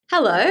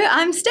Hello,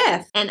 I'm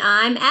Steph. And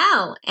I'm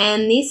Al,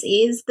 and this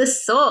is The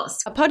Sauce,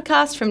 A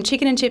podcast from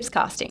Chicken and Chips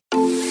Casting.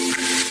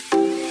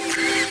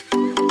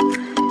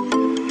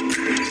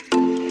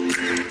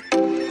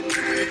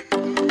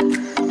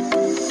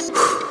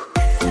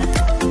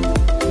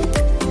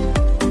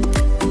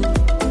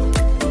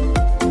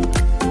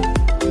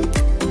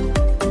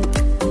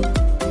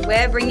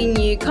 We're bringing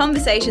you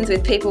conversations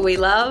with people we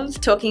love,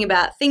 talking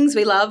about things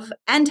we love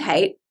and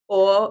hate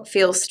or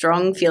feel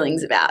strong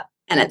feelings about.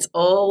 And it's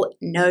all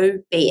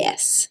no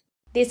BS.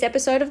 This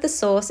episode of The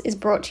Sauce is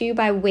brought to you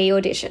by We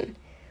Audition.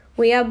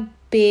 We are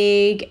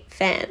big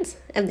fans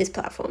of this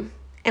platform,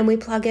 and we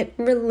plug it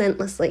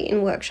relentlessly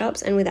in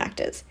workshops and with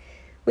actors.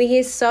 We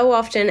hear so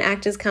often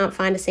actors can't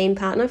find a scene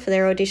partner for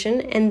their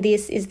audition, and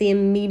this is the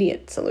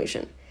immediate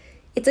solution.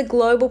 It's a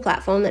global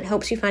platform that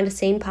helps you find a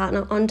scene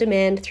partner on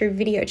demand through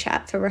video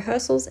chat for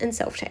rehearsals and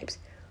self-tapes.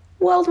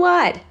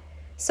 Worldwide!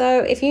 So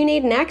if you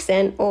need an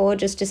accent or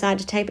just decide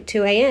to tape at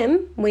 2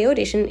 a.m, We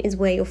Audition is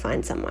where you'll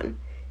find someone.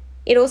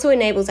 It also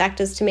enables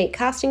actors to meet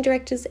casting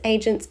directors,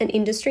 agents, and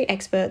industry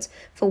experts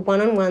for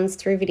one-on-ones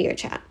through video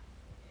chat.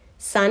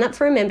 Sign up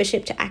for a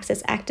membership to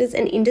access actors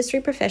and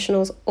industry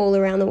professionals all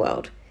around the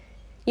world.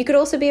 You could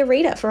also be a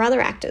reader for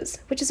other actors,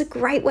 which is a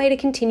great way to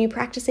continue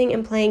practicing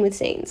and playing with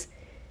scenes.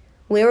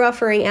 We're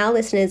offering our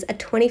listeners a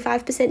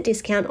 25%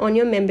 discount on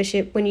your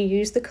membership when you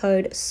use the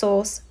code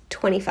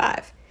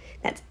SAUCE25.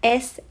 That's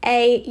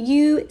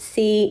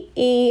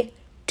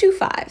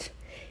SAUCE25.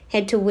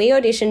 Head to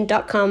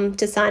weaudition.com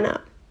to sign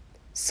up.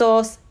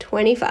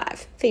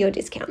 SAUCE25 for your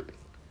discount.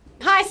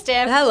 Hi,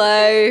 Steph.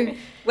 Hello.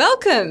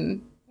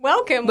 Welcome.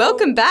 Welcome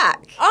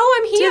back. Oh,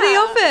 I'm here. To the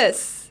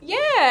office.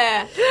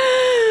 Yeah.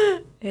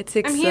 It's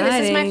exciting. I'm here.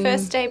 This is my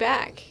first day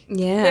back.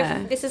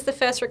 Yeah. This is the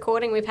first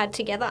recording we've had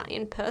together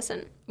in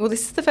person. Well,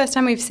 this is the first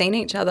time we've seen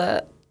each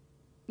other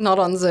not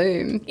on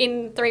Zoom.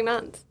 In 3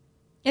 months.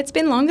 It's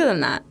been longer than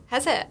that.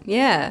 Has it?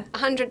 Yeah.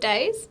 100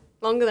 days?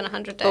 Longer than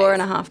 100 days.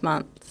 4.5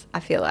 months, I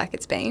feel like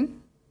it's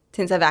been,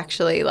 since I've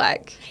actually,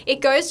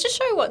 It goes to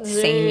show what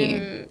seen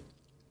Zoom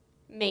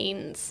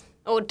means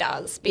or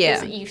does,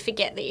 because you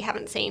forget that you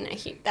haven't seen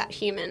that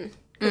human.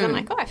 Because I'm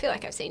like, I feel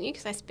like I've seen you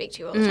because I speak to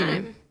you all the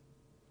time.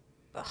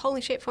 But holy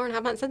shit,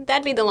 4.5 months.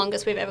 That'd be the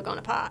longest we've ever gone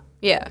apart.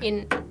 Yeah.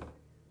 In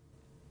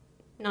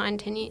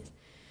 9-10 years.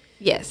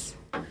 Yes,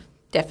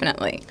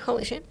 definitely.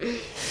 Holy shit.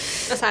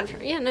 Aside from,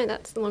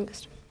 that's the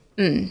longest.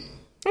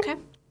 Okay.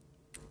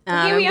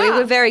 Here we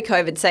were very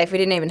COVID safe. We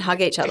didn't even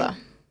hug each other.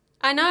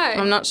 I know.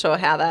 I'm not sure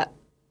how that.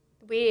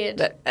 Weird.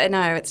 But I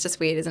know, it's just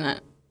weird, isn't it?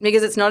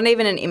 Because it's not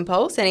even an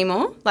impulse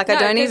anymore. I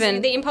don't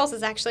even. The impulse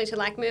is actually to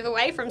move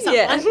away from someone.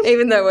 Yeah,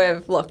 even though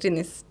we're locked in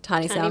this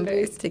tiny sound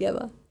booth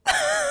together.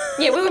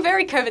 Yeah, we were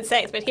very COVID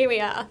safe, but here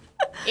we are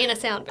in a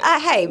sound booth.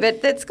 Hey,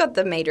 but it's got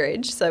the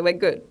meterage, so we're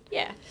good.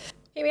 Yeah.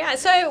 Here we are.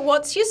 So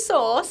what's your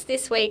sauce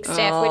this week,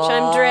 Steph, which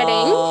I'm dreading?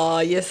 Oh,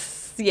 yes.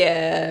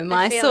 Yeah,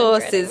 my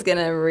sauce is going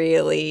to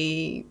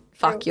really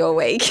fuck your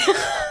week.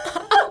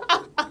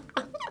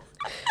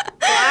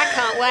 I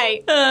can't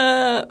wait.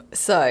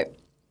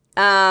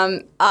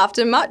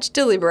 After much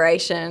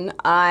deliberation,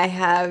 I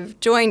have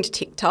joined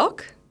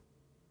TikTok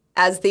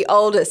as the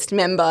oldest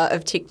member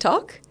of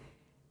TikTok,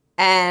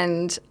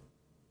 and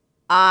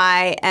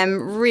I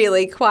am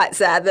really quite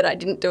sad that I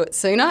didn't do it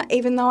sooner,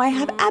 even though I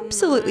have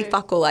absolutely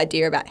fuck all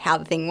idea about how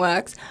the thing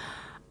works.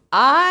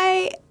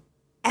 I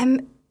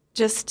am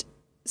just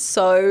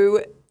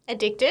so...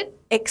 Addicted?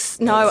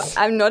 No,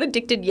 I'm not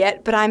addicted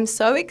yet, but I'm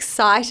so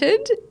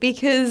excited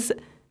because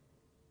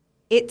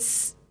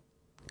it's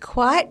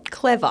quite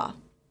clever.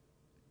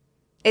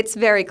 It's a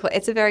very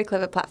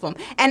clever platform.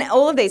 And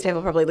all of these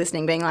people probably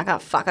listening being like, oh,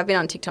 fuck, I've been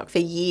on TikTok for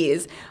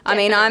years. Definitely. I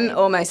mean, I'm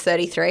almost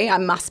 33. I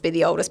must be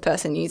the oldest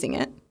person using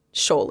it,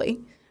 surely.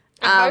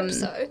 I hope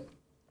so,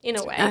 in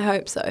a way. I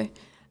hope so.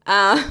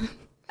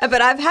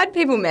 But I've had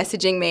people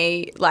messaging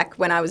me, like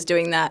when I was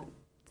doing that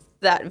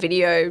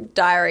video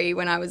diary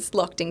when I was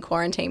locked in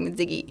quarantine with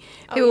Ziggy.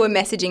 People were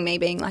messaging me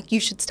being like, you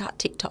should start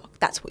TikTok.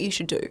 That's what you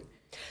should do.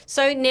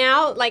 So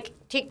now,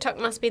 TikTok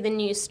must be the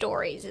new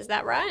stories. Is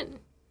that right?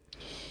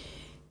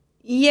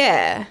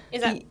 Yeah.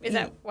 Is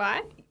that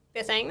why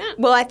they're saying that?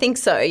 Well, I think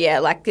so,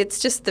 yeah. It's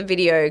just the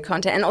video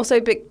content. And also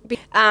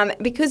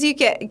because you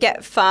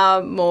get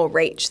far more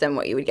reach than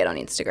what you would get on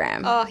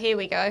Instagram. Oh, here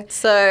we go.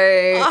 So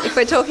if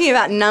we're talking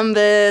about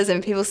numbers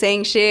and people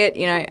seeing shit,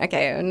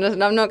 okay, I'm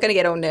not going to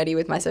get all nerdy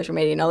with my social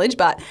media knowledge,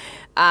 but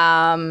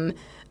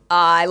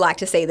I like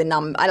to see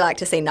I like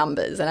to see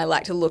numbers, and I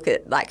like to look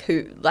at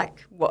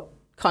what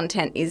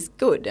content is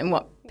good and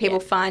what people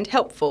find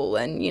helpful,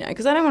 and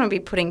because I don't want to be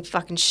putting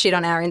fucking shit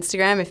on our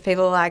Instagram if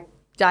people are like,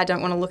 I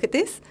don't want to look at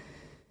this.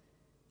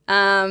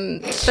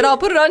 But I'll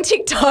put it on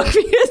TikTok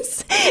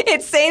because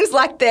it seems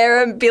like there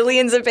are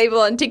billions of people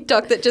on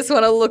TikTok that just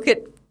want to look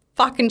at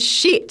fucking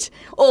shit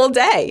all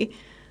day.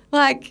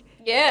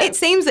 It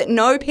seems that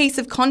no piece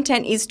of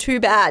content is too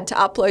bad to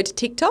upload to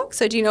TikTok.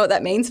 So do you know what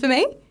that means for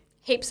me?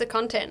 Heaps of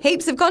content.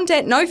 Heaps of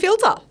content, no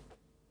filter.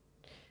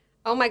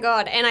 Oh my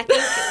God. And I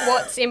think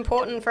what's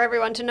important for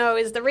everyone to know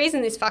is the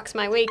reason this fucks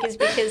my week is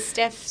because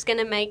Steph's going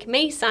to make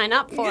me sign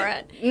up for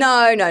it. No.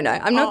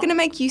 I'm not going to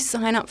make you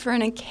sign up for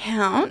an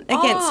account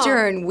against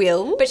your own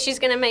will. But she's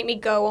going to make me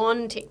go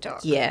on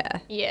TikTok. Yeah.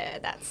 Yeah,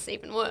 that's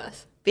even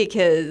worse.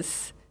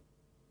 Because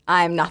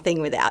I am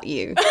nothing without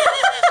you.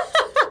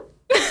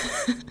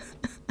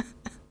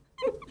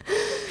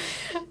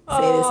 See,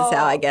 this is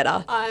how I get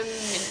her. I'm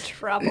in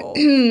trouble.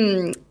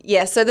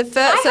 Yeah, so the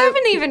first... I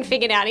haven't even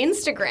figured out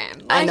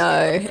Instagram. I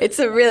know. It's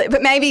a really...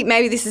 But maybe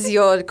this is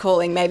your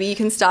calling. Maybe you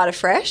can start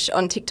afresh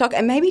on TikTok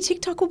and maybe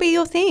TikTok will be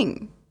your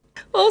thing.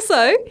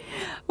 Also,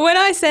 when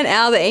I sent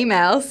Al the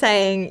email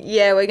saying,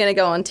 yeah, we're going to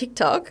go on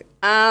TikTok...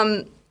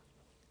 I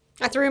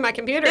threw my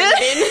computer in the bin.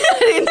 I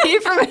didn't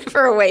hear from her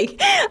for a week.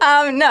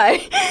 No.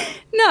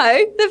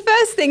 The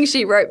first thing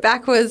she wrote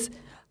back was,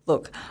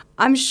 look,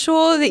 I'm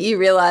sure that you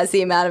realise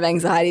the amount of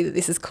anxiety that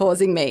this is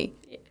causing me,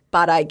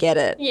 but I get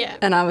it. Yeah.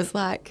 And I was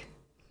like,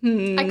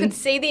 I could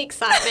see the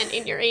excitement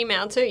in your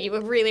email too. You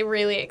were really,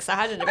 really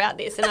excited about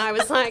this. And I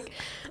was like,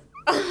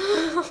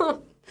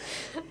 oh,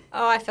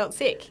 I felt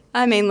sick.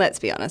 I mean, let's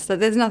be honest.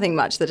 There's nothing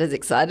much that has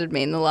excited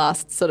me in the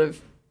last sort of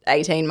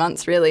 18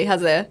 months, really,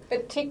 has there?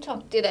 But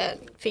TikTok did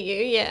it for you,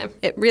 yeah.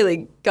 It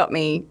really got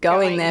me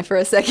going there for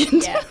a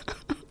second. Yeah.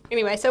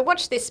 Anyway, so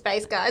watch this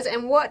space, guys,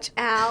 and watch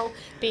Al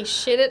be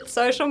shit at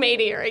social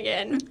media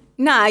again.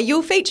 Nah,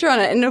 you'll feature on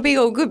it and it'll be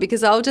all good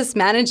because I'll just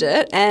manage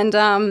it and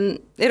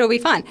it'll be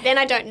fine. Then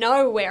I don't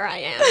know where I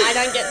am. I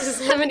don't get to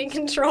have any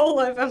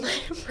control over my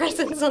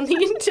presence on the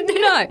internet.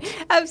 No,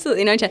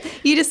 absolutely no chance.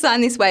 You just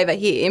sign this waiver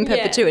here in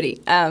perpetuity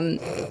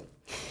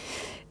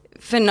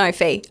for no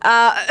fee.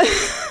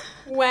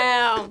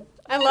 Wow.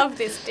 I love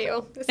this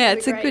deal.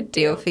 It's a good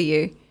deal for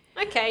you.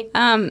 Okay.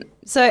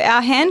 So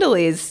our handle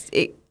is...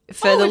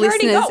 for the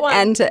listeners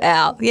and to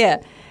Al,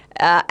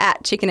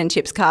 at Chicken and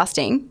Chips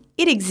Casting.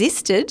 It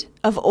existed.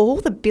 Of all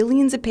the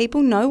billions of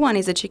people, no one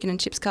is a Chicken and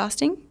Chips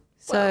Casting.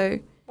 So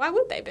why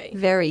would they be?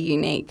 Very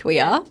unique we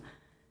are.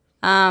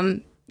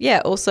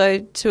 Also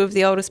 2 of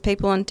the oldest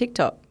people on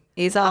TikTok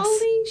is us.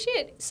 Holy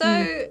shit.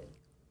 So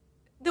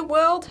the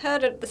world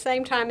heard it at the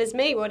same time as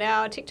me what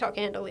our TikTok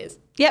handle is.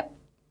 Yep.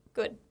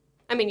 Good.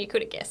 I mean, you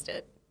could have guessed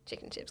it.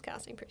 Chicken and Chips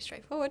Casting, pretty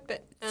straightforward.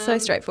 But so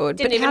straightforward.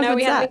 Didn't even know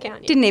we had an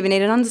account yet. Didn't even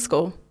need an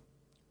underscore.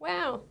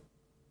 Wow.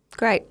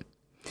 Great.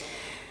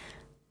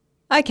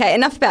 Okay,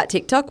 enough about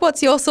TikTok.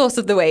 What's your source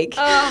of the week?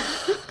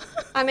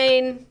 I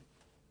mean,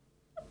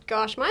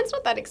 gosh, mine's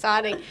not that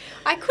exciting.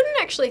 I couldn't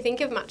actually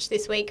think of much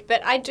this week,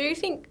 but I do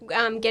think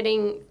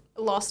getting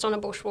lost on a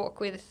bushwalk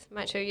with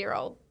my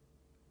 2-year-old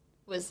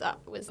was there.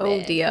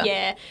 Oh, dear.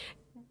 Yeah.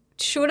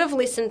 Should have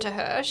listened to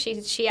her.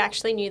 She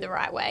actually knew the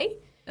right way.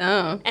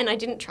 Oh. And I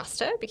didn't trust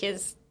her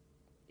because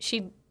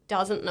she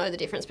doesn't know the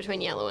difference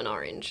between yellow and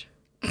orange.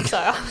 So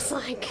I was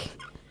like...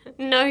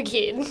 No,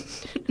 kid.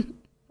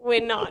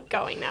 We're not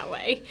going that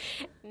way.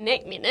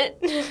 Next minute,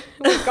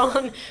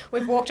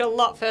 we've walked a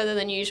lot further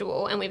than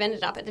usual and we've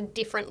ended up at a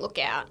different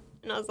lookout.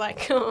 And I was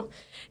like, oh,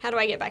 how do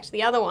I get back to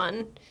the other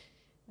one?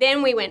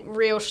 Then we went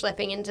real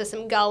schlepping into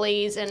some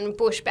gullies and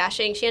bush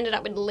bashing. She ended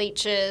up with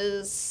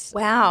leeches.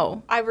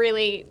 Wow. I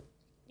really,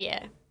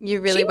 yeah.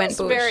 You really went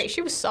bush.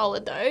 She was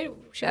solid though.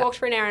 She walked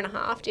for an hour and a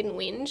half, didn't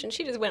whinge, and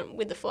she just went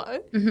with the flow.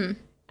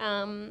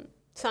 Mm-hmm.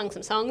 Sung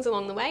some songs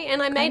along the way,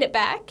 and I made it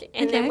back.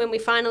 And then when we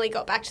finally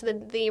got back to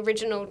the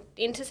original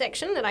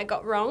intersection that I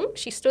got wrong,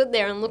 she stood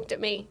there and looked at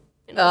me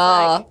and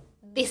was like,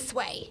 this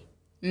way.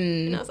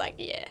 And I was like,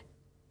 yeah.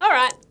 All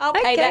right, I'll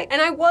pay that.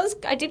 And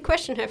I did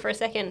question her for a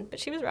second, but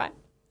she was right.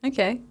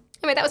 Okay.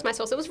 Anyway, that was my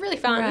source. It was really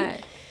fun.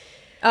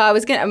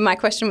 Right. My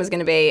question was going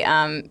to be,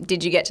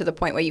 did you get to the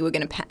point where you were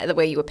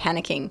where you were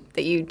panicking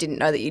that you didn't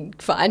know that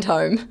you'd find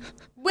home?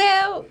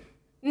 Well...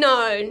 No,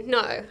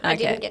 I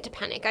didn't get to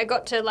panic. I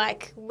got to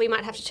we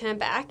might have to turn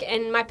back,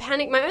 and my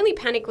only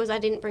panic was I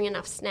didn't bring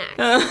enough snacks.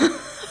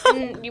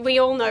 And we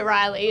all know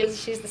Riley,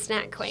 she's the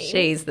snack queen.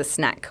 She's the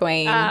snack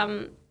queen.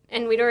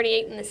 And we'd already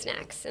eaten the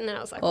snacks, and then I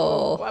was like,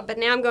 oh, but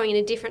now I'm going in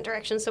a different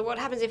direction, so what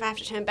happens if I have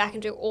to turn back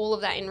and do all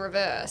of that in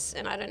reverse,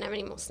 and I don't have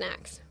any more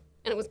snacks?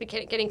 And it was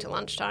getting to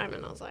lunchtime,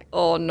 and I was like,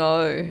 oh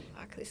no.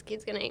 Fuck, this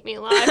kid's going to eat me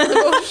alive in the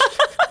bush.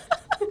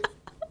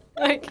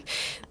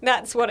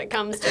 That's what it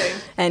comes to.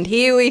 And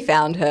here we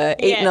found her,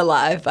 eaten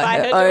alive by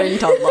her own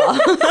toddler.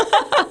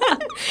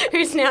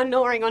 Who's now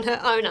gnawing on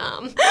her own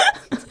arm.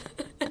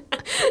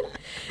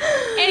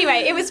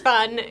 Anyway, it was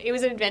fun. It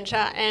was an adventure,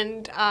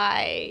 and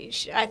I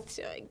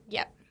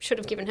should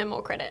have given her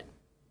more credit.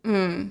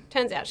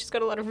 Turns out she's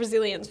got a lot of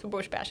resilience for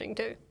bush bashing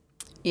too.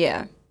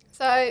 Yeah.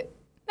 So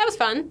that was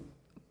fun.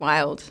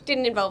 Wild.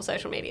 Didn't involve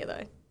social media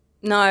though.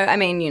 No, I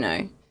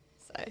mean,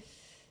 So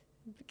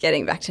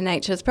getting back to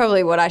nature is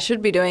probably what I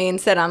should be doing.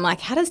 Instead, I'm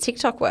like, how does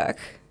TikTok work?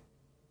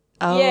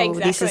 Oh, yeah,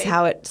 exactly. This is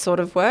how it sort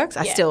of works.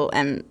 I still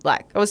am I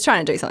was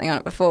trying to do something on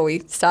it before we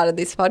started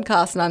this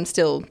podcast, and I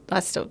still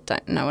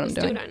don't know what I'm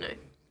doing. Still don't know.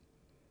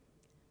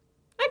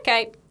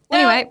 Okay.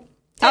 Anyway,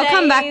 I'll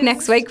come back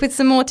next week with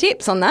some more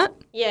tips on that.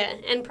 Yeah,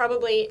 and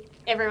probably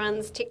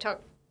everyone's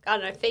TikTok,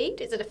 feed.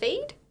 Is it a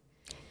feed?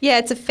 Yeah,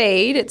 it's a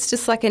feed. It's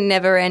just like a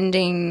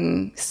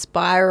never-ending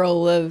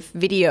spiral of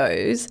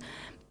videos.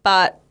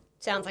 But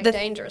Sounds like the a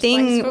dangerous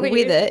thing place for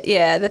with you. it,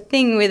 yeah, the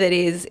thing with it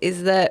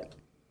is that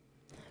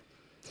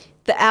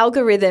the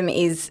algorithm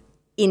is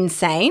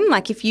insane.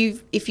 Like if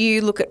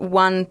you look at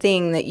one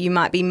thing that you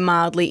might be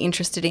mildly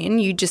interested in,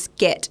 you just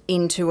get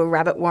into a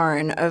rabbit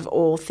warren of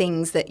all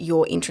things that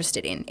you're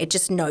interested in. It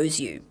just knows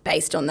you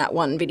based on that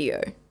one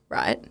video,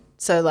 right?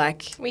 So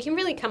like, We can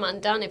really come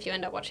undone if you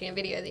end up watching a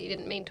video that you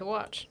didn't mean to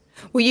watch.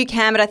 well, you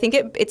can, but I think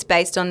it's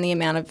based on the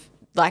amount of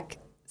like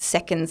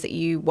seconds that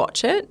you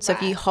watch it. So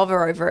if you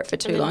hover over it for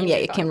too then long, you yeah,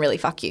 move it can really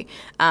fuck you.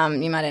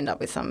 You might end up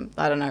with some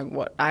I don't know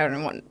what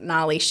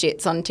gnarly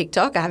shits on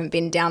TikTok. I haven't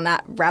been down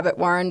that rabbit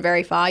warren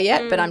very far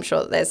yet, but I'm sure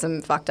that there's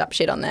some fucked up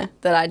shit on there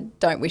that I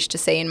don't wish to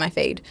see in my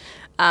feed.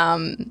 I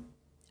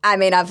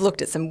mean, I've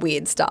looked at some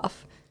weird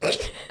stuff.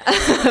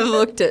 I've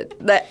looked at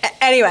that.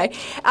 Anyway,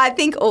 I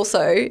think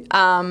also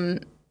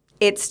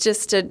it's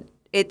just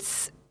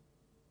it's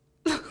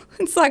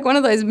like one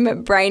of those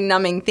brain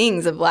numbing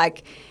things of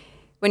like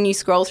when you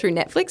scroll through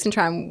Netflix and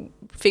try and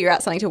figure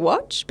out something to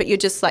watch, but you're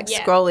just like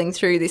scrolling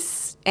through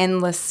this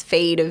endless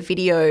feed of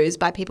videos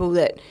by people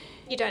that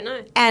You don't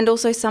know. and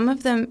also some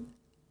of them,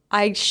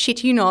 I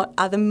shit you not,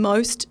 are the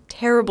most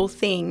terrible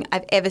thing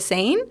I've ever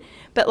seen.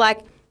 But like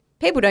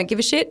people don't give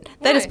a shit.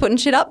 They're just putting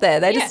shit up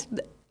there.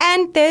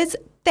 And there's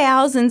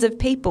thousands of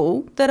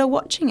people that are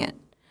watching it.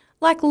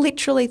 Like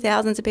literally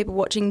thousands of people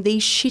watching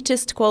these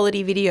shittest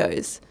quality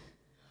videos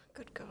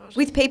Good God.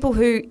 with people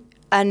who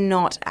are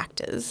not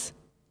actors.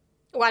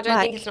 Well, I don't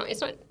like- think it's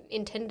not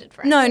intended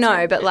for No, actors, no,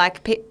 right? but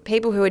like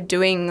people who are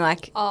doing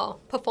like Oh,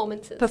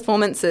 performances.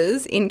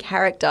 performances in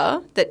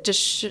character that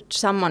just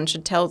someone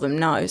should tell them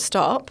no,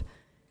 stop.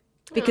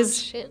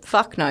 Because shit.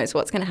 fuck knows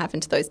what's going to happen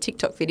to those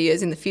TikTok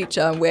videos in the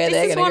future and where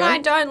they're This going is to what go. I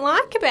don't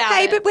like about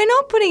Hey, it. but we're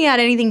not putting out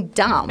anything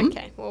dumb.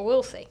 Okay, well,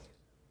 we'll see.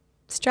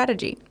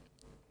 Strategy.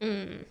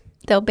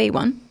 There'll be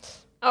one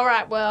All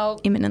right, well,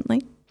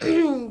 imminently.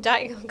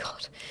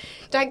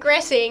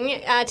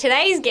 digressing,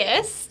 today's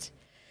guest,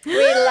 we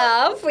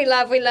love. We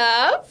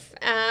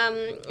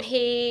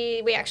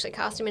actually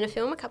cast him in a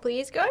film a couple of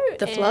years ago.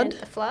 The Flood?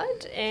 The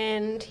Flood,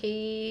 and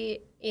he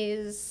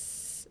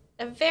is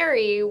a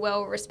very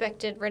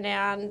well-respected,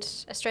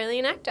 renowned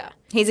Australian actor.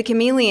 He's a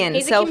chameleon.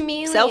 He's a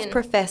chameleon.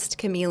 Self-professed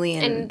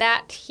chameleon. And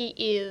that he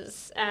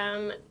is.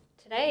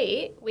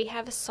 Today, we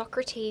have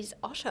Socratis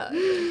Otto.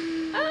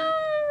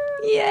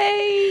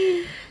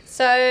 Yay!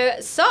 So,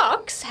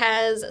 Sox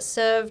has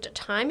served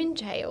time in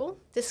jail,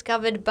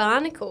 discovered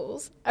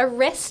barnacles,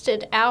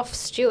 arrested Alf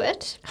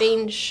Stewart,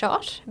 been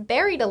shot,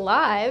 buried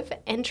alive,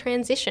 and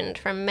transitioned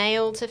from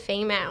male to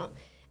female.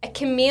 A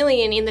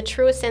chameleon in the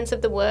truest sense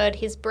of the word,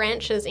 his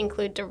branches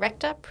include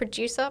director,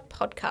 producer,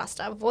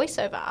 podcaster,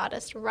 voiceover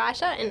artist,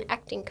 writer, and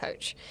acting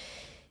coach.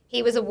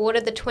 He was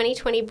awarded the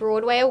 2020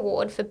 Broadway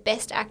Award for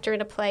Best Actor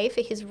in a Play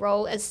for his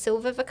role as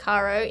Silver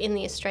Vaccaro in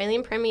the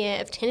Australian premiere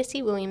of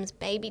Tennessee Williams'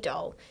 Baby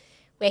Doll,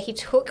 where he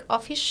took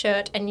off his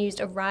shirt and used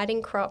a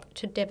riding crop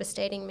to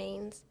devastating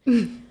means.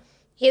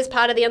 He is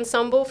part of the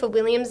ensemble for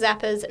William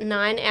Zappa's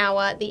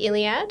 9-hour The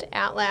Iliad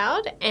out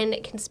loud and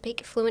can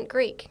speak fluent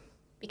Greek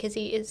because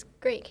he is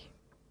Greek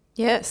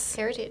Yes.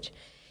 heritage.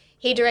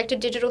 He directed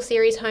digital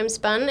series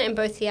Homespun and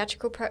both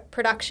theatrical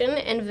production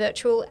and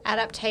virtual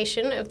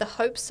adaptation of The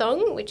Hope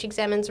Song, which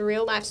examines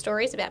real-life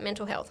stories about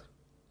mental health.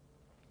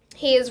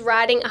 He is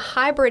writing a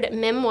hybrid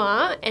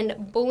memoir and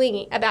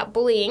about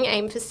bullying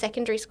aimed for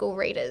secondary school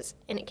readers,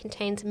 and it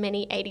contains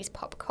many 80s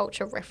pop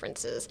culture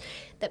references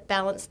that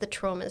balance the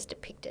traumas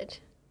depicted.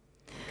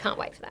 Can't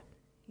wait for that.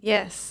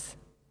 Yes.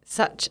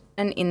 Such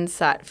an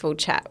insightful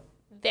chat.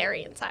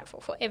 Very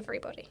insightful for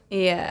everybody.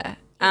 Yeah.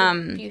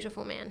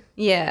 Beautiful man.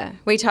 Yeah.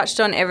 We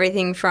touched on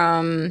everything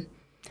from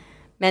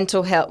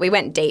mental health. We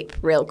went deep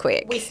real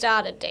quick. We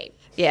started deep.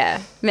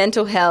 Yeah.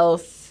 Mental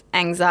health,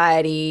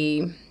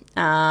 anxiety,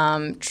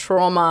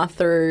 trauma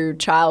through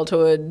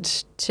childhood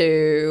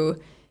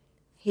to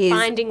his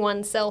Finding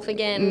oneself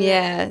again.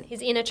 Yeah.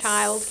 His inner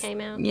child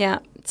came out. Yeah,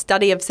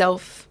 study of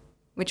self,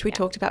 which we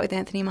talked about with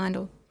Anthony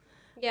Mindel.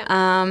 Yeah.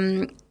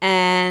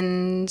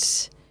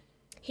 And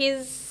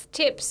His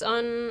tips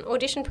on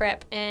audition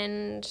prep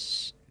and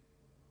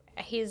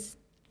his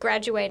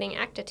graduating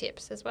actor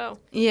tips as well.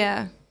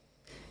 yeah,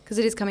 because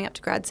it is coming up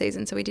to grad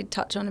season, so we did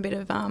touch on a bit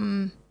of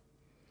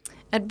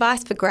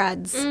advice for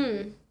grads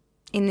in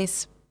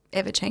this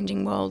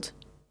ever-changing world.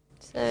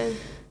 So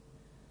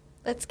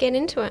let's get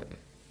into it.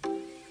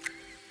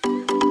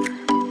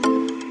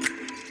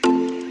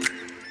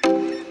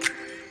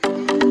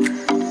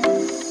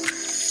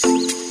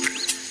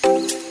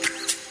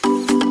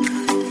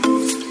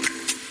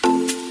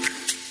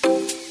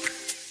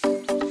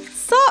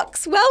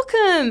 Socks,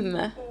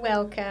 welcome.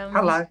 Welcome.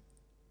 Hello.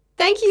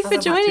 Thank you for Hello,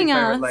 my joining two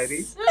favourite us.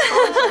 ladies.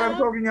 I'm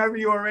talking over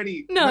you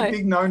already. No. The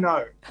big no.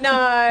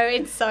 No,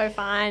 it's so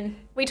fine.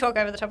 We talk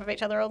over the top of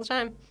each other all the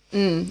time.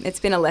 It's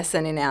been a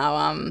lesson in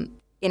our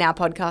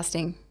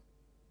podcasting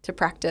to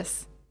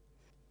practice.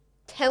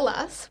 Tell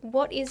us,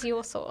 what is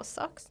your source,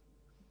 Socks?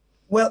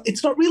 Well,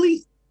 it's not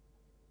really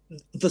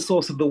the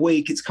source of the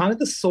week. It's kind of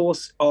the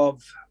source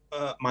of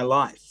my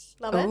life.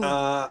 Love it.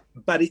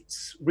 But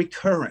it's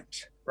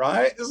recurrent,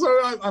 right?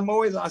 So I'm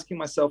always asking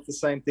myself the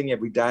same thing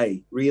every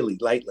day, really,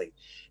 lately.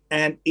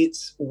 And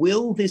it's,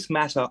 will this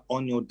matter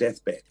on your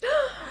deathbed?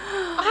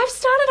 I've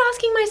started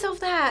asking myself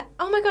that.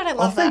 Oh my God, I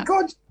love that. Thank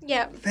God.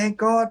 Yeah. Thank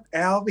God,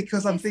 Al,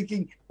 because I'm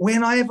thinking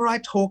whenever I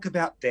talk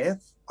about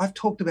death, I've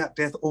talked about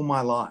death all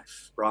my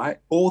life, right?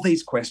 All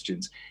these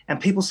questions. And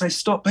people say,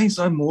 stop being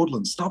so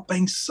maudlin, stop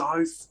being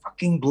so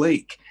fucking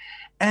bleak.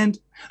 And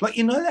like,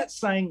 you know that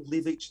saying,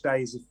 live each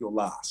day as if you're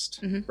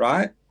last,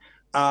 right?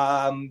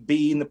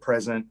 Be in the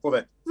present. Well,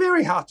 that's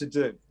very hard to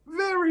do.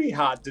 Very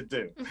hard to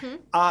do.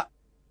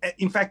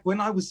 In fact,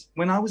 when I was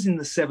in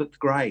the 7th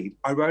grade,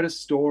 I wrote a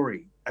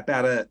story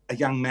about a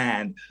young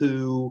man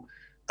who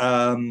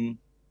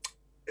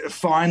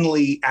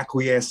finally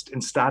acquiesced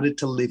and started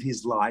to live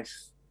his life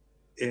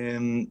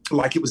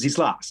like it was his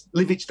last.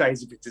 Live each day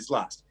as if it's his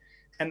last.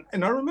 And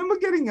I remember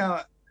getting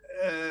a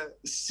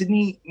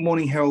Sydney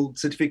Morning Herald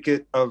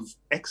certificate of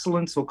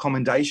excellence or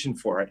commendation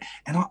for it.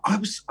 And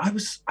I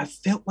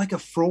felt like a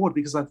fraud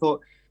because I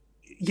thought,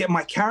 yeah,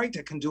 my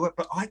character can do it,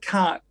 but I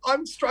can't.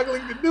 I'm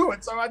struggling to do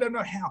it, so I don't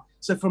know how.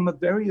 So from a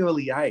very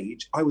early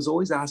age, I was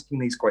always asking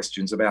these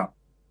questions about,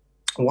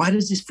 why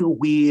does this feel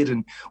weird?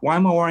 And why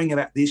am I worrying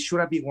about this? Should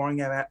I be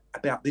worrying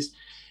about this?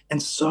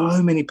 And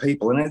so many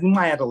people, and in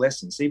my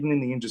adolescence, even in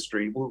the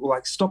industry, were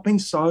like, stop being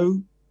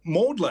so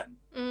maudlin.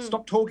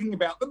 Stop talking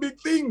about the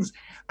big things.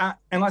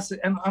 And I said,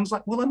 and I was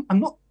like, well, I'm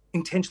not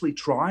intentionally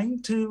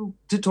trying to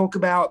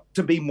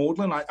be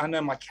maudlin. I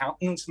know my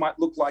countenance might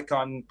look like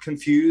I'm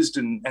confused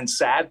and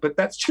sad, but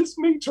that's just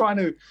me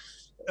trying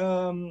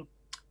to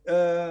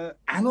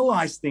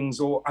analyze things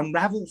or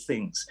unravel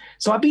things.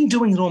 So I've been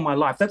doing it all my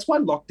life. That's why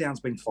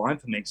lockdown's been fine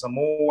for me, because I'm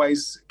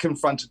always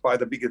confronted by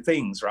the bigger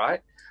things,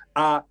 right?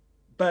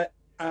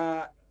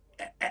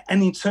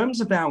 And in terms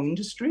of our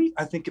industry,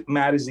 I think it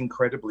matters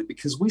incredibly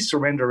because we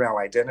surrender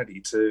our identity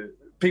to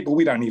people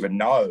we don't even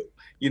know,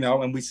 you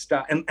know, and we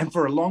start, and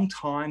for a long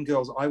time,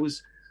 girls, I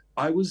was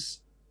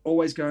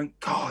always going,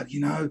 God, you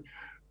know,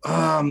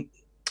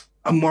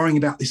 I'm worrying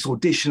about this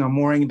audition, I'm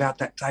worrying about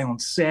that day on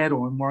set,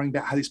 or I'm worrying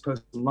about how this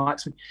person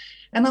likes me.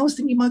 And I was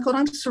thinking, my God,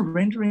 I'm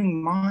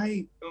surrendering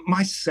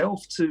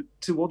myself to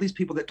all these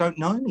people that don't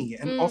know me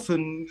and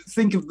often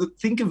think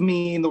of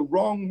me in the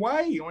wrong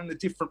way or in a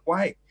different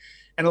way.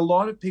 And a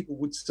lot of people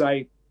would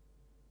say,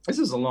 this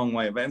is a long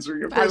way of answering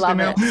your question. I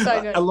love it.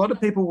 So good. A lot of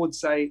people would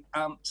say,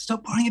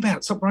 stop worrying about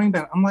it, stop worrying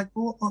about it. I'm like,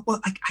 well,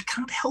 I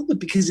can't help it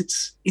because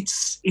it's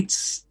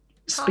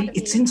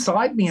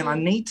inside me and I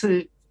need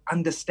to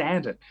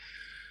understand it.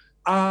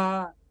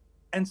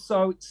 And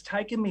so it's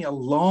taken me a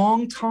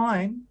long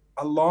time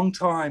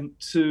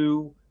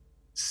to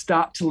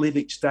start to live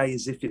each day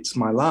as if it's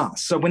my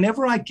last. So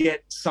whenever I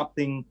get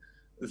something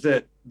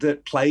that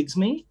plagues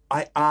me,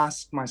 I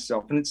ask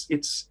myself, and this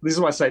is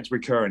why I say it's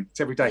recurrent,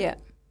 it's every day. Yeah.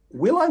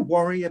 Will I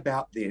worry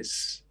about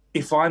this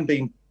if I'm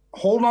being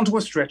hauled onto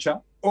a stretcher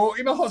or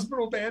in a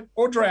hospital bed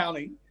or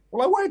drowning?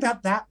 Will I worry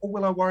about that, or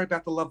will I worry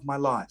about the love of my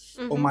life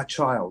or my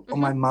child or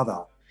my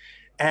mother?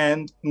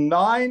 And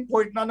 9,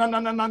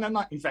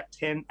 in fact,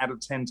 10 out of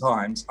 10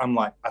 times, I'm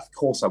like, of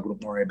course I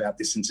wouldn't worry about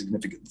this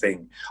insignificant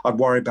thing. I'd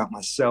worry about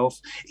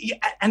myself. Yeah,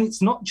 and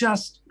it's not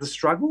just the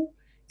struggle.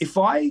 If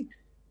I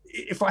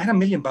had $1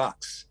 million,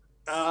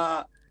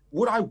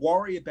 would I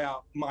worry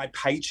about my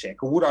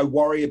paycheck, or would I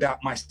worry about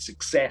my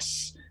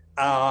success,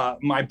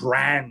 my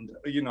brand,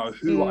 you know,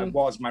 who I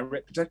was, my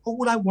reputation, or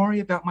would I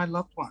worry about my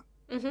loved one,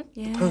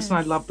 the person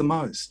I love the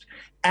most?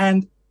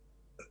 And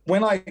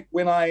when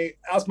I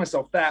ask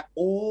myself that,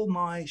 all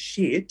my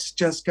shit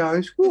just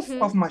goes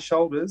off my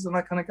shoulders, and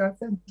I kind of go,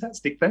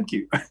 fantastic, thank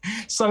you.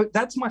 So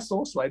that's my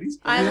source, ladies.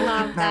 I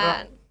love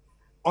that.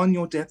 On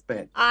your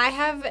deathbed. I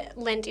have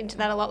lent into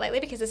that a lot lately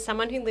because as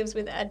someone who lives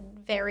with a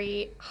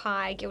very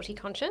high guilty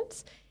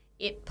conscience,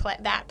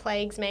 that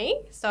plagues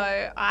me. So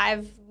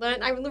I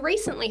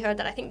recently heard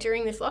that, I think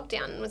during this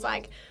lockdown, and was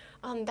like,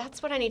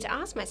 that's what I need to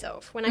ask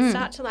myself when I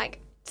start to like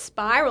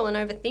spiral and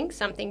overthink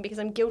something because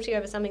I'm guilty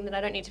over something that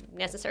I don't need to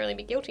necessarily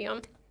be guilty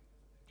on.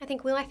 I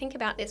think, will I think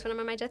about this when I'm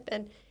on my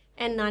deathbed?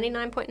 And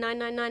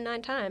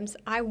 99.9999 times,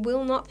 I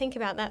will not think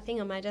about that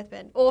thing on my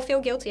deathbed or feel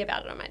guilty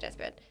about it on my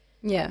deathbed.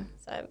 Yeah.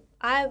 So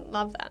I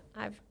love that.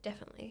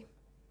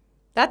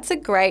 That's a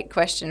great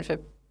question for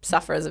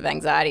sufferers of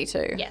anxiety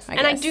too. Yes.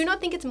 I do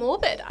not think it's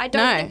morbid. I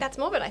don't think that's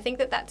morbid. I think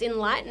that that's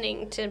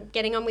enlightening to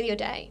getting on with your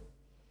day.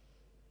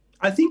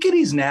 I think it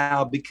is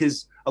now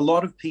because a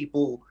lot of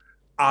people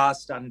are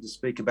starting to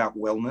speak about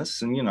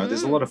wellness, and, you know,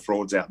 there's a lot of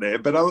frauds out there,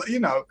 but, you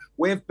know,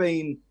 I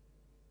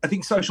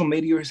think social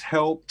media has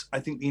helped. I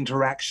think the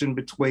interaction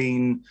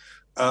between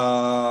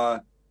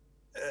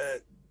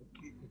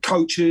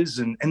coaches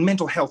and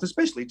mental health,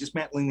 especially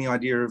dismantling the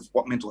idea of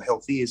what mental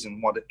health is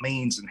and what it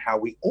means and how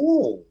we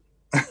all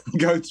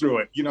go through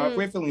it. You know, if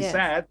we're feeling Yeah.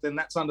 sad, then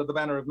that's under the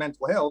banner of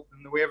mental health,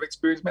 and we have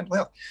experienced mental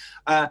health.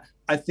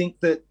 I think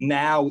that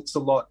now it's a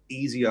lot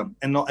easier,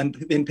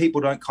 and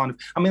people don't kind of.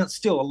 I mean, it's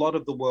still a lot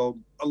of the world.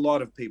 A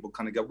lot of people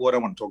kind of go, "Well, I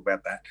don't want to talk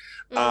about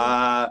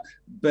that."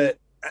 But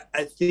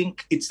I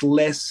think it's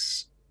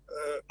less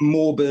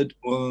morbid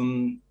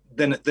than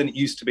it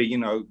used to be. You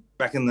know,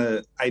 back in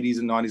the 80s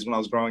and 90s when I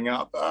was growing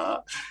up,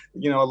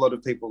 you know, a lot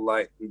of people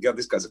like, God,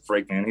 this guy's a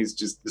freak, man. He's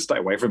just, stay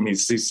away from me.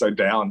 He's so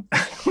down.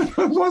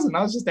 I wasn't.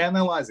 I was just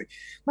analysing.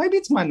 Maybe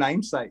it's my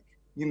namesake,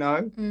 you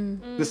know.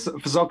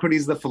 For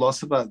Socrates, the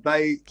philosopher,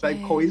 they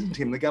poisoned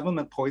him. The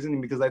government poisoned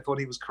him because they thought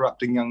he was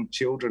corrupting young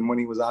children when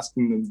he was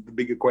asking them the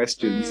bigger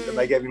questions. And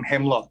they gave him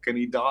hemlock and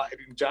he died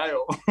in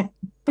jail.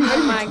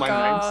 Oh my my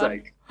God.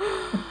 namesake.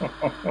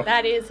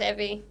 That is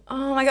heavy.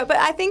 Oh my God. But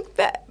I think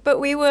but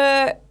we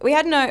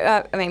had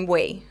no,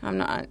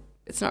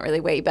 it's not really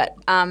we, but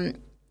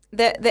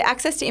the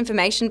access to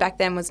information back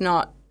then was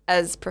not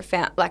as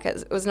profound,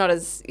 it was not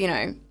as, you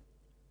know,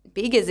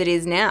 big as it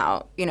is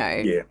now. You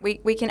know,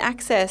 we can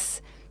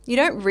access, you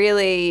don't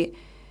really,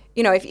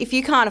 you know, if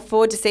you can't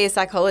afford to see a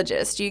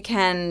psychologist, you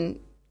can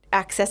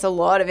access a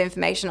lot of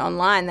information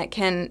online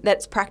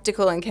that's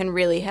practical and can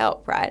really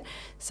help, right?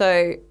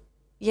 So,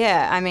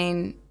 yeah, I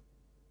mean,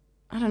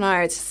 I don't know.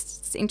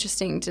 It's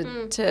interesting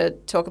to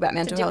talk about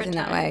mental health in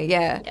that way.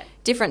 Yeah,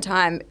 different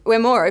time. We're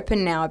more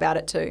open now about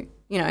it too.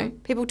 You know,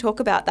 people talk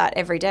about that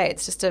every day.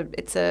 It's just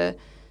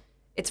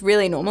it's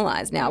really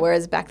normalized now.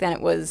 Whereas back then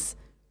it was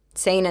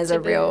seen as a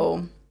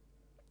real,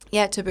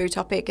 taboo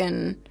topic,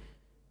 and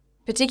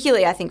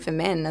particularly I think for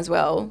men as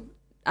well,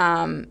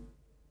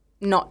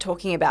 not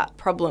talking about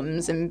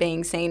problems and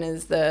being seen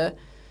as the,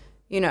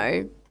 you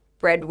know,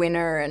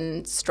 breadwinner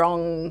and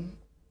strong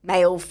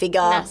male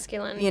figure,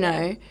 masculine. You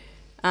know.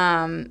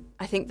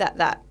 I think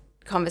that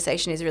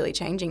conversation is really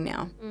changing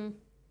now.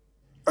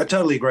 I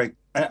totally agree.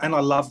 And I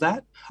love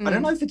that. I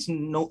don't know if it's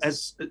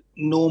as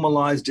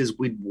normalised as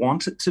we'd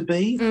want it to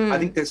be. I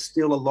think there's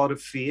still a lot of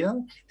fear.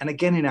 And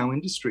again, in our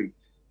industry,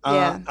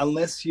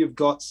 unless you've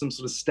got some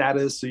sort of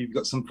status or you've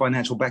got some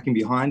financial backing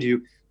behind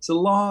you, there's a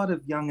lot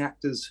of young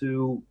actors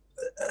who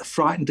are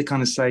frightened to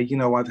kind of say, you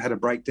know, I've had a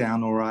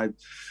breakdown, or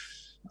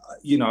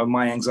you know,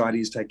 my anxiety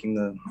is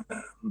taking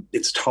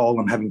its toll.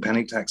 I'm having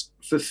panic attacks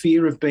for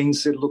fear of being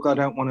said, look, I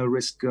don't want to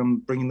risk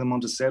bringing them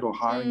onto set or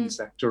hiring this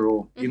actor,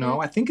 or, you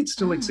know, I think it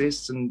still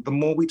exists. And the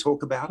more we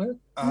talk about it,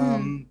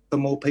 the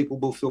more people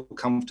will feel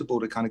comfortable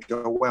to kind of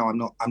go, wow,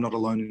 I'm not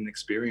alone in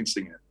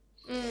experiencing it.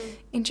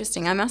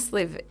 Interesting. I must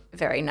live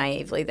very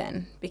naively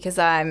then, because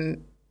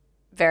I'm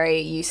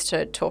very used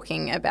to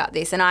talking about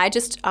this. And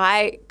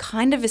I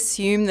kind of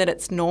assume that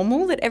it's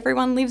normal that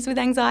everyone lives with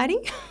anxiety.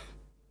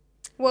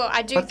 Well,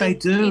 I do but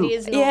think they do. It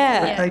is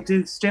normal. But they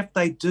do. Steph,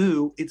 they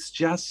do. It's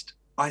just,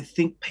 I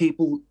think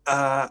people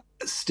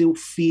still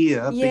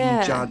fear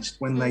being judged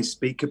when they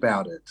speak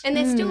about it. And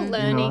they're still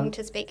learning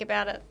to speak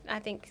about it. I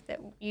think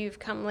that you've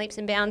come leaps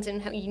and bounds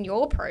in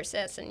your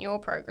process and your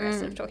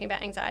progress of talking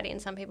about anxiety,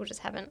 and some people just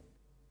haven't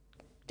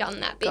done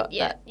that bit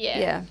yet.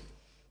 Yeah.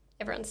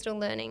 Everyone's still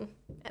learning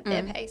at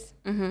their pace.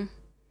 Mm-hmm.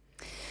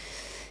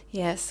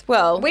 Yes.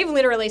 Well, we've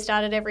literally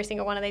started every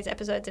single one of these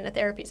episodes in a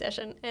therapy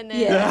session, and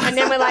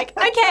then we're like,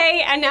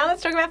 okay, and now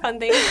let's talk about fun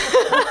things.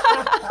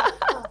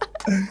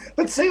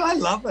 But see, I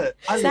love it.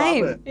 I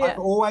love it. Yeah.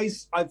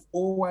 I've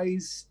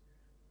always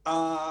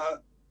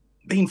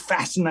been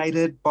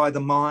fascinated by the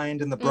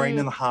mind and the brain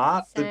and the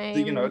heart.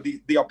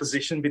 The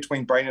opposition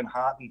between brain and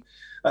heart, and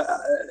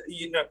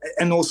you know,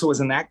 and also as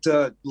an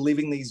actor,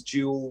 living these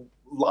dual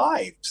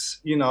lives,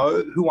 you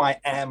know, who I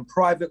am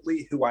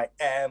privately, who I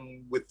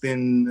am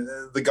within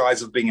the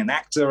guise of being an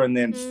actor, and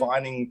then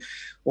finding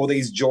all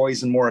these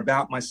joys and more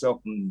about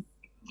myself, and,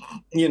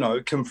 you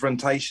know,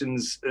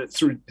 confrontations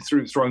through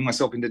throwing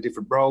myself into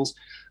different roles.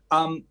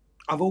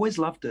 I've always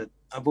loved it.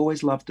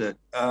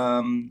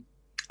 And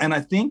I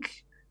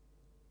think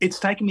it's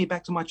taken me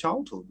back to my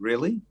childhood,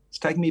 really. It's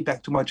taken me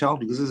back to my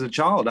childhood, because as a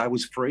child I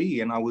was free,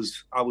 and I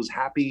was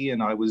happy,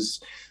 and I was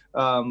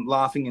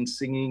laughing and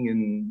singing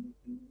and,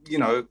 you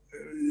know,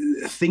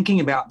 thinking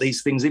about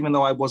these things, even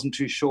though I wasn't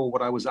too sure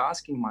what I was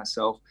asking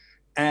myself.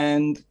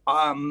 And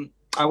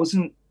I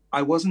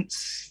wasn't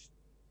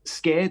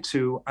scared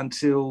to,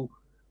 until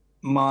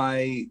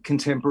my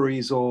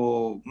contemporaries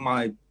or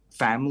my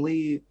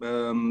family,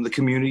 the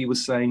community,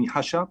 was saying,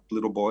 hush up,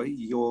 little boy,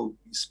 you're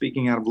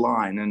speaking out of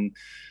line. And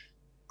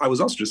I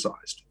was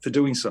ostracized for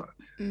doing so.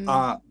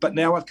 But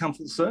now I've come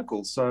full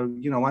circle. So,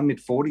 you know, I'm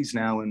mid-40s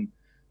now, and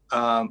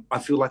I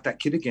feel like that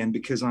kid again,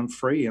 because I'm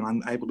free and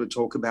I'm able to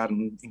talk about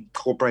and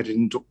incorporate it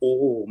into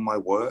all my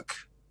work.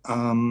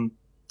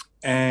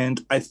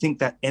 And I think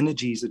that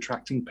energy is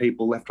attracting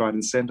people left, right,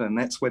 and centre, and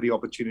that's where the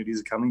opportunities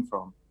are coming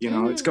from. You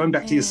know, it's going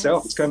back to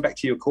yourself. It's going back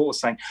to your core,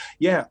 saying,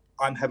 yeah,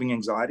 I'm having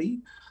anxiety,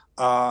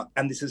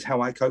 and this is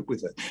how I cope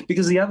with it.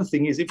 Because the other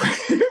thing is, if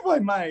I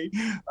may,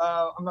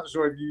 I'm not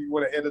sure if you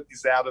want to edit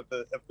this out of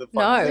the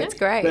No, it's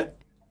great.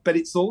 But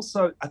it's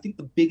also, I think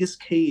the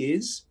biggest key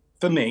is,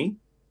 for me,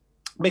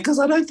 because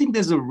I don't think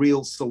there's a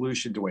real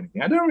solution to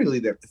anything. I don't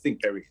really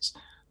think there is.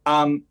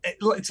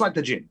 It's like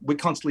the gym. We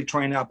constantly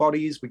train our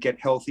bodies. We get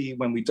healthy.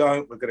 When we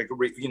don't, we're going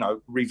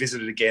to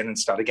revisit it again and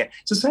start again.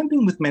 It's the same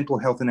thing with mental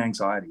health and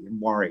anxiety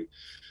and worry.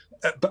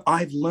 But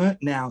I've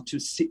learnt now to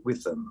sit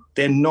with them.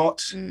 They're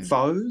not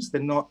foes.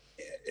 They're not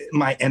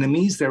my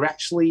enemies. They're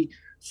actually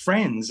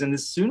friends. And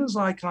as soon as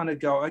I kind of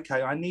go,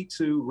 okay, I need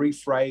to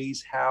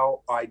rephrase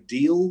how I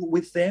deal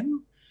with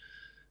them,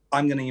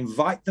 I'm going to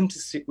invite them to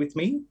sit with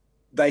me.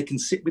 They can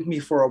sit with me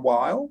for a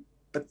while.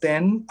 But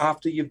then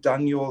after you've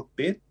done your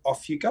bit,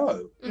 off you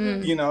go.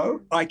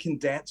 I can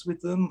dance with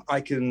them.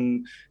 I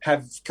can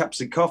have cups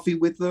of coffee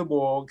with them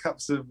or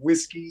cups of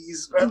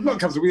whiskeys.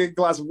 Not cups of a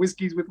glass of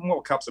whiskeys with them,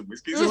 or cups of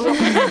whiskeys as well.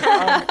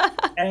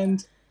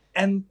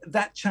 And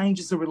that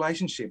changes the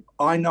relationship.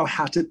 I know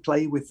how to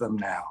play with them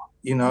now.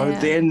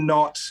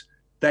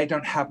 They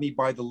don't have me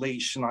by the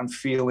leash and I'm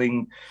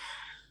feeling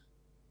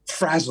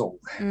frazzled.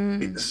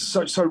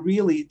 So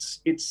really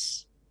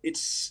it's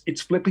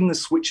flipping the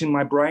switch in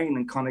my brain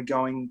and kind of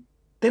going,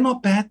 they're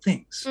not bad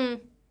things.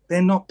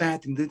 They're not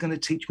bad things. They're going to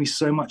teach me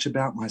so much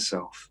about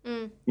myself,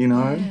 Yeah,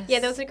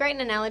 there was a great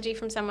analogy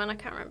from someone, I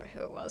can't remember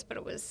who it was, but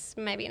it was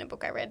maybe in a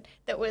book I read,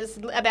 that was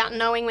about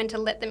knowing when to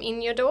let them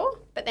in your door,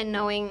 but then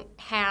knowing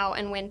how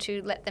and when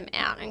to let them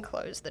out and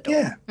close the door.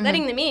 Yeah.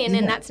 Letting them in,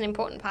 and that's an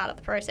important part of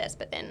the process,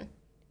 but then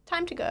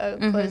time to go,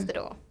 close the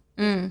door.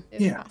 Move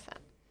past that.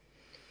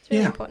 It's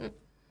really important.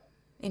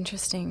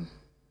 Interesting.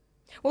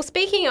 Well,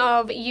 speaking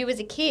of you as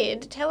a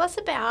kid, tell us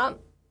about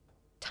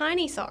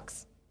Tiny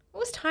Socks.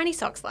 What was Tiny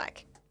Socks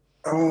like?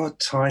 Oh,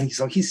 Tiny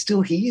Socks. He's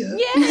still here.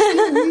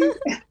 Yeah.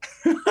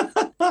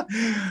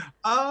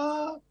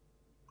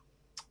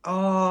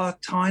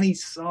 Tiny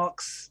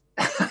Socks.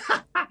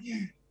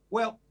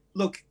 Well,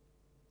 look.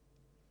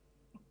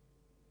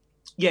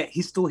 Yeah,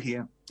 he's still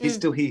here. He's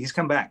still here. He's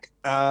come back.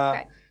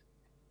 Right.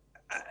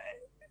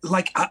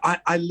 Like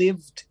I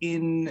lived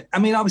in,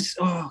 I was,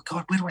 oh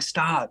God, where do I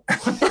start?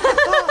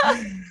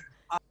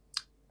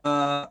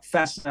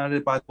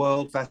 Fascinated by the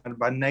world, fascinated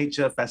by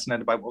nature,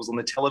 fascinated by what was on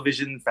the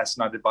television,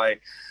 fascinated by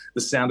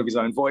the sound of his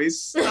own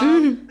voice.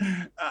 And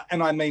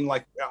I mean,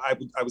 like, I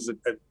think I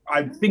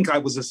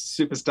was a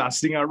superstar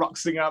singer, rock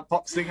singer,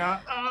 pop singer,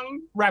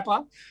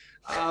 rapper.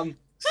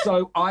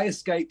 So I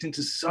escaped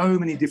into so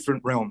many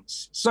different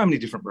realms.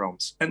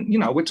 And,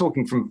 we're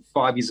talking from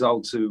 5 years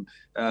old to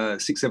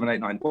 6, 7, 8,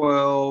 9,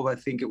 12. I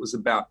think it was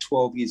about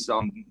 12 years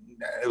old.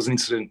 There was an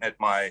incident at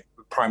my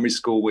primary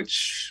school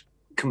which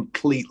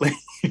completely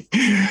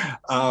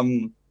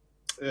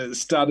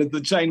started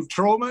the chain of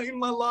trauma in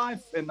my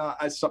life. And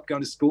I stopped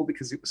going to school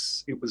because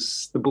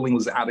the bullying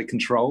was out of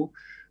control.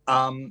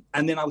 And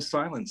then I was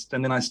silenced.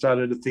 And then I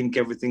started to think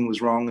everything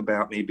was wrong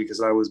about me because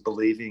I was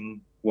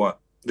believing what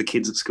the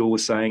kids at school were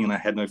saying, and I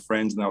had no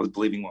friends, and I was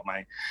believing what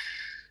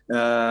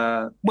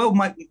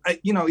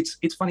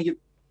it's funny.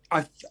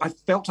 I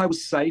felt I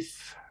was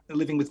safe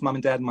living with mum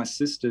and dad and my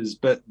sisters,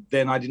 but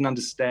then I didn't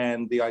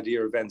understand the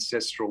idea of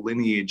ancestral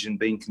lineage and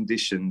being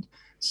conditioned.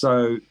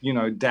 So,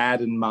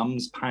 dad and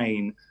mum's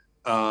pain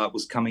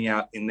was coming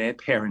out in their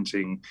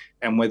parenting,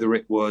 and whether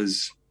it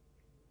was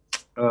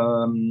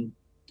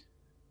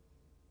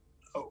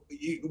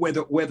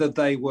whether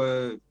they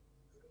were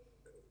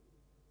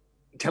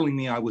telling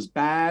me I was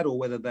bad or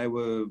whether they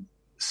were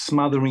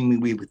smothering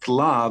me with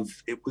love,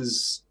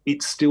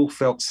 it still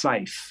felt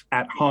safe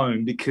at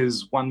home,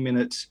 because 1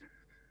 minute,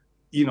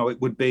 it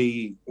would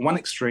be one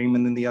extreme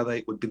and then the other,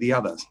 it would be the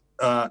other.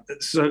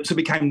 So it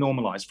became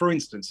normalized. For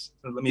instance,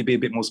 let me be a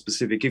bit more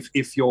specific.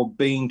 If you're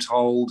being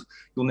told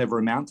you'll never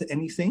amount to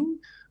anything,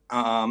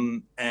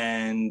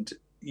 and,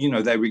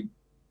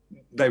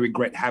 they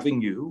regret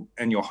having you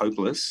and you're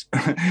hopeless,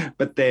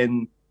 but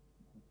then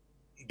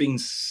being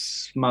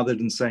smothered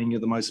and saying you're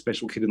the most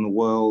special kid in the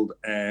world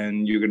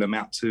and you're going to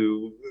amount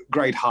to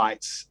great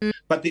heights.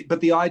 But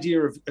the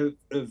idea of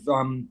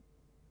and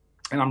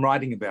I'm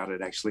writing about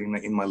it actually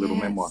in my little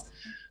memoir,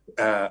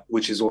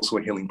 which is also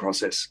a healing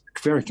process.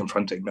 Very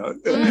confronting,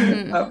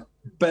 though.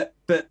 But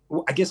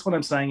I guess what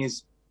I'm saying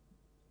is,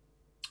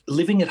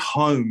 living at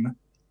home,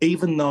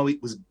 even though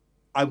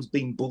I was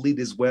being bullied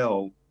as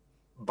well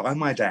by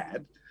my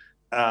dad,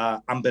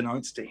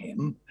 unbeknownst to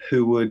him,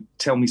 who would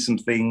tell me some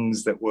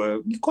things that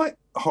were quite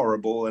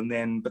horrible,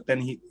 but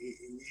then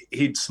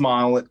he'd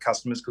smile at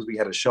customers because we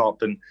had a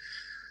shop, and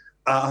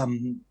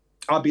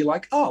I'd be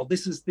like, oh,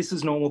 this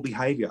is normal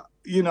behavior,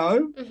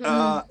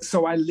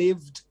 So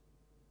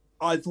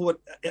I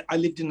thought I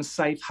lived in a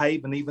safe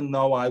haven, even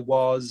though I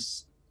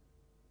was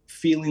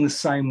feeling the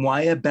same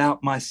way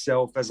about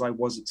myself as I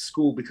was at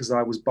school, because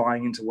I was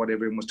buying into what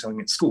everyone was telling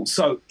me at school.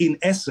 So in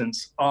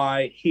essence,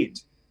 I hid.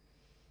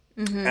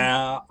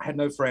 I had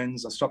no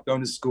friends. I stopped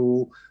going to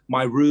school.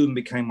 My room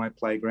became my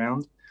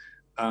playground.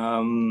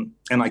 And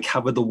I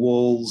covered the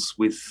walls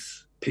with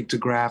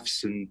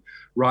pictographs and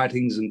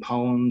writings and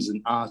poems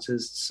and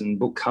artists and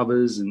book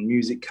covers and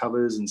music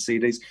covers and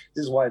CDs.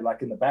 This is why,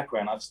 like, in the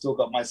background, I've still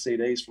got my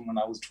CDs from when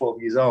I was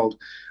 12 years old.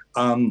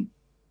 And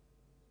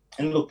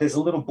look, there's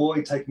a little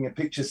boy taking a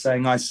picture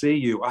saying, "I see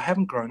you." I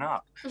haven't grown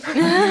up.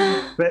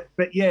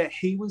 but yeah,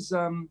 he was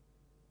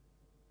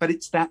but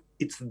it's that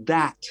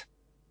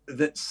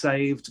that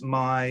saved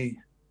my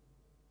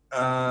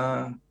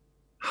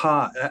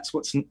heart. That's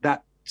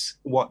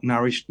what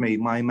nourished me,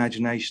 my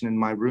imagination in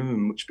my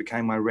room, which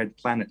became my red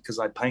planet, because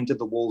I painted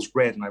the walls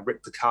red and I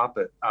ripped the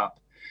carpet up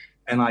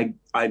and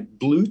I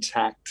blue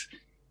tacked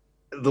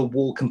the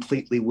wall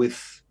completely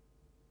with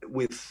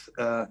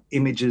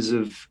images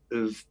of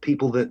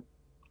people that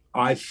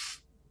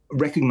I've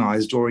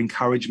recognized or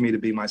encouraged me to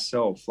be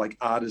myself, like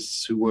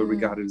artists who were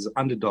regarded as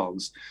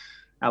underdogs,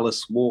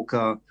 Alice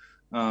Walker,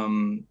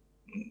 Ben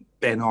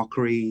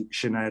Ockery,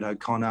 Sinead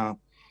O'Connor,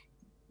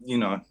 you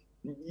know,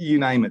 you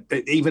name it.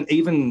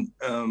 Even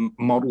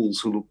models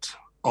who looked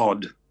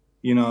odd,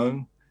 you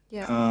know.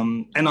 Yeah.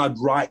 And I'd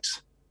write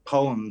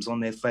poems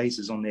on their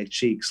faces, on their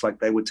cheeks, like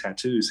they were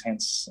tattoos.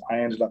 Hence, I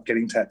ended up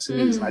getting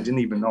tattoos, and I didn't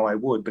even know I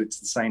would, but it's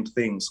the same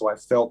thing. So I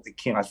felt the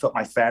kin. I felt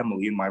my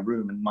family in my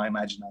room and my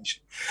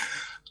imagination.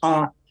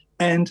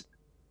 And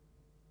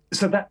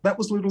so that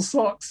was Little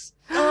Socks.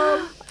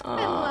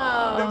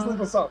 That was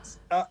Little Socks.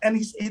 And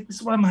this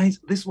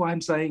is why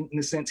I'm saying, in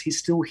a sense, he's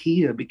still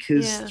here,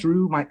 because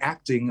through my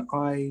acting,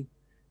 I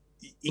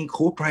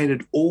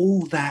incorporated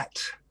all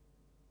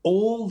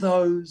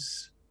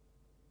those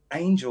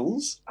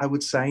angels, I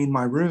would say, in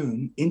my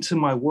room into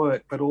my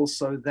work, but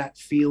also that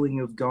feeling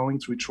of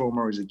going through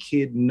trauma as a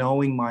kid,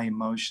 knowing my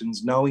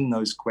emotions, knowing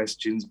those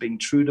questions, being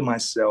true to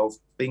myself,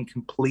 being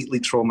completely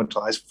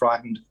traumatized,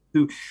 frightened,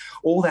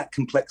 all that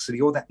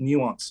complexity, all that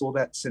nuance, all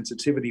that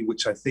sensitivity,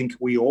 which I think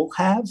we all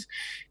have,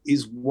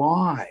 is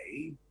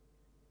why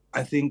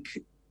I think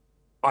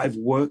I've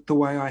worked the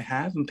way I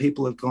have, and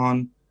people have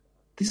gone,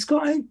 this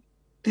guy's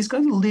a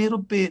little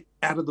bit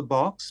out of the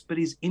box, but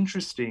he's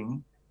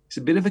interesting. He's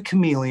a bit of a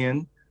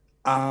chameleon.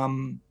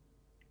 And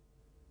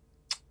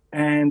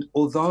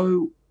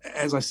although,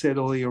 as I said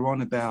earlier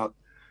on about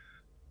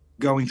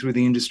going through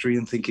the industry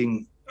and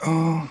thinking,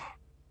 oh,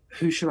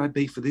 who should I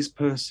be for this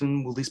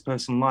person? Will this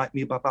person like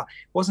me? Blah, blah.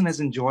 It wasn't as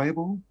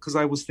enjoyable because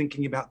I was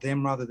thinking about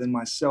them rather than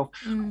myself.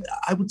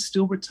 I would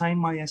still retain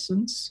my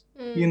essence.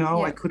 You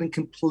know, I couldn't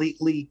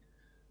completely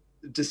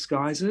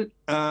disguise it.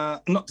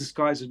 Not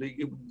disguise it.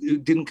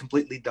 It didn't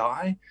completely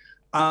die.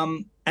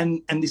 And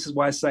this is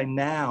why I say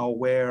now,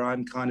 where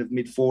I'm kind of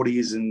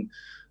mid-40s and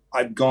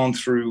I've gone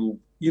through,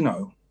 you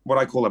know, what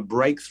I call a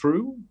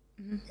breakthrough.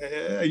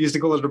 I used to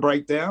call it a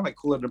breakdown. I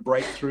call it a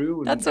breakthrough.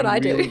 And, that's what I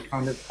really do.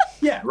 Kind of,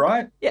 yeah,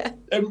 right? Yeah.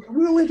 And,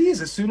 well, it is.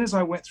 As soon as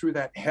I went through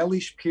that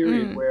hellish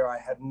period where I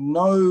had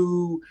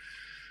no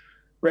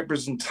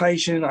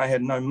representation, I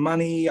had no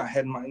money, I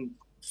had my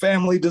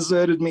family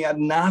deserted me, I had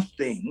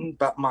nothing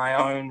but my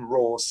own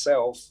raw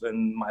self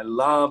and my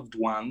loved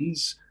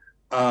ones,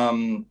 a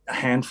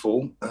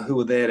handful who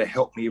were there to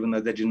help me, even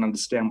though they didn't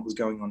understand what was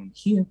going on in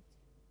here.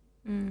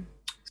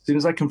 As soon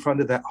as I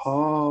confronted that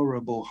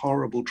horrible,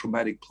 horrible,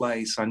 traumatic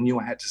place, I knew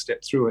I had to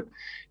step through it.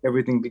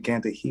 Everything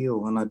began to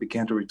heal, and I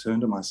began to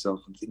return to myself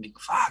and thinking,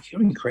 fuck,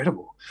 you're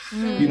incredible.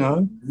 You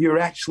know, you're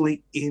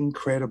actually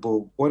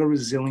incredible. What a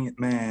resilient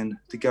man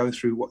to go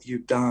through what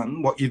you've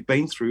done, what you've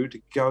been through,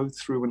 to go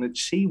through and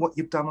achieve what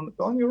you've done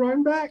on your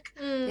own back.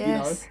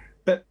 Yes.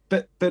 You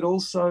know? But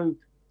also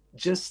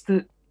just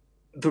the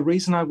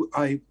reason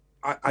I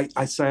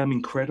say I'm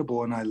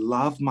incredible and I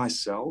love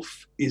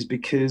myself is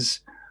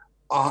because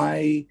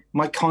my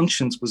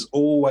conscience was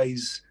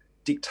always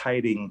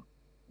dictating.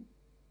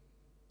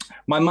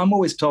 My mum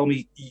always told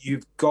me,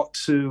 you've got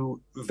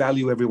to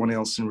value everyone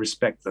else and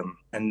respect them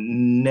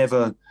and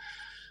never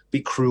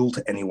be cruel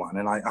to anyone.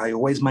 And I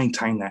always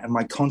maintain that. And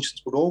my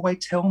conscience would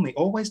always tell me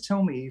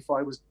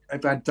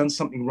if I'd done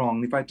something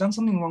wrong. If I'd done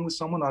something wrong with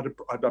someone,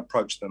 I'd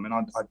approach them and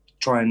I'd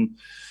try and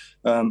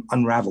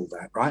unravel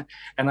that, right?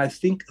 And I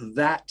think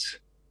that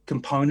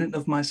component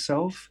of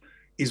myself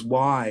is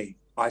why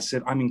I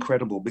said I'm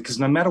incredible, because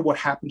no matter what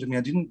happened to me,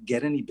 I didn't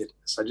get any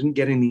bitterness. I didn't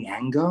get any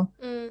anger.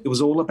 It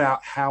was all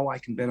about how I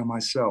can better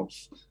myself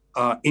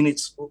in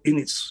its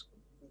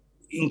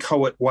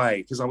inchoate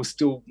way, because I was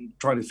still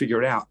trying to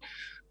figure it out.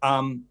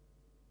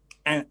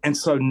 And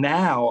so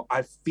now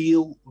I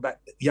feel that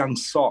Young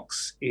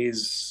Socks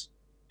is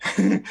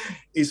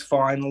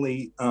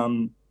finally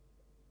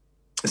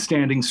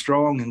standing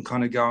strong and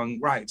kind of going,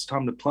 right, it's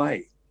time to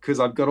play, because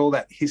I've got all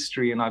that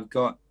history and I've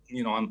got,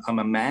 you know, I'm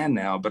a man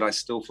now, but I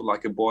still feel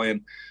like a boy,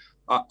 and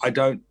I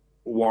don't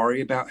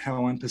worry about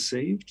how I'm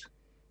perceived.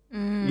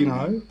 You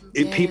know,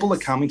 if people are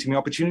coming to me,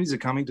 opportunities are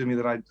coming to me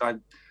that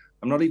I'm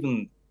not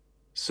even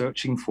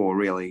searching for,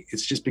 really.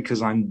 It's just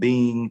because I'm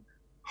being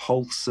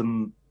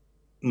wholesome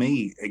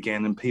me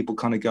again, and people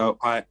kind of go,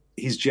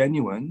 he's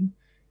genuine.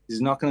 He's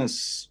not going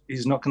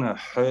to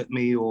hurt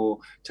me or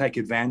take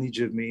advantage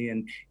of me.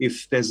 And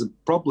if there's a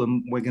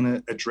problem, we're going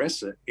to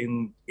address it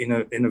in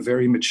a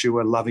very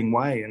mature, loving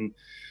way. And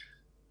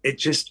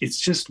it's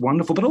just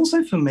wonderful. But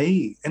also for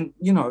me, and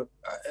you know,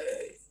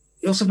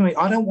 also for me,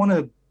 I don't want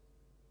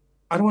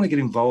to get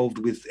involved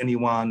with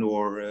anyone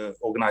or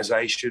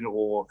organization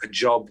or a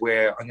job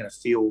where I'm going to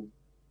feel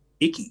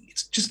icky.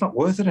 It's just not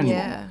worth it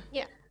anymore.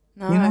 Yeah.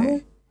 No. You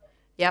know?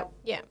 Yep.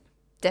 Yeah.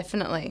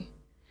 Definitely.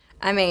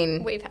 I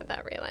mean, We've had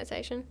that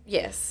realization.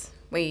 yes.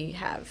 we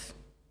have.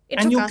 It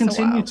And took you'll us a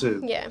continue while.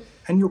 to. Yeah.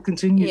 And you'll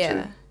continue Yeah.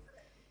 to.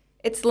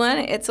 It's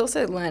learning. It's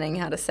also learning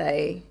how to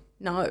say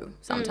no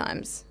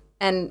sometimes,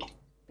 and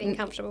Being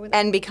comfortable with it.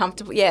 and be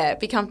comfortable. Yeah,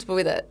 be comfortable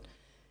with it.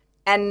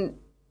 And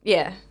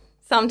yeah,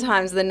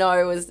 sometimes the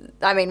no was.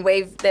 I mean,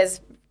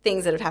 there's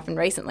things that have happened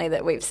recently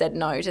that we've said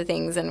no to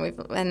things,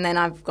 and then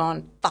I've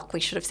gone, fuck, we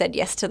should have said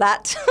yes to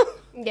that.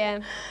 Yeah.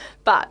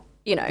 But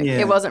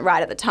it wasn't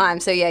right at the time.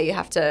 So yeah, you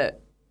have to.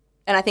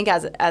 And I think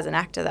as an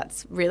actor,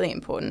 that's really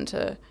important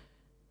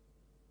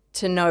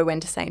to know when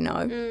to say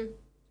no.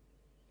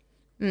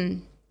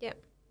 Yeah.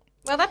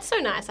 Well, that's so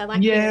nice. I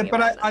like. Yeah, hearing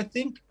but about I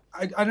think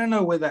I don't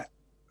know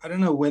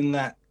when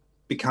that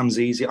becomes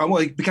easy. Well,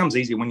 it becomes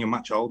easier when you're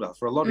much older.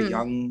 For a lot of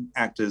young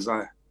actors,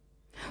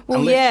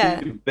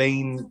 unless you've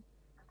been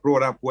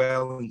brought up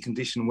well and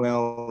conditioned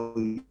well,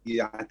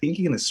 I think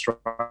you're going to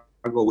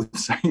struggle with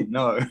saying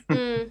no.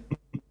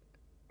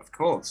 Of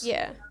course.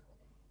 Yeah.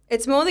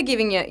 It's more the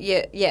giving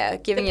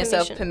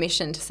yourself permission.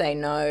 permission to say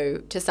no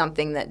to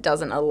something that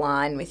doesn't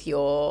align with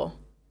your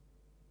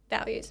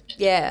Values.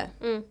 yeah.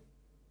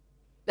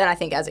 Then I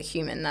think as a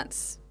human,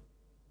 that's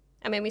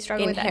I mean, we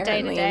struggle with that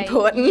day to inherently day.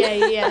 important.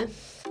 Yeah.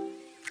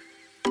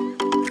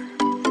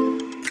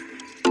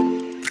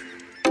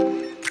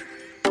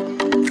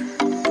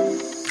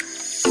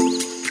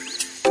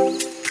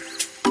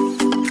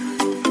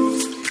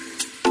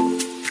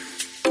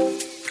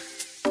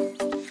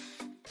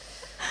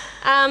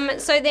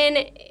 So then,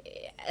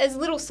 as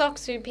little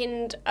Socks, who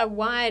pinned a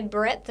wide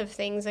breadth of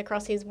things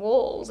across his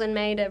walls and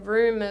made a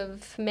room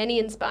of many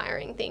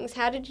inspiring things,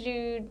 how did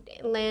you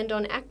land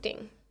on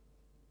acting?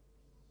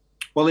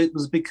 Well, it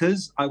was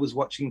because I was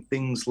watching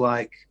things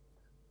like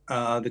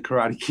The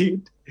Karate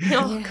Kid,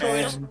 Oh,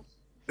 gosh. and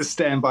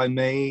Stand By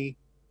Me,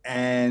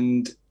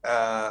 and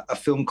a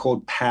film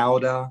called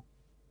Powder.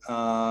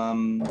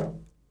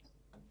 And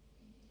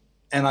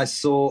I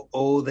saw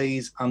all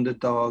these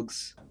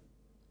underdogs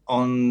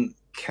on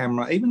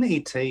camera, even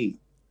E.T.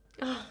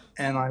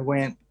 And I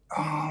went,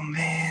 oh,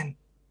 man,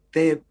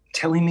 they're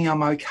telling me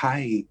I'm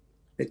okay.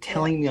 They're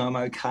telling me I'm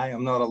okay.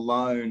 I'm not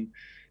alone.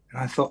 And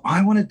I thought,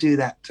 I want to do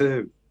that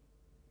too.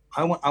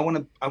 I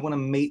want to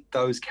meet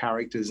those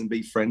characters and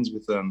be friends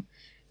with them.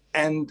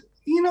 And,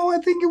 I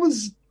think it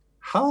was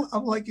hard.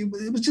 I'm like, it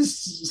was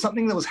just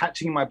something that was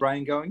hatching in my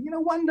brain going,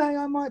 one day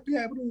I might be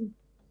able to,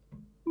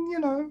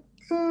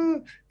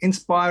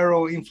 inspire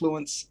or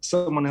influence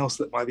someone else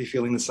that might be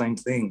feeling the same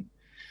thing.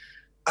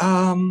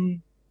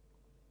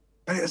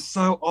 But it's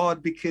so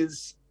odd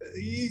because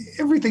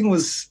everything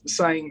was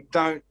saying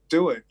don't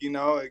do it,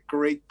 a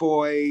Greek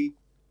boy,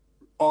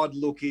 odd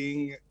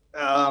looking,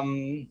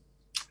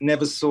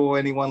 never saw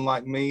anyone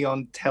like me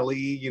on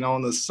telly,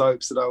 on the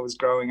soaps that I was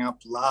growing up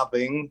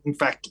loving. In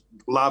fact,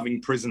 loving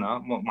Prisoner.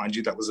 Well, mind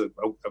you, that was a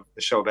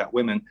show about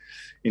women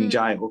in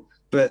jail.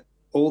 But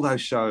all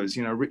those shows,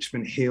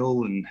 Richmond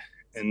Hill and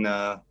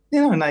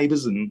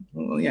Neighbours and,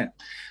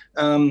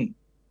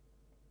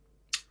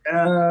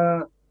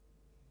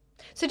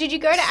 So did you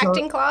go to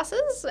acting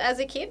classes as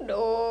a kid,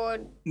 or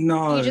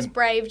no? You just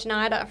braved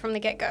NIDA from the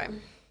get-go?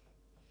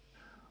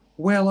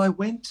 Well, I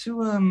went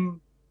to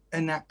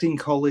an acting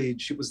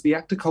college. It was the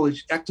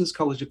Actors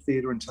College of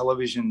Theatre and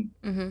Television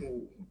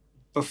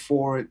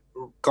before it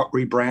got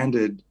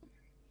rebranded.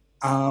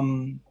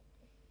 And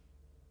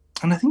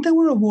I think they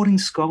were awarding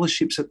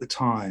scholarships at the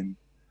time.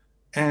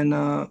 And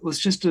it was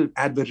just an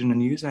advert in a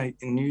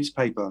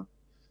newspaper.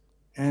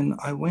 And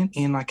I went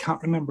in. I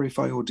can't remember if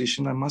I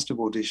auditioned. I must have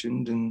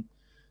auditioned. And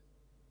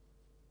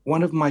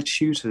one of my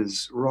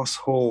tutors, Ross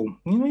Hall,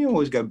 you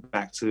always go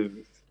back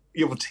to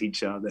your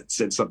teacher that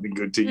said something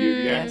good to you.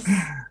 Yes.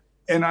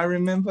 And I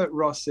remember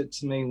Ross said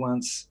to me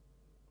once,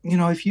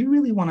 if you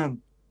really want to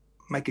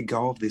make a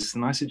go of this,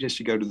 then I suggest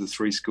you go to the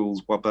three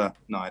schools, WAPA,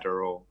 NIDA,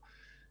 or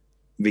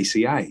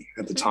VCA.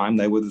 At the time,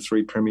 they were the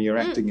three premier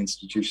acting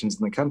institutions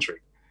in the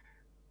country.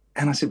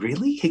 And I said,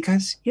 really? He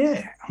goes,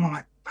 yeah. I'm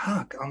like,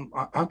 fuck,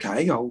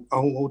 okay, I'll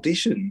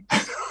audition.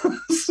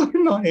 So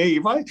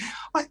naive.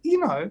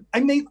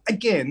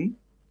 Again,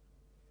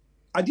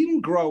 I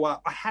didn't grow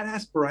up. I had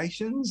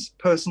aspirations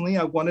personally.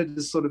 I wanted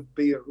to sort of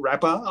be a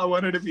rapper. I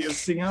wanted to be a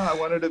singer. I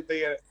wanted to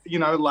be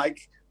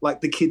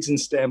like the kids in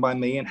Stand By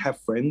Me and have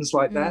friends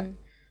like that.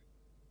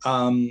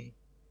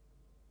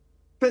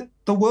 But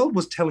the world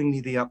was telling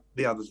me the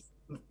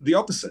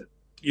opposite.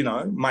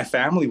 My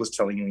family was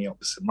telling me the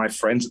opposite. My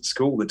friends at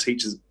school, the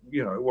teachers,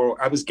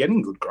 I was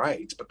getting good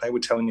grades, but they were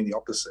telling me the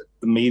opposite.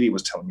 The media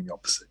was telling me the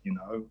opposite.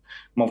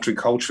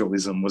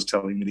 Multiculturalism was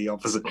telling me the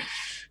opposite.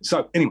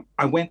 So anyway,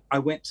 I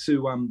went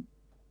to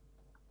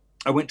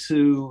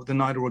the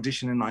NIDA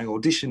audition, and I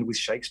auditioned with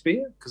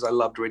Shakespeare because I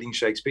loved reading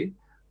Shakespeare.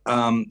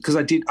 Because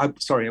I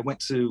went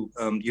to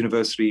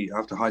university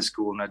after high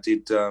school, and I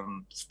did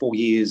 4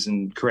 years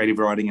in creative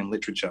writing and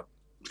literature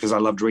because I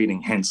loved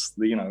reading. Hence,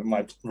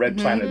 my red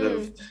planet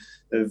of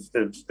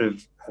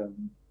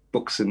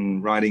books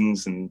and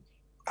writings and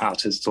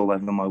artists all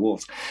over my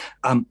walls.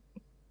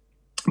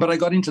 But I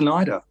got into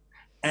NIDA,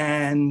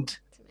 and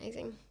It's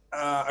amazing.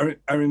 I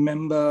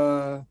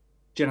remember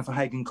Jennifer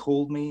Hagen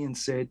called me and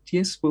said,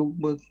 yes,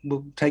 we'll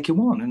take you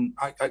on. And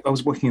I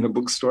was working in a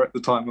bookstore at the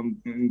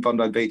time in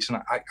Bondi Beach,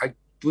 and I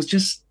was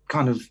just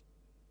kind of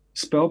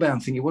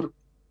spellbound, thinking,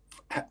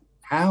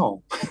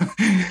 how?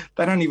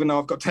 They don't even know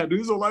I've got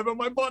tattoos all over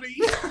my body.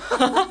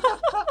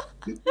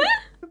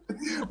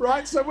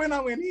 Right? So when I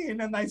went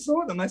in and they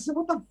saw them, they said,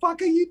 what the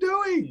fuck are you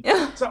doing?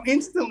 So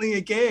instantly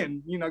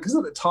again, because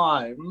at the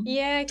time,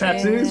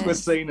 tattoos were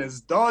seen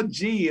as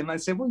dodgy. And they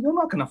said, well, you're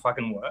not going to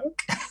fucking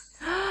work.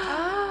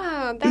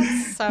 Oh,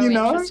 that's so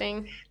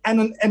interesting.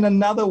 And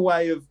another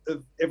way of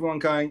everyone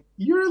going,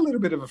 you're a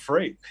little bit of a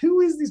freak.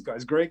 Who is this guy?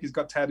 He's Greek, he's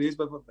got tattoos,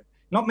 but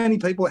not many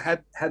people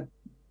had I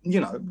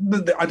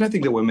don't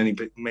think there were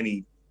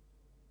many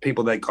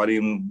people that got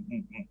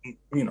in,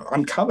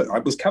 I'm covered. I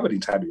was covered in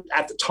tattoos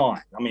at the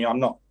time. I mean, I'm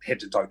not head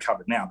to toe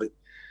covered now, but,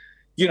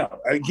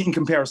 in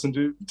comparison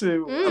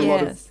to a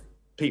lot of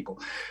people.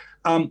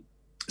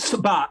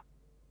 But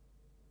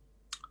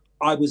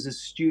I was as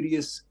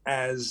studious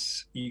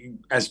as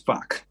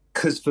fuck,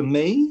 because for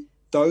me,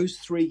 those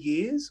 3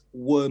 years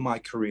were my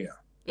career.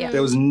 Yeah.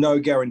 There was no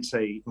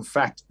guarantee. In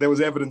fact, there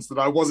was evidence that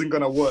I wasn't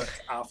going to work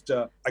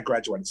after I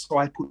graduated. So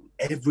I put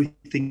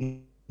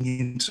everything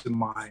into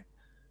my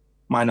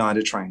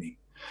NIDA training.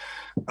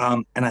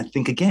 And I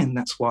think, again,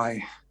 that's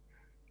why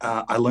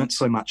I learnt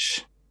so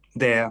much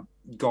there,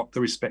 got the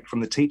respect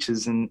from the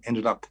teachers, and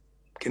ended up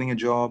getting a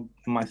job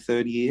in my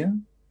third year.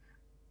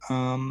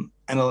 And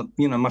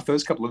my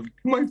first couple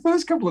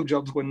of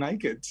jobs were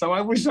naked. So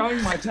I was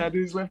showing my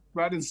tattoos left,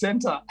 right and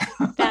centre.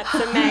 That's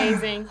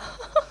amazing.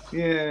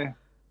 Yeah.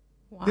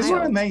 Wild. This is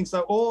what I mean.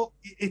 So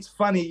it's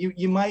funny.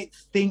 You might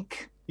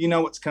think you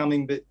know what's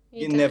coming, but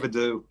you never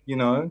do,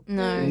 No. You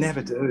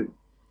never do.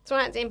 That's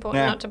why it's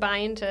important not to buy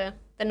into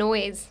the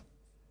noise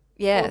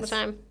all the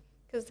time,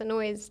 because the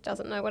noise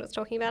doesn't know what it's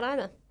talking about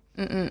either.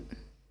 The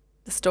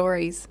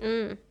stories.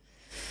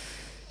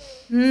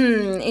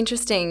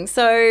 Interesting.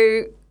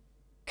 So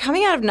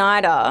coming out of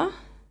NIDA,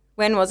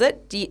 when was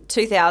it?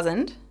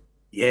 2000?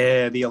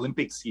 Yeah, the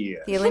Olympics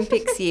year. The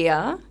Olympics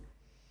year.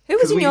 Who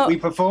was in your...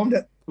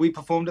 We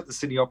performed at the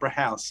Sydney Opera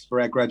House for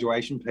our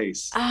graduation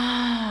piece.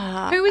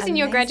 Who was in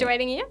your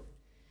graduating year?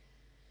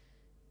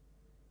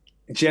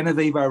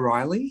 Genevieve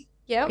O'Reilly.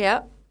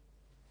 Yep.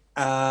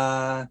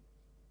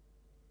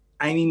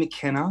 Amy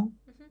McKenna.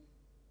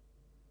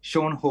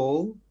 Sean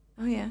Hall.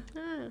 Oh, yeah.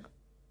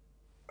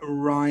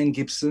 Ryan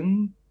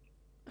Gibson.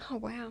 Oh,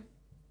 wow.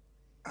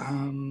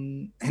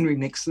 Henry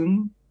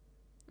Nixon.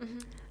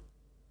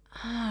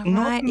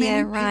 Ryan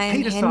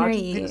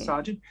Henry. Peter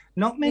Sargent.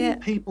 Not many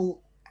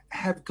people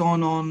have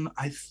gone on,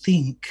 I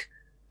think,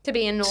 to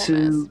be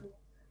enormous.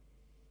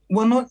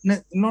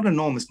 Not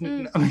enormous. I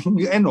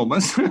mean,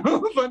 enormous,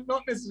 but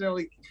not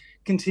necessarily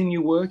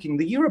continue working.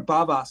 The year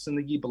above us and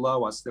the year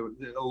below us, there were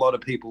a lot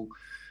of people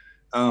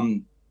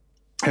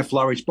have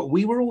flourished, but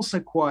we were also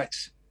quite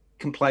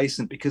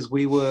complacent because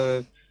we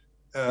were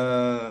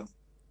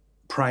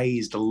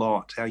praised a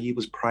lot. Our year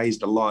was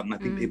praised a lot, and I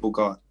think people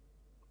got,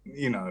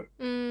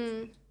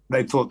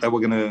 they thought they were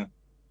going to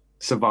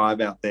survive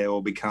out there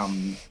or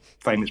become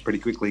famous pretty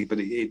quickly, but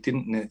it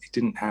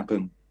didn't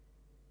happen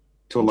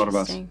to a lot of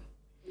us.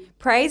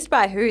 Praised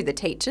by who? The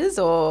teachers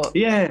or?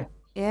 Yeah.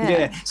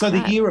 So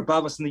the year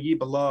above us and the year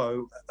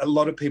below, a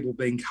lot of people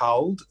being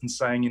culled and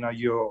saying,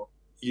 you're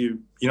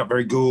not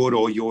very good,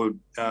 or you're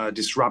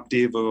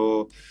disruptive,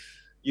 or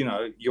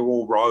you're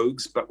all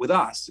rogues. But with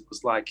us, it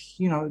was like,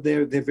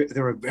 they're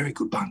a very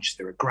good bunch.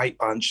 They're a great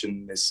bunch,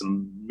 and there's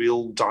some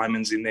real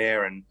diamonds in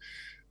there. And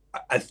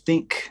I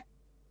think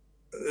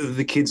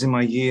the kids in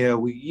my year,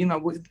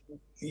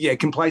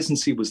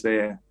 complacency was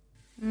there.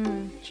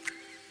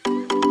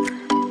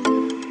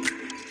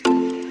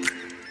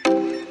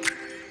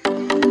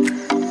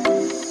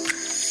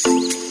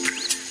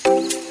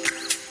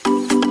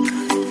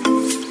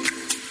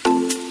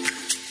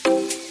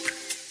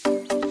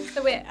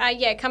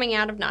 Coming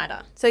out of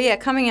NIDA. So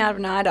coming out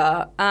of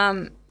NIDA.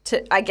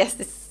 I guess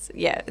this,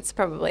 it's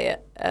probably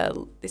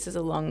this is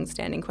a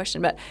long-standing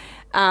question, but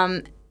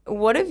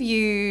what have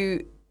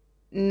you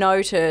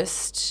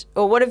noticed,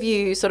 or what have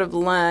you sort of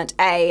learnt,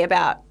 A,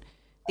 about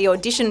the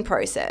audition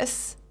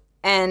process,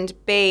 and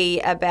B,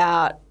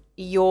 about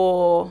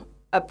your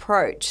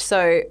approach?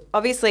 So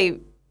obviously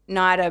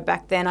NIDA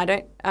back then,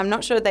 I'm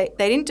not sure they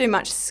didn't do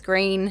much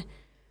screen.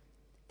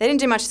 They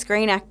didn't do much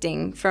screen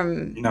acting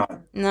from...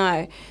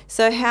 No.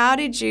 So how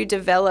did you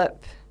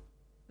develop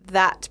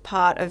that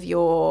part of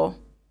your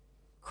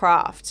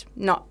craft?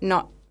 Not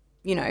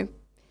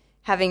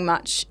having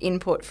much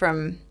input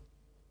from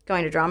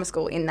going to drama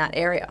school in that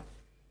area.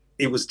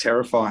 It was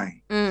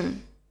terrifying.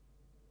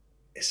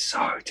 It's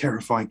so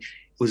terrifying.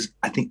 It was,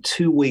 I think,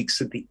 2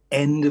 weeks at the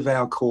end of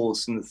our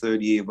course in the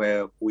third year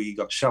where we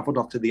got shuffled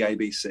off to the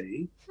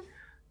ABC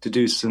to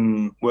do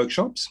some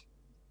workshops,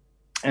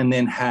 and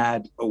then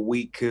had a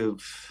week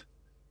of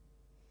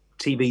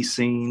TV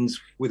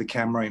scenes with a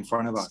camera in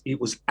front of us. It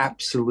was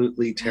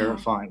absolutely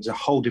terrifying. It was a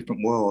whole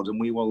different world. And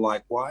we were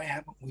like, why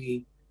haven't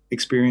we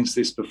experienced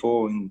this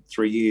before in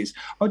 3 years?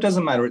 Oh, it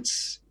doesn't matter.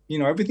 It's,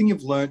 everything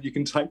you've learned you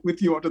can take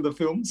with you onto the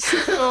films.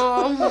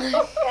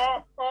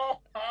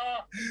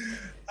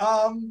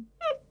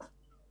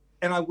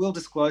 And I will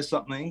disclose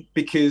something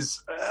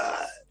because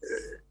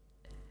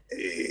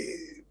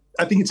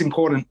I think it's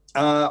important.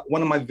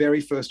 One of my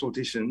very first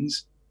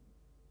auditions,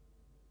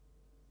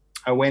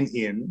 I went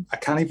in. I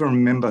can't even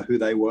remember who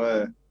they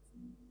were,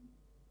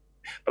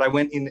 but I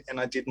went in and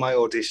I did my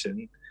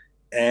audition,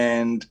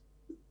 and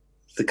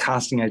the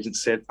casting agent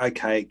said,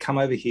 "Okay, come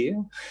over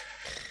here."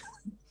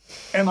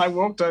 And I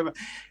walked over,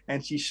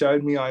 and she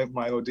showed me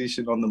my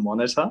audition on the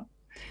monitor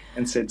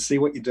and said, "See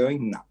what you're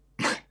doing? No,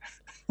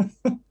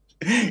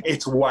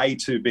 it's way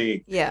too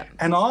big." Yeah.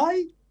 And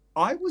I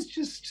was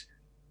just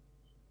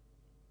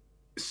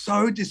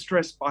so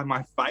distressed by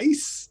my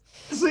face,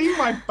 seeing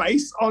my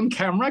face on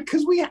camera,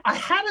 because I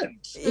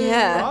hadn't.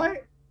 Yeah.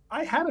 Right?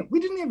 I hadn't. We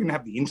didn't even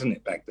have the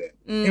internet back then.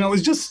 It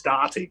was just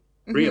starting,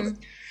 really.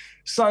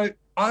 So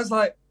I was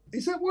like,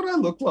 is that what I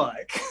look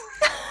like?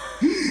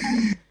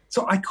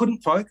 So I couldn't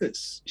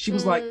focus. She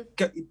was like,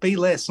 be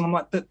less. And I'm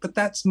like, but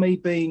that's me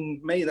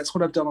being me. That's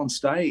what I've done on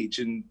stage.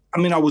 And I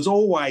mean, I was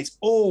always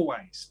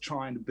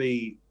trying to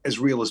be as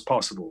real as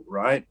possible,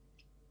 right?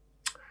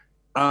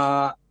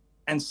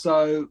 And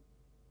so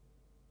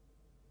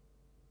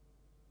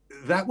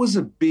that was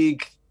a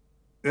big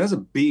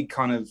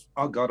kind of,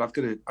 oh God, I've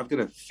got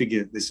to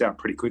figure this out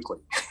pretty quickly.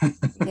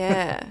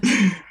 Yeah.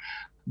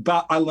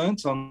 But I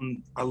learnt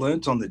on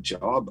the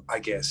job, I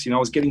guess. I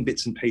was getting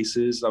bits and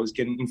pieces. I was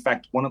getting, in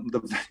fact, one of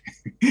the,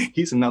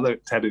 here's another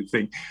tattoo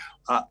thing.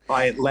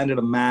 I landed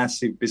a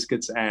massive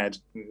biscuits ad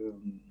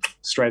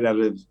straight out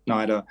of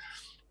NIDA.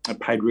 I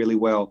paid really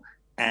well.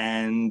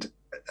 And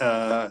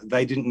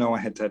they didn't know I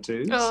had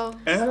tattoos.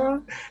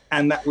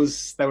 And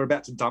they were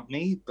about to dump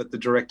me, but the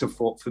director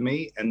fought for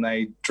me and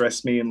they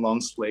dressed me in long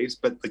sleeves.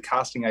 But the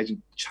casting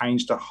agent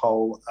changed a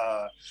whole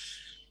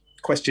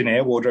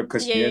wardrobe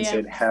questionnaire and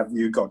said, "Have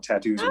you got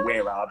tattoos?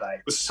 Where are they?"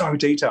 It was so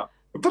detailed.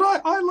 But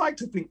I like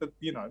to think that,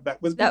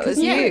 that was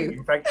you.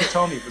 In fact, he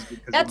told me it was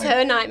because that's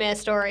her nightmare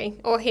story,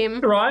 or him.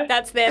 Right.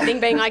 That's their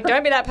thing, being like,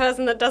 don't be that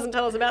person that doesn't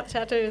tell us about the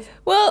tattoos.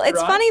 Well,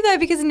 it's funny though,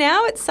 because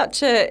now it's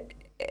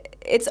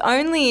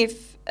only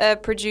if a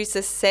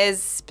producer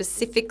says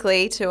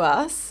specifically to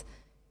us,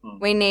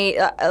 we need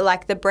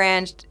like the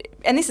brand,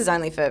 and this is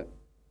only for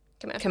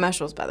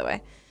commercials, by the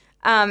way.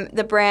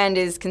 The brand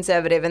is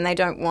conservative and they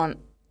don't want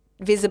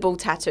visible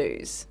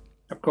tattoos.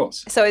 Of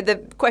course. So the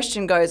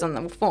question goes on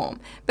the form,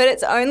 but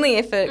it's only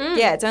if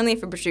it's only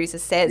if a producer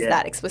says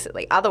that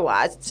explicitly.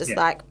 Otherwise, it's just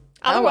like.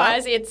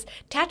 Otherwise, it's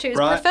tattoos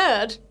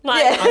preferred.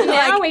 Like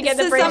now we get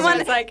the brief.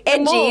 Someone like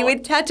edgy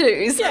with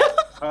tattoos. Yeah.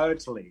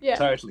 Totally.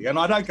 And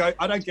I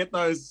don't get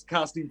those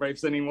casting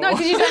briefs anymore. No,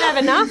 because you don't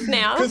have enough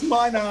now. Because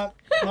mine aren't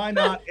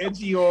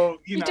edgy or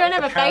you don't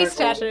have a face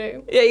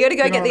tattoo. Yeah, you got to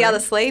go get the other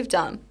sleeve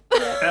done.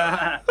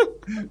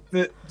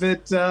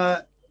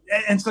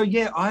 And so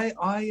I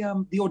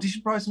the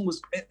audition process was,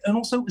 and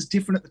also it was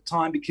different at the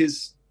time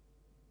because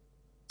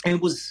it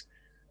was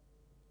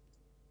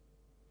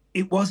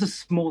a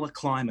smaller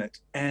climate,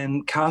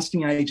 and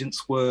casting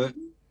agents were,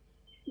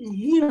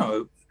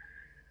 I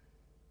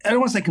don't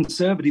want to say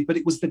conservative, but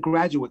it was the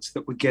graduates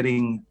that were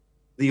getting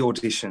the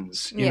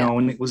auditions, you know,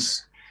 and it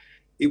was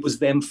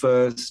them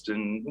first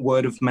and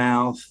word of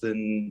mouth.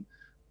 And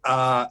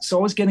so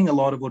I was getting a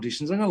lot of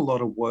auditions. I got a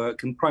lot of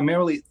work, and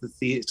primarily at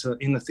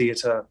in the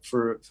theatre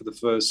for the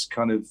first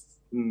kind of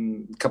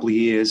couple of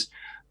years.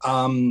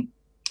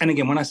 And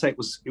again, when I say it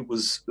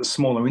was a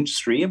smaller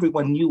industry,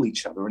 everyone knew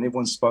each other and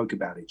everyone spoke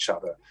about each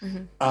other.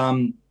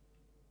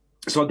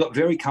 So I got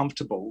very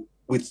comfortable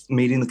with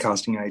meeting the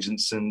casting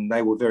agents, and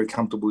they were very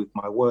comfortable with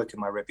my work and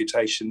my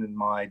reputation and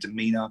my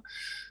demeanour.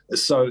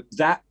 So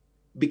that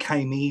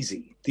became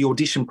easy. The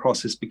audition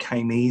process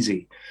became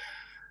easy.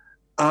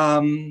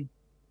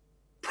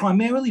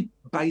 Primarily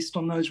based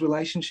on those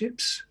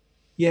relationships,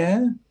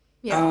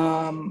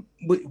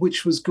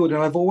 which was good.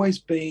 And I've always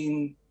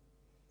been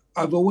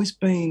I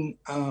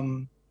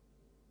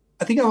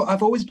think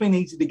I've always been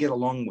easy to get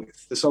along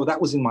with. So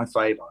that was in my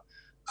favour.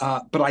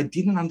 But I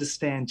didn't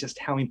understand just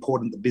how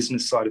important the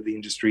business side of the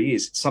industry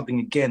is. It's something,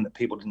 again, that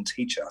people didn't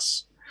teach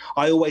us.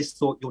 I always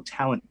thought your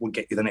talent would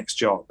get you the next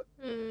job,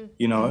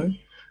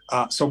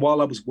 So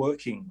while I was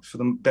working for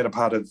the better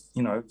part of,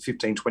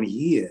 15, 20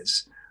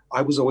 years,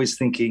 I was always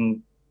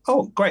thinking,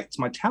 oh, great, it's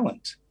my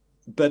talent.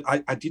 But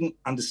I didn't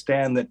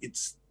understand that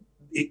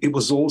it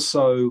was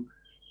also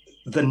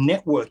the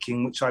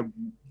networking, which I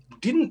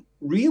didn't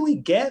really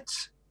get,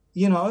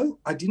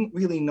 I didn't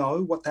really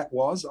know what that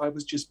was. I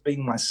was just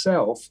being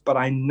myself, but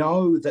I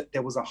know that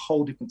there was a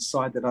whole different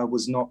side that I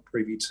was not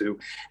privy to.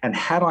 And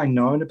had I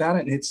known about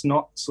it, and it's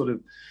not sort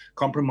of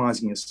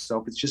compromising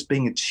yourself, it's just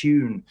being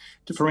attuned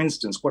to, for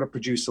instance, what a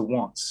producer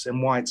wants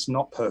and why it's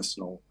not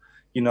personal,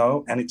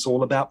 and it's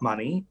all about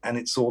money, and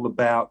it's all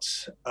about,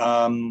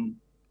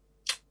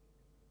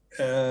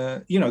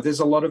 there's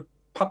a lot of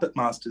puppet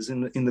masters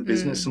in the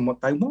business and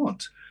what they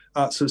want.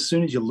 So as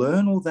soon as you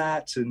learn all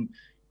that, and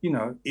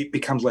it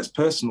becomes less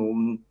personal,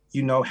 and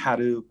you know how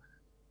to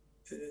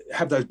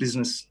have those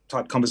business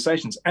type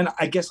conversations. And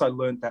I guess I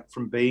learned that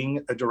from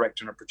being a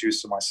director and a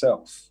producer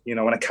myself, and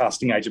a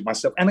casting agent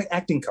myself and an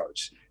acting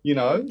coach,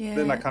 Yes.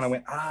 Then I kind of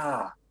went,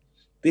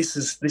 this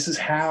is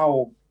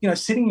how,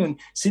 sitting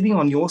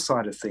on your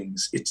side of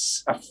things,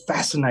 it's a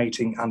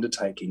fascinating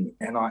undertaking,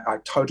 and I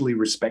totally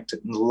respect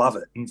it and love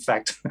it. In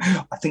fact,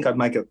 I think I'd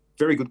make a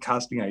very good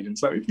casting agent.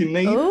 So if you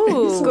need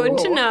good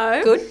to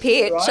know. Good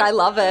pitch. Right? I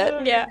love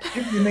it. Yeah.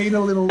 If you need a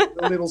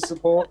little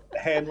support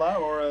handler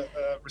or a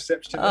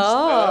receptionist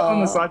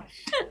on the side,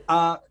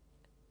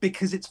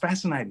 because it's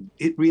fascinating.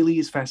 It really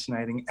is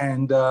fascinating,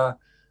 and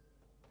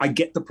I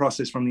get the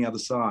process from the other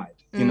side.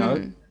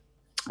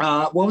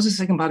 What was the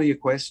second part of your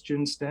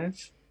question,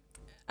 Steph?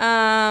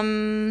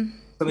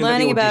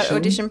 Learning about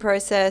audition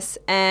process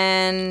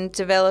and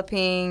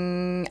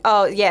developing.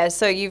 Oh, yeah.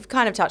 So you've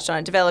kind of touched on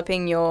it,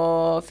 developing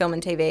your film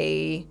and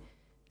TV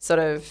sort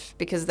of,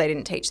 because they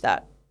didn't teach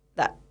that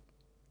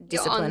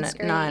discipline at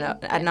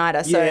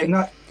NIDA.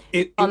 So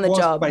it on the was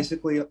job.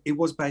 It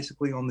was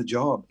basically on the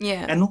job.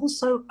 Yeah. And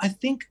also, I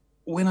think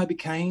when I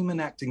became an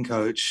acting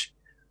coach,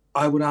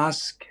 I would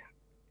ask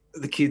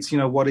the kids,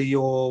 what are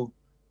your,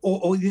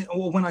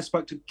 or when I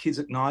spoke to kids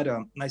at NIDA,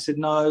 and they said,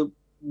 no,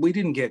 we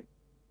didn't get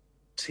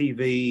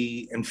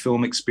TV and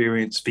film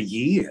experience for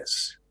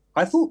years.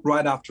 I thought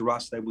right after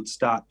us they would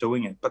start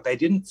doing it, but they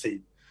didn't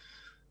fit.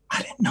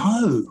 I don't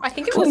know. I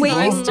think it was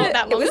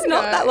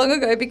not that long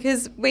ago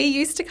because we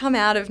used to come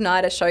out of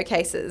NIDA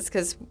showcases,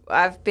 because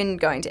I've been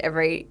going to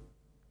every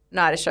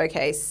NIDA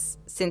showcase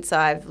since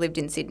I've lived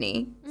in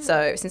Sydney.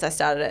 So since I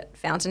started at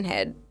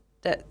Fountainhead,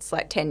 that's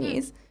like 10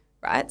 years,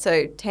 right?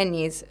 So 10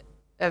 years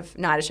of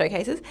NIDA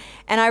showcases.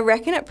 And I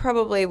reckon it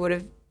probably would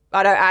have,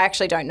 I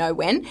actually don't know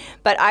when,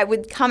 but I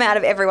would come out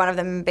of every one of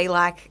them and be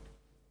like,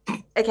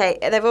 okay,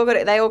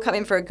 they all come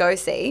in for a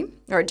go-see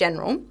or a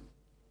general.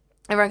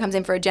 Everyone comes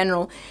in for a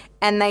general,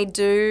 and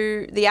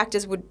the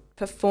actors would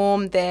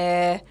perform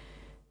their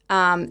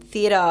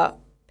theatre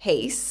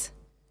piece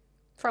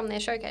from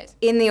their showcase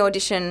in the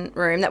audition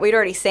room that we'd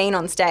already seen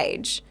on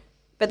stage,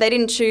 but they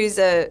didn't choose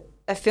a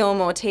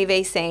film or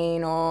TV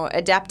scene or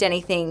adapt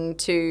anything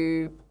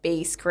to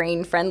be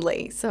screen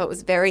friendly. So it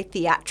was very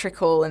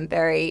theatrical and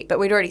but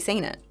we'd already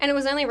seen it. And it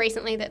was only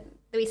recently that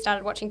we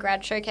started watching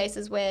grad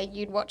showcases where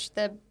you'd watch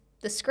the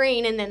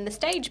screen and then the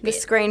stage bit. The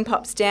screen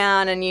pops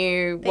down and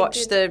you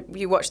watch the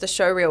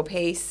showreel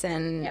piece,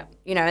 and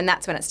and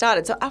that's when it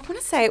started. So I want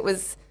to say it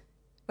was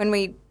when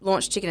we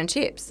launched Chicken and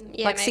Chips,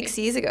 maybe 6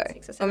 years ago,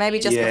 or maybe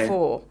just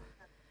before.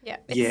 Yeah.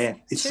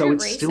 It's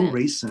still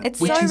recent. It's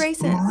which so is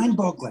recent.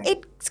 Mind-boggling.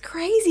 It's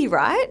crazy,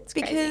 right?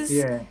 Because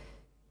it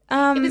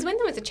was when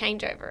there was a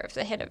changeover of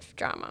the head of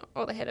drama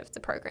or the head of the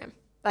program.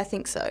 I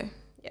think so.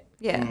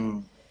 Yeah.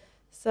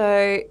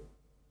 So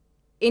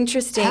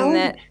interesting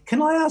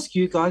Can I ask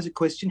you guys a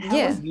question? How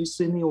have you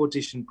seen the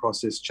audition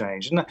process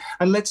change? And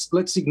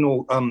let's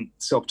ignore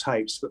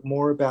self-tapes, but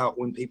more about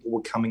when people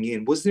were coming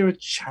in. Was there a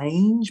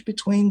change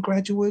between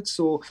graduates?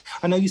 Or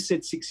I know you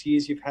said 6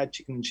 years you've had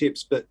Chicken and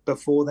Chips, but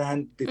before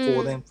then,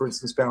 for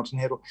instance,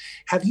 Fountainhead,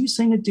 have you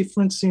seen a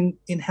difference in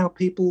how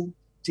people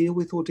deal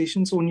with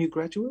auditions or new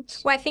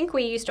graduates? Well, I think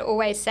we used to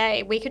always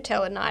say we could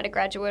tell a NIDA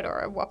graduate or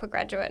a WAPA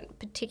graduate,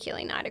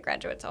 particularly NIDA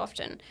graduates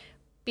often,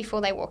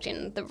 before they walked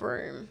in the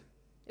room.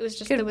 It was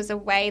just there was a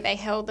way they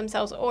held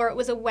themselves, or it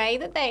was a way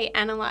that they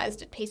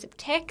analysed a piece of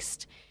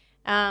text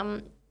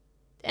and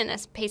a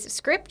piece of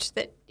script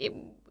that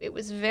it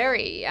was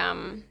very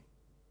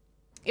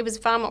it was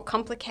far more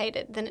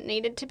complicated than it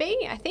needed to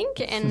be, I think,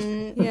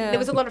 and there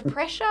was a lot of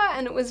pressure,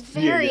 and it was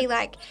very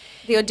like...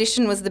 The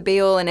audition was the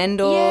be-all and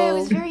end-all. Yeah, it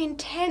was very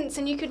intense,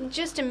 and you could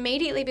just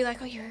immediately be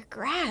like, oh, you're a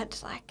grad,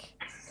 like...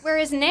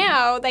 Whereas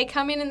now they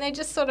come in and they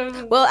just sort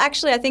of... Well,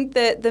 actually, I think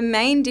the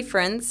main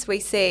difference we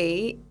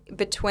see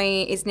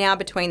is now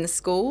between the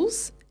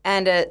schools,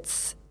 and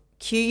it's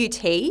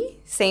QUT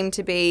seem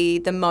to be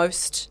the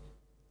most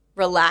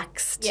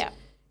relaxed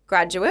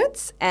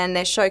graduates, and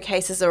their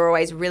showcases are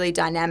always really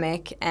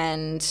dynamic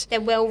and... They're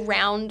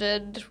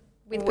well-rounded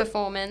with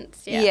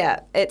performance.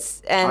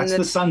 It's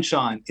the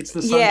sunshine. It's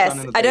the sunshine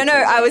in the I don't know.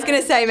 I was going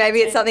to say maybe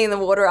it's something in the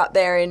water up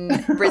there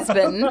in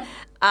Brisbane.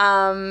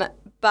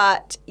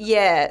 But,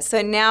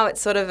 so now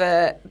it's sort of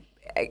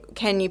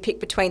can you pick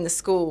between the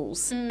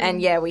schools?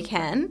 And, we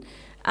can.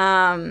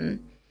 I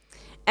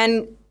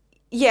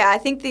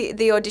think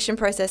the audition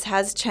process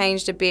has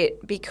changed a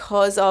bit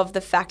because of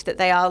the fact that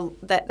they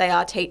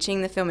are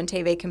teaching the film and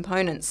TV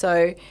component.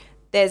 So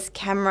there's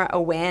camera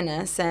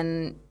awareness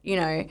and, we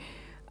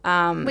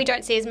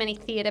don't see as many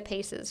theatre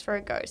pieces for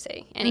a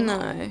go-see anymore.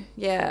 No,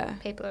 yeah.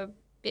 People are a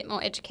bit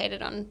more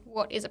educated on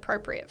what is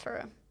appropriate for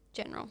a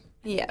general.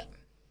 Yeah.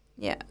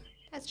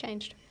 Has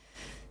changed.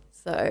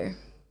 So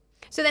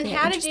then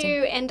how did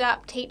you end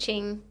up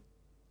teaching?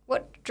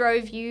 What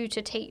drove you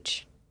to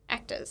teach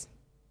actors?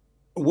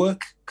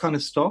 Work kind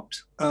of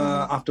stopped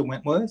after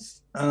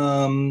Wentworth.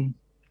 And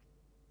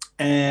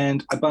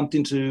I bumped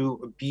into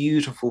a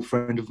beautiful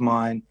friend of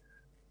mine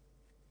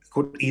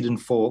called Eden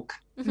Falk.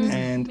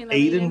 And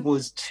Eden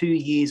was 2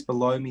 years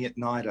below me at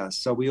NIDA,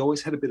 so we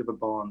always had a bit of a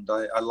bond.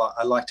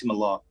 I liked him a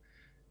lot,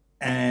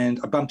 and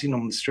I bumped in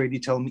on the street. He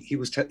told me he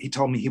was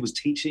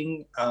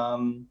teaching,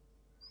 and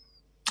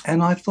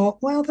I thought,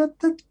 well,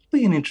 that'd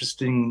be an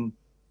interesting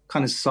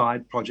kind of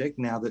side project.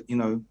 Now that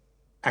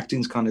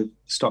acting's kind of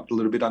stopped a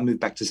little bit, I moved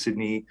back to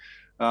Sydney.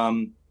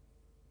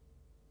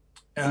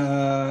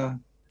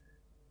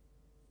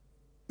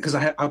 Because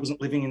I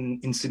wasn't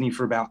living in Sydney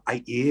for about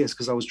 8 years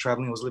because I was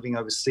traveling. I was living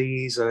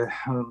overseas.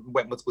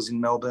 Wentworth was in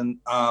Melbourne.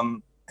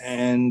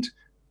 When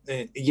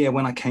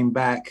I came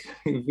back,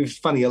 it was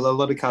funny. A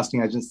lot of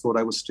casting agents thought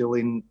I was still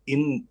in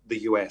the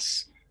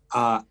US.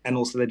 And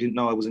also they didn't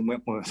know I was in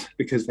Wentworth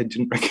because they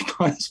didn't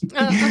recognize me.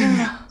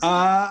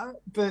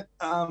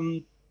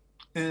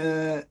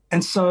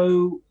 And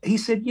so he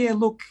said, yeah,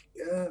 look,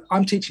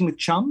 I'm teaching with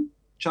Chum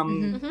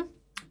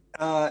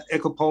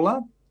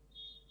Ecopola,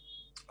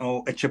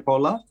 or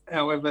Echepola,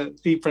 however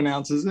he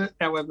pronounces it,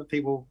 however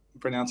people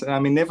pronounce it. I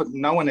mean,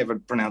 no one ever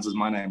pronounces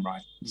my name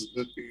right.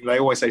 They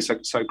always say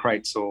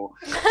Socrates or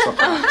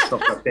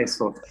Socrates.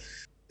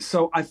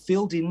 So I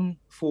filled in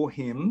for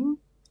him,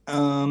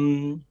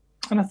 and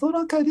I thought,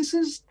 okay, this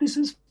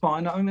is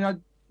fine. I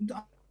mean,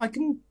 I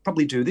can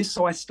probably do this.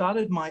 So I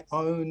started my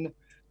own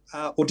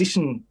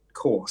audition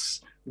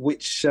course,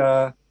 which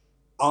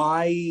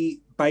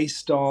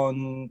based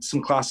on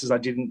some classes I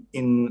did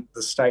in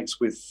the States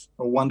with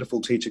a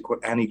wonderful teacher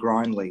called Annie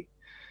Grindley.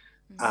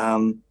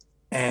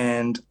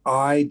 And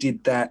I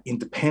did that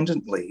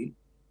independently,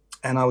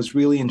 and I was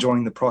really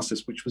enjoying the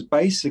process, which was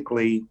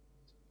basically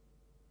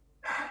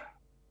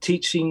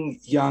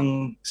teaching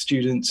young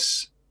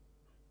students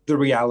the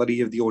reality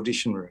of the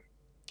audition room.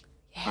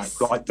 Yes.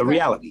 Right? Like the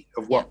reality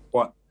of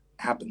what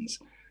happens,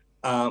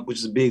 which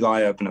is a big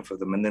eye-opener for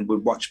them. And then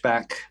we'd watch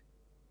back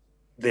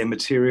their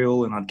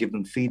material and I'd give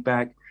them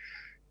feedback.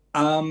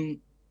 And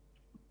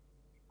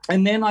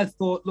then I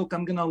thought, look,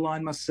 I'm going to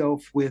align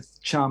myself with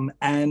Chum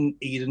and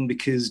Eden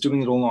because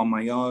doing it all on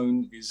my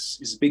own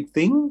is a big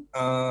thing.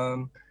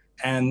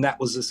 And that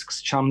was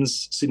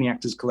Chum's Sydney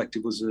Actors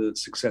Collective was a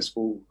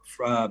successful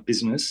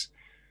business.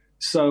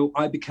 So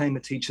I became a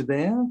teacher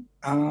there.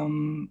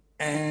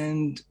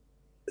 And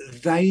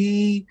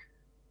they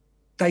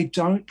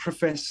don't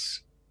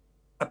profess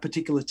a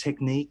particular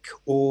technique,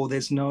 or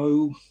there's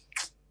no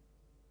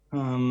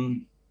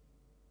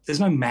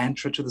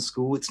mantra to the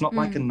school. It's not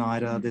like a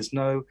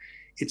NIDA.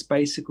 It's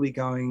basically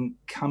going,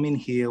 come in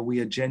here. We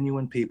are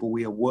genuine people.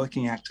 We are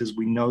working actors.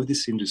 We know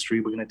this industry.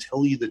 We're going to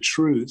tell you the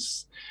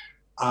truth.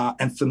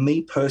 And for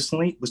me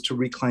personally, it was to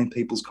reclaim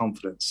people's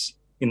confidence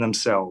in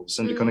themselves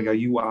and to kind of go,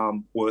 you are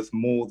worth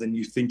more than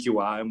you think you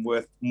are and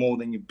worth more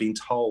than you've been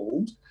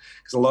told.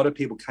 Because a lot of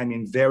people came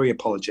in very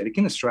apologetic,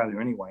 in Australia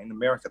anyway. In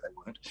America they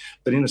weren't,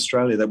 but in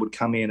Australia they would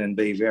come in and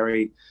be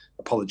very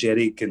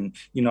apologetic and,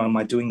 am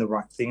I doing the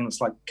right thing? And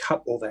it's like,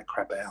 cut all that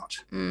crap out.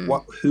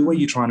 Who are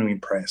you trying to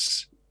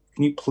impress?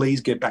 Can you please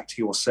get back to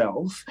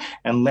yourself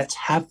and let's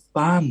have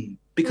fun?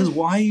 Because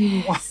why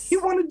you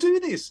want to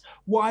do this?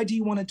 Why do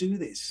you want to do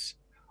this?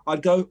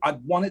 I'd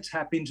want to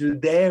tap into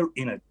their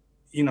inner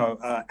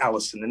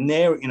Alison and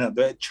their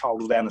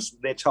childhood Alison,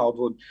 their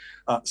childhood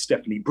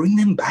Stephanie. Bring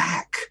them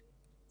back,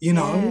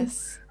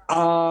 Yes.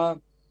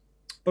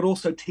 but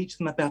also teach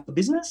them about the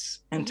business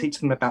and teach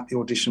them about the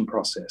audition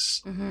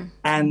process.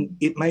 And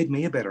it made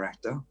me a better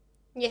actor.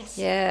 Yes.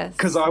 Yes.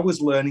 Because I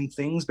was learning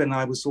things, but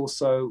I was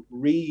also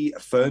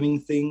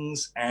reaffirming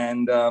things,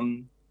 and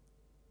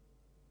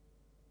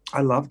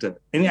I loved it.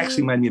 And it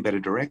actually made me a better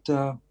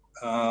director,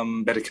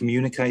 better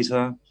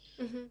communicator.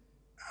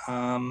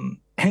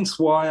 Hence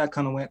why I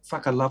kind of went,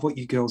 fuck, I love what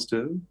you girls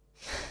do.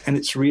 And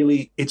it's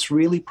really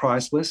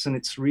priceless, and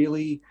it's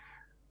really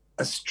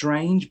a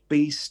strange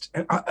beast,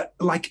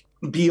 like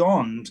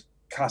beyond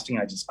casting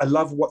agents. I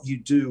love what you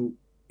do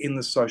in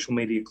the social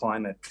media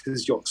climate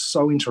because you're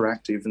so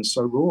interactive and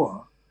so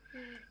raw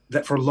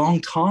that for a long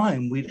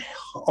time we'd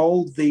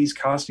hold these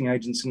casting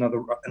agents in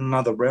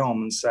another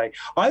realm and say,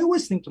 I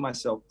always thought to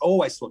myself,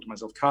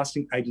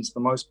 casting agents are the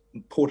most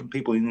important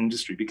people in the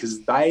industry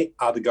because they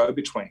are the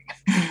go-between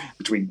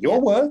between your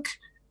work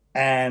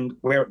and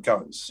where it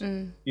goes,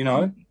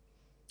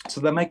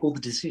 So they make all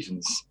the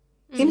decisions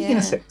in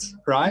a sense,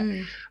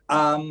 right?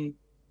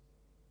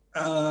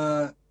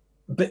 But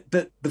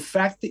the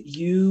fact that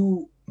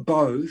you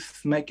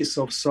both make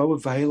yourself so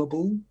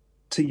available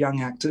to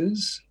young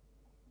actors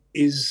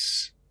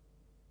is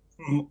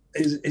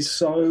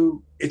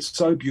so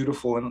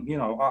beautiful. And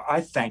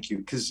I thank you,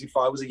 because if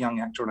I was a young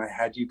actor and I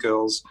had you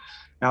girls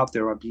out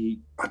there,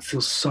 I'd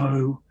feel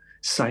so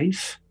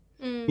safe,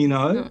 and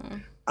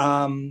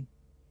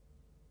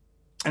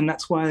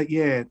that's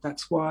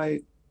why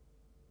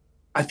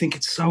I think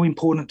it's so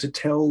important to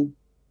tell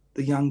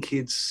the young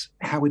kids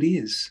how it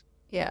is.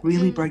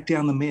 Really break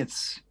down the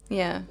myths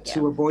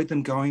to avoid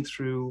them going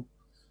through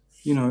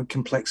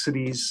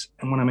complexities.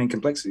 And when I mean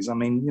complexities, I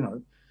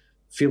mean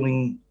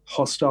feeling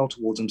hostile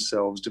towards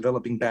themselves,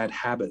 developing bad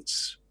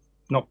habits,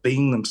 not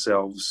being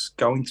themselves,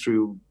 going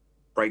through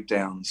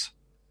breakdowns.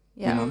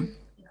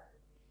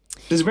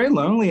 It's very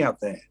lonely out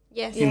there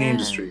Yes. in the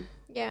industry.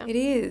 Yeah. It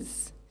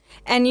is.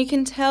 And you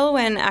can tell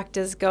when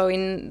actors go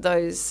into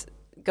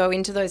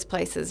those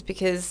places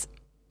because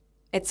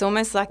it's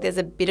almost like there's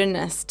a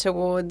bitterness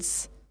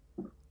towards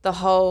the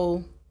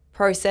whole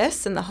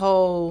process and the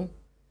whole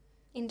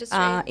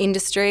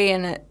industry,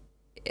 and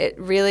it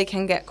really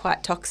can get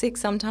quite toxic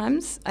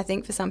sometimes, I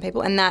think, for some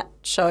people, and that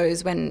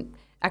shows when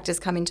actors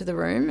come into the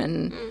room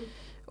and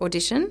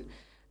audition.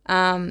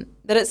 But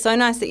it's so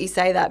nice that you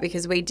say that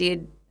because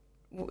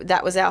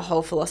that was our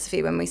whole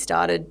philosophy when we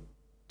started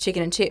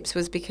Chicken and Chips,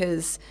 was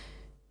because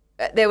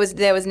there was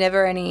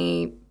never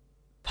any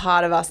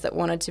part of us that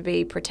wanted to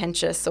be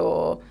pretentious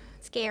or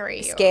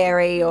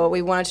scary or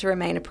we wanted to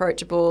remain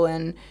approachable,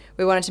 and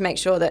we wanted to make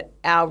sure that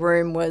our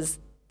room was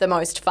the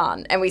most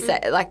fun. And we say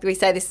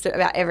this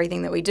about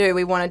everything that we do.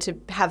 We wanted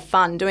to have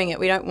fun doing it.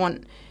 We don't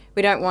want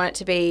it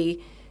to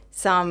be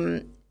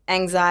some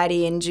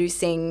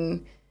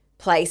anxiety-inducing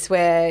place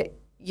where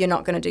you're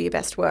not going to do your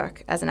best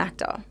work as an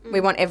actor.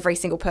 We want every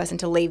single person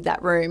to leave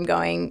that room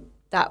going,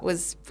 that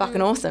was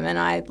fucking awesome, and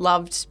I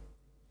loved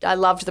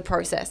the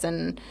process.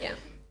 And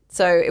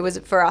so it was,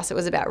 for us, it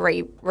was about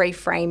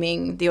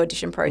reframing the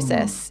audition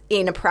process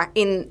in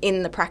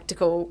the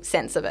practical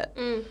sense of it.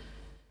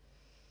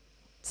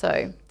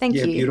 So thank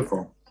you. Yeah,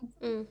 beautiful.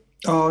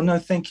 Oh no,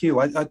 thank you.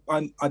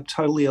 I'm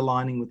totally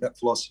aligning with that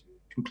philosophy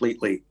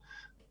completely.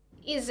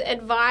 Is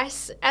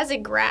advice, as a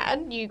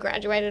grad, you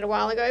graduated a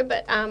while ago,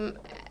 but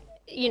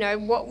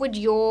what would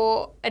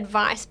your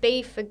advice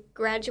be for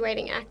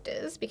graduating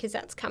actors, because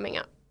that's coming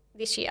up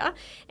this year,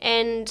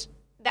 and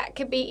that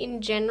could be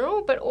in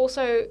general, but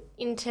also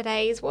in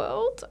today's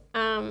world.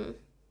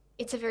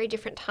 It's a very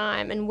different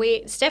time, and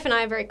Steph and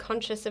I are very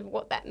conscious of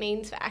what that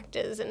means for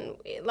actors, and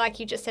like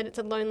you just said, it's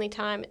a lonely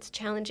time, it's a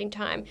challenging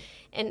time,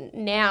 and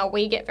now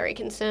we get very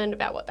concerned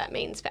about what that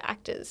means for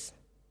actors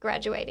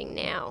graduating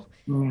now.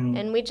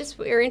 And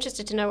we're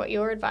interested to know what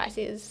your advice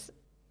is.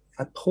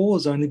 I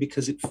pause only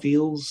because it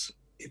feels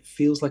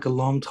like a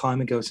long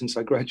time ago since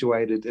I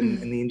graduated, and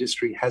the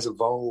industry has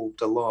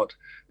evolved a lot.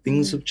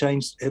 Things have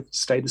changed, have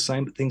stayed the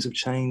same, but things have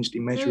changed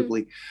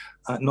immeasurably,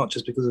 not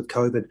just because of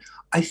COVID.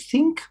 I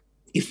think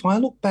if I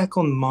look back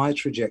on my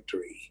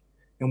trajectory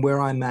and where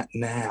I'm at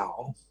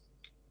now,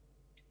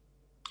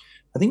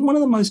 I think one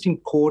of the most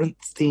important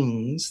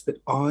things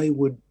that I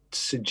would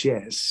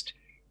suggest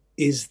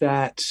is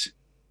that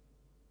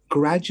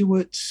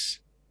graduates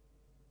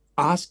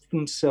ask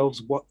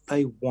themselves what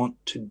they want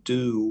to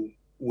do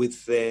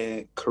with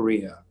their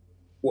career.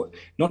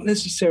 Not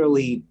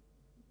necessarily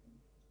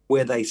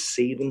where they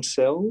see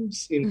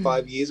themselves in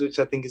 5 years, which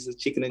I think is the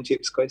chicken and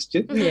chips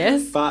question.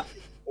 Yes. But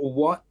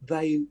what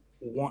they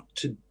want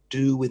to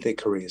do with their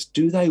careers.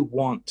 Do they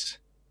want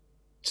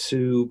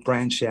to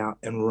branch out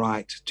and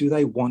write? Do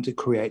they want to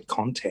create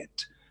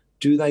content?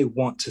 Do they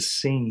want to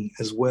sing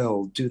as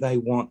well? Do they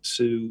want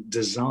to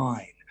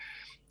design?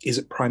 Is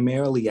it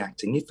primarily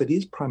acting? If it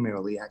is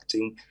primarily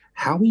acting,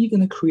 how are you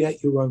going to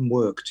create your own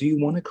work? Do you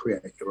want to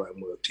create your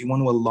own work? Do you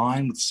want to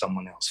align with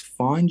someone else?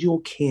 Find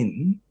your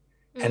kin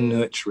and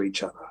nurture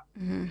each other.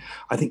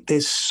 I think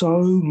there's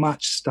so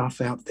much stuff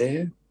out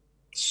there,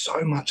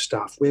 so much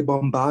stuff. We're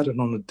bombarded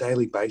on a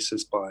daily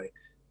basis by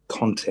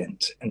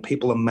content, and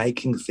people are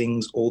making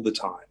things all the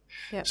time.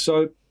 Yep.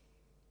 So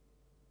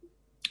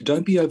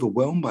don't be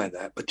overwhelmed by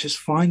that, but just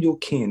find your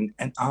kin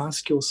and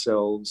ask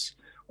yourselves,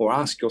 or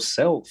ask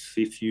yourself,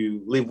 if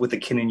you live with a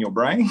kin in your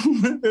brain,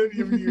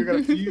 you've got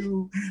a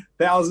few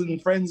thousand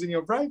friends in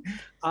your brain,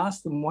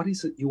 ask them, what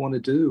is it you want to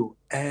do?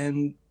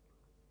 And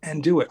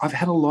do it. I've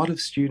had a lot of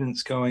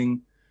students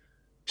going,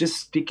 just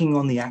sticking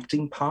on the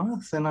acting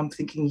path, and I'm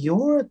thinking,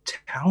 you're a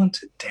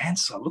talented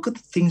dancer. Look at the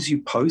things you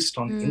post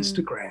on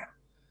Instagram.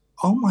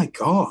 Oh my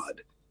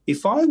God.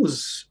 If I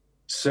was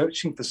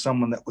searching for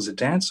someone that was a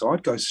dancer,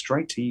 I'd go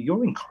straight to you.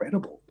 You're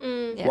incredible.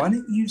 Yeah. Why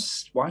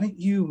don't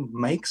you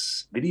make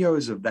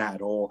videos of that,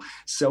 or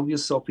sell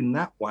yourself in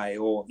that way?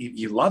 Or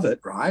you love it,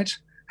 right?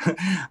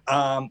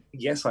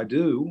 Yes, I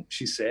do,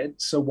 she said.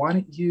 So why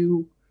don't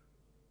you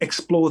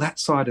explore that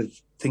side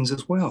of things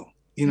as well?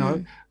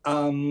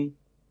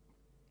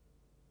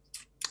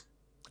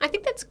 I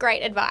think that's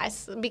great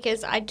advice,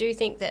 because I do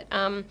think that,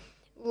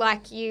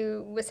 like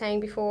you were saying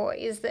before,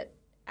 is that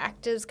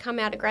actors come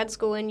out of grad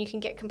school and you can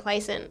get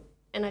complacent,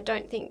 and I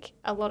don't think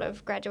a lot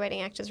of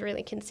graduating actors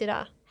really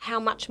consider how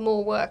much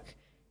more work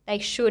they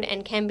should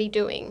and can be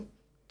doing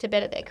to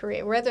better their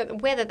career,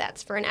 whether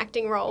that's for an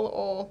acting role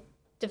or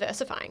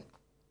diversifying.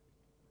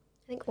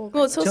 I think all.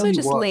 Well, it's also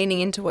just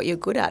leaning into what you're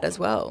good at as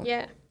well.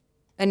 Yeah.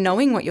 And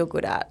knowing what you're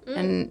good at,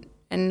 and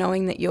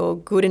knowing that you're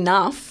good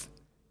enough,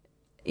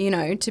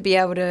 to be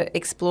able to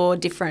explore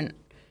different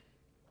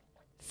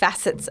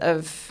facets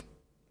of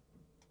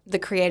the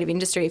creative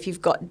industry if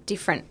you've got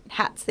different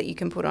hats that you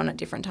can put on at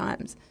different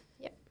times.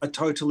 Yep. I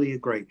totally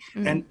agree.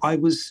 And I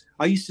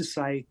used to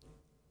say,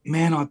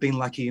 man, I've been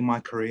lucky in my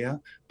career,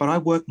 but I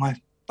work my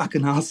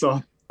fucking ass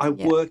off. I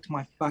worked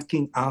my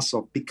fucking ass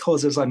off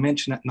because, as I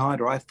mentioned at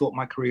NIDA, I thought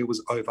my career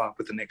was over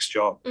with the next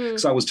job.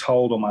 So I was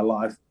told all my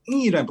life,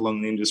 you don't belong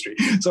in the industry.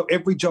 So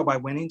every job I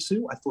went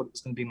into, I thought it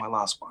was going to be my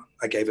last one.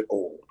 I gave it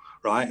all,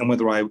 right? And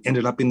whether I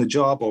ended up in the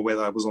job or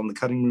whether I was on the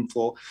cutting room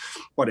floor,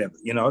 whatever,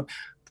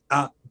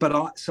 But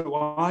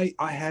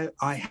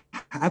I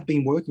have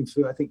been working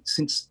for, I think,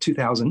 since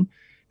 2000,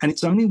 and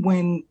it's only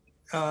when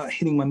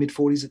hitting my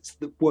mid-40s,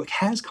 the work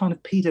has kind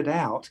of petered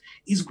out,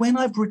 is when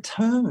I've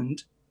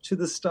returned to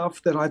the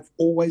stuff that I've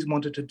always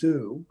wanted to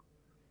do,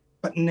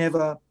 but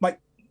never, like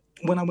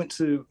when I went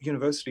to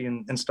university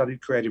and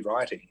studied creative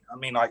writing. I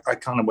mean, I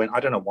kind of went,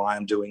 I don't know why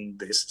I'm doing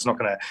this. It's not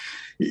going to,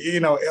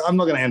 I'm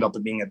not going to end up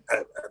being an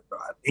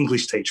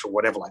English teacher or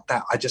whatever like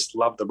that. I just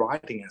love the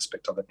writing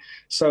aspect of it.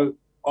 So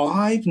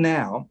I've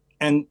now,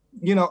 and,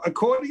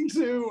 according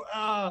to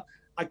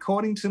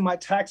my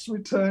tax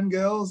return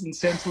girls and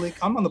Centrelink,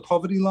 I'm on the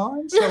poverty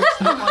line. So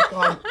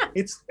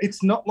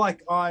it's not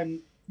like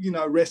I'm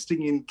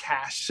resting in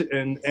cash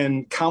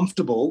and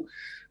comfortable,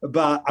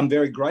 but I'm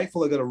very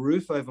grateful I got a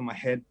roof over my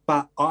head.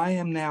 But I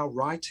am now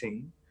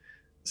writing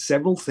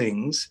several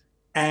things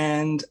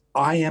and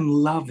I am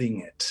loving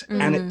it.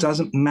 And it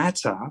doesn't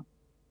matter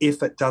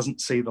if it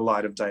doesn't see the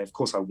light of day. Of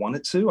course, I want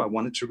it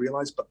to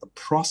realize, but the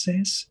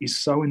process is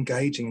so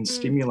engaging and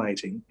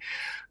stimulating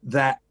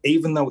that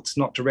even though it's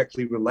not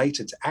directly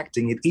related to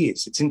acting,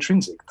 it's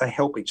intrinsic. They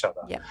help each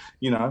other,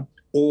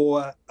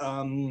 or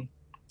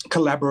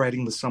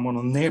collaborating with someone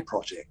on their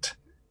project,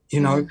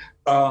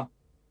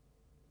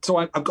 so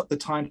I've got the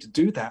time to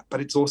do that, but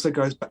it's also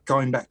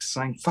going back to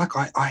saying, fuck,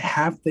 I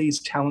have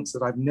these talents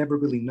that I've never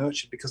really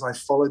nurtured because I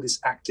follow this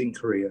acting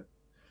career.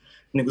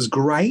 And it was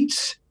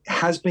great,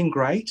 has been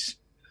great,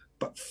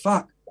 but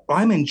fuck,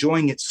 I'm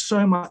enjoying it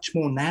so much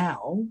more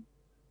now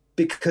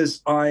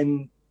because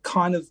I'm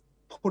kind of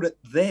put it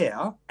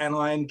there and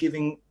I'm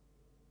giving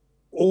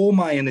all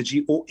my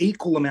energy or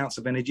equal amounts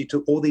of energy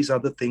to all these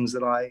other things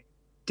that I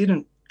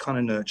didn't kind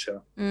of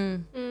nurture,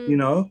 and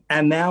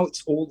now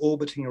it's all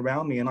orbiting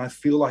around me and I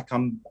feel like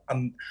I'm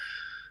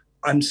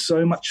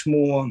so much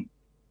more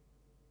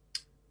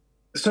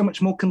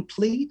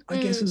complete, I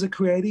guess, as a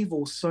creative,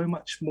 or so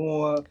much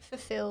more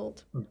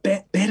fulfilled,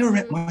 better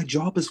at my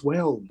job as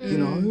well.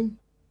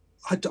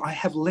 I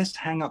have less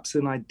hang-ups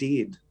than I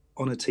did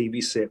on a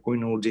TV set or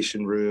in an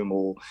audition room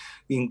or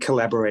in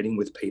collaborating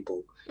with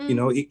people.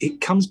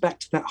 It comes back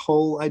to that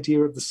whole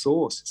idea of the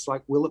source. It's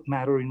like, will it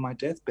matter in my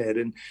deathbed?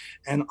 And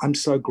I'm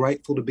so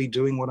grateful to be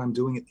doing what I'm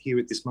doing here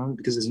at this moment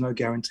because there's no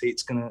guarantee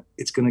it's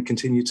gonna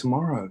continue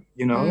tomorrow.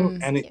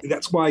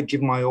 That's why I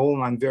give my all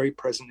and I'm very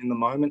present in the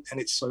moment,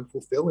 and it's so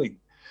fulfilling.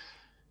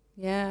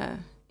 Yeah,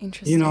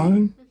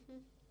 interesting.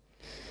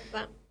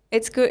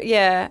 It's good.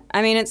 Yeah,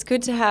 I mean, it's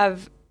good to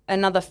have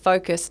another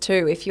focus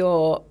too. If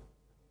you're,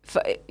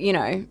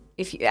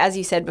 as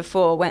you said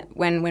before,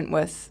 when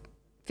Wentworth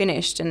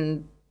finished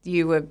and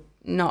you were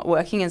not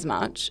working as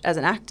much as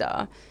an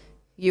actor,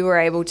 you were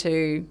able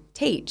to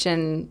teach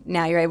and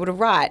now you're able to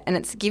write, and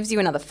it gives you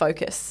another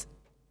focus,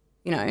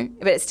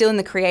 but it's still in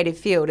the creative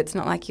field. It's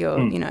not like you're,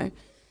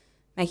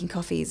 making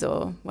coffees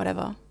or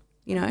whatever,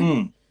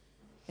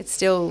 It's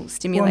still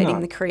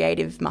stimulating the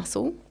creative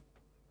muscle.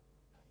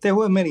 There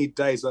were many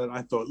days when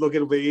I thought, look,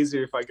 it'll be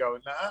easier if I go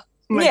and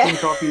making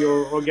coffee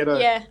or get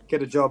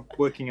a job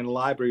working in a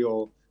library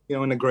or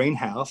in a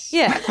greenhouse.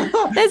 Yeah,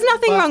 there's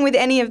nothing wrong with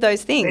any of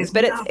those things,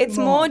 but it's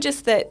more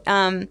just that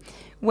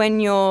when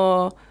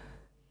you're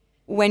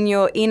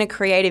in a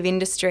creative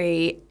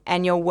industry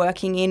and you're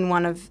working in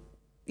one of,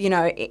 in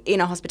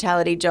a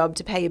hospitality job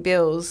to pay your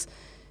bills,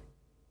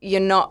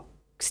 you're not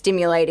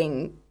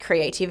stimulating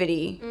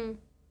creativity,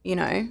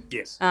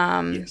 Yes.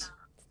 It's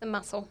the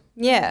muscle.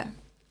 Yeah.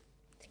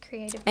 It's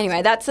creative.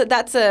 Anyway, that's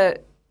an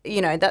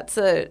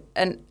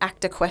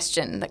actor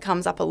question that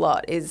comes up a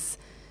lot is,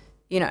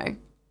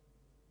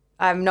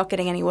 I'm not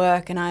getting any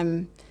work and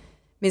I'm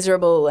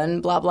miserable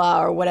and blah,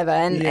 blah, or whatever.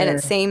 And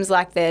it seems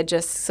like they're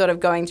just sort of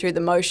going through the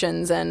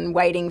motions and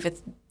waiting for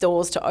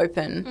doors to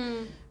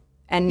open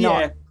and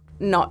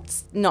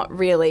not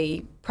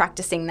really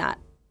practicing that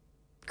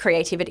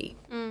creativity.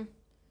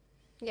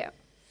 Yeah.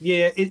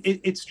 Yeah,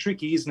 it's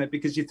tricky, isn't it?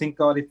 Because you think,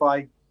 God, if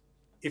I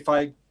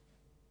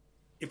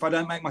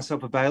don't make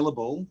myself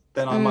available,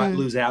 then I might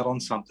lose out on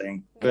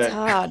something. It's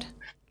hard.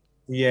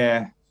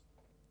 Yeah.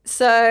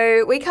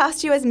 So we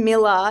cast you as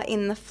Miller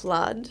in The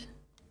Flood.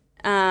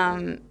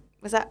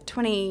 Was that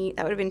 20?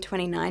 That would have been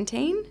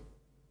 2019.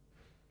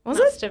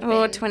 Must have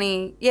or been.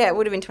 20? Yeah, it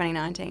would have been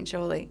 2019,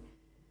 surely.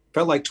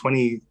 Felt like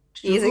 20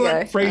 years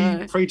ago.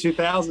 Pre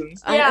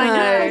 2000s. Yeah,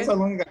 I know. So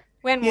long ago.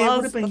 When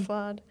was The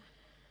Flood?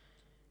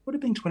 Would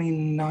have been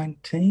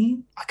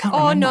 2019. I can't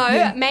remember. Oh no,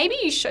 Yeah. maybe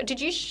you did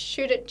you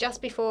shoot it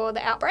just before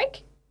the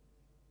outbreak?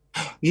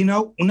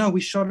 No, we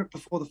shot it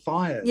before the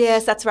fires.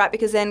 Yes, that's right,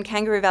 because then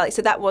Kangaroo Valley,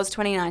 so that was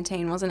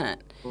 2019, wasn't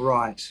it?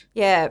 Right.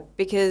 Yeah,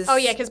 because... Oh,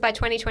 yeah, because by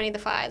 2020 the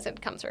fires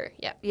had come through,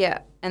 yeah. Yeah,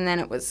 and then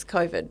it was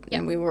COVID,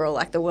 and we were all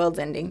like, the world's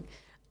ending.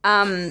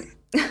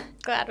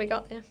 Glad we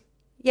got there.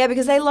 Yeah,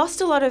 because they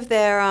lost a lot of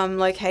their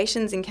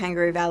locations in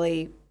Kangaroo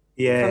Valley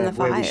from the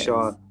where we fires.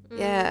 shot.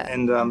 Yeah.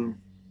 And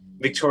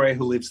Victoria,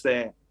 who lives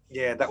there.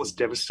 Yeah, that was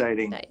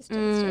devastating. That is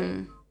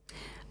devastating.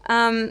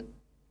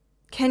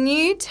 Can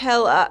you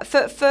tell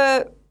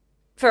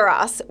for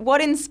us,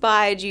 what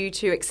inspired you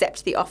to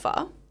accept the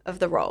offer of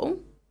the role?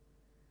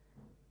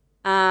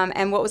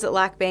 And what was it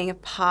like being a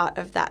part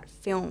of that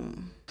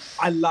film?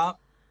 I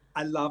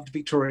loved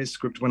Victoria's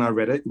script when I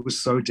read it. It was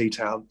so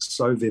detailed,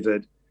 so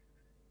vivid,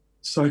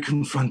 so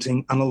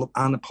confronting,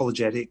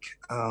 unapologetic,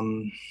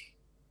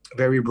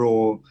 very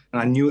raw.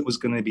 And I knew it was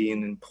going to be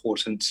an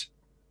important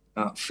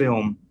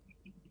film.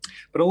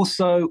 But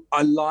also,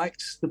 I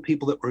liked the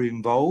people that were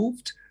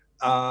involved.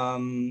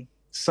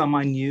 Some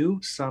I knew,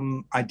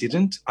 some I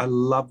didn't. I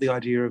love the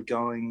idea of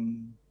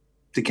going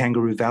to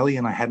Kangaroo Valley,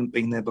 and I hadn't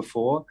been there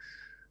before.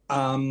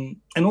 And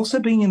also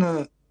being in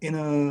a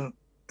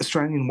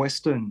Australian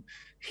Western.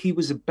 He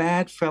was a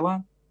bad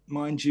fella,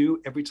 mind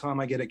you. Every time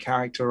I get a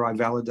character, I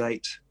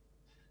validate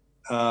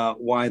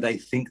why they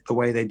think the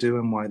way they do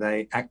and why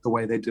they act the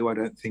way they do. I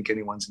don't think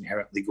anyone's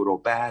inherently good or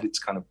bad. It's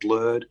kind of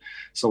blurred.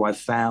 So I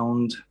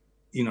found,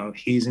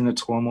 he's in a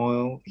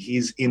turmoil.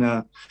 He's in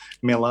a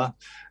Miller.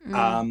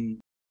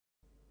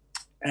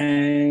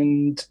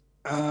 And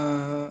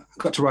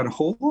got to ride a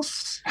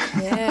horse.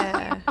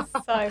 Yeah. So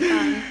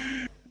fun.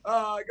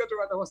 I got to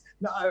ride the horse.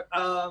 No,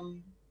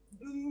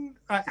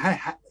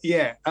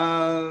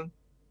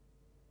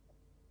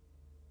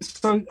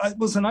 so it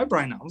was a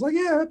no-brainer. I was like,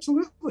 yeah,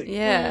 absolutely.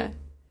 Yeah.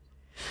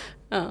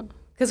 Oh,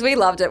 because we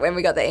loved it when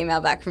we got the email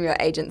back from your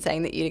agent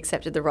saying that you'd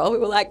accepted the role. We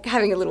were like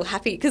having a little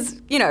happy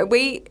because,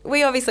 we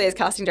obviously as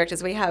casting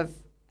directors, we have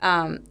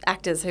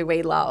actors who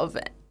we love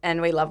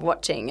and we love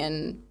watching,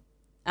 and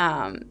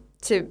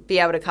to be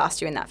able to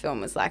cast you in that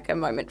film was like a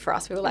moment for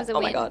us. We were like, oh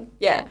my God.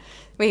 Yeah.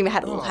 We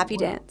had a little happy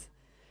dance.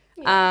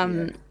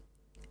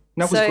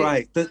 That was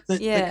great. The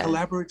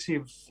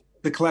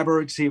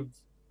collaborative.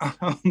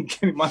 I'm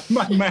getting my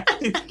mouth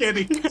is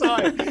getting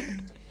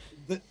tired.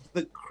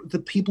 The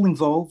people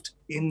involved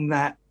in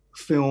that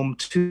film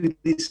to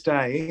this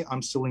day,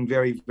 I'm still in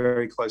very,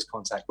 very close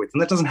contact with,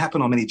 and that doesn't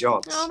happen on many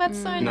jobs. Oh, that's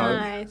so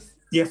nice.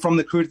 Yeah, from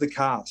the crew to the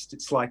cast,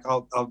 it's like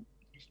I'll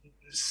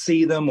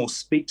see them or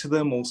speak to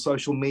them or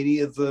social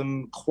media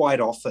them quite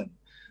often.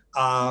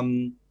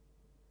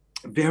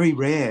 Very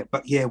rare,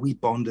 but yeah, we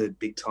bonded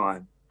big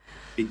time.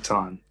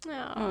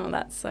 Oh,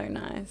 that's so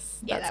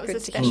nice. Yeah, that's that was a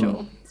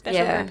special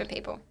group of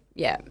people.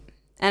 Yeah,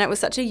 and it was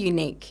such a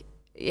unique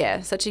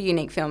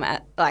film.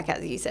 Like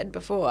as you said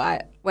before,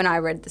 when I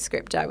read the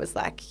script, I was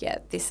like, yeah,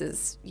 this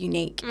is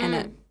unique, and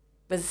it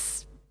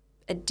was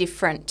a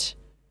different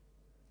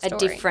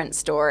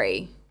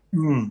story.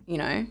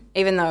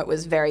 Even though it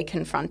was very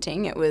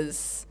confronting,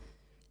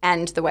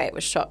 and the way it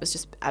was shot was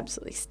just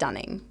absolutely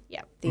stunning.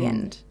 Yeah, the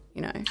end.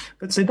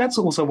 But see, that's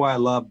also why I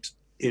loved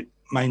it,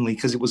 mainly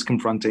because it was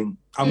confronting.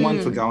 I'm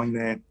one for going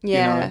there.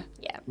 Yeah.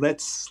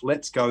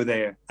 Let's go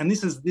there. And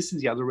this is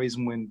the other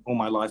reason when all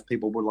my life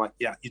people were like,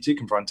 yeah, you're too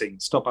confronting.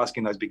 Stop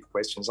asking those big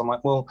questions. I'm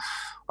like, well,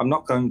 I'm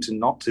not going to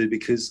not to,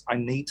 because I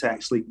need to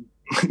actually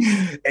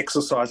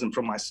exercise them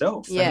from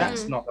myself. Yeah. And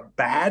that's not a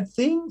bad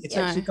thing. It's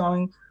actually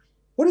going,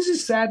 what does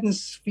this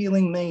sadness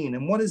feeling mean?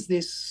 And what is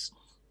this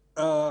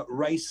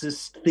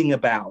racist thing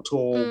about,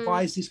 or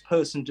why is this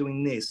person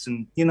doing this?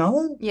 And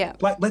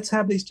like, let's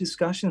have these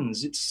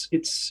discussions.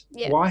 It's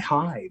why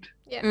hide?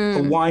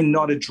 Or why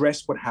not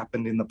address what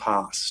happened in the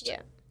past?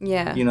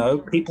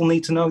 People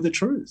need to know the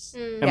truth.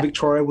 And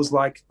Victoria was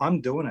like,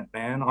 I'm doing it,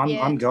 man.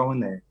 I'm going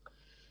there.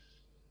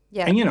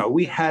 And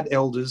we had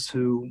elders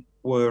who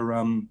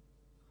were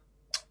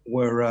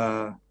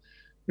what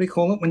do you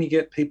call it when you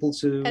get people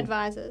to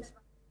advisors?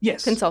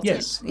 Yes,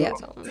 consultants.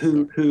 Yes,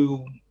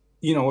 who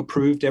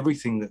approved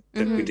everything that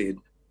we did.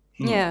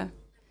 Yeah.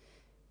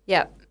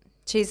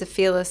 She's a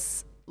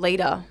fearless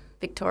leader,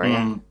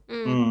 Victoria.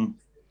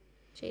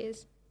 She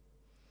is.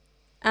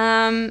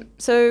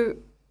 So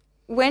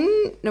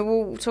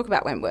we'll talk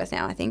about Wentworth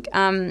now, I think.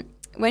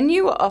 When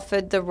you were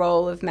offered the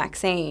role of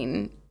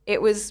Maxine,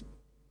 it was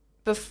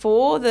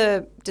before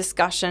the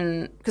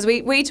discussion, because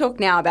we talk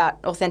now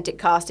about authentic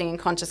casting and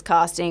conscious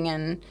casting,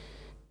 and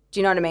do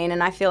you know what I mean?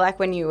 And I feel like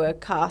when you were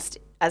cast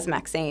as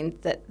Maxine,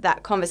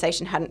 that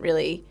conversation hadn't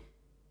really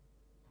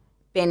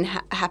been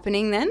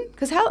happening then?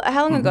 Because how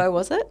long ago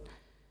was it?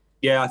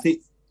 Yeah, I think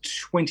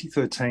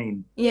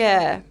 2013.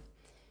 Yeah.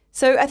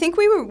 So I think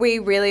we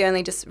really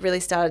only just really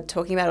started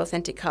talking about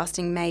authentic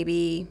casting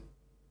maybe,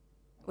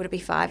 would it be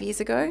 5 years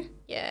ago?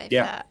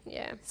 Yeah.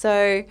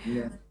 So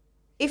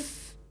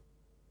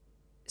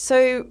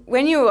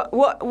when you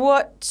were,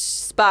 what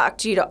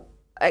sparked you to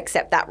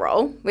accept that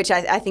role, which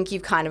I think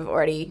you've kind of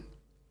already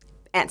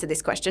answered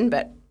this question,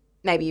 but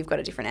maybe you've got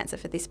a different answer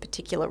for this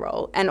particular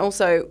role. And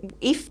also,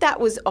 if that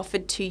was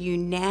offered to you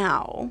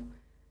now,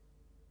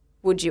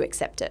 would you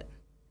accept it?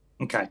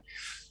 Okay.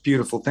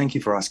 Beautiful. Thank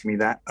you for asking me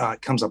that.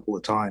 It comes up all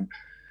the time.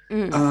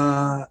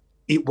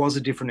 It was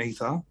a different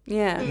ether.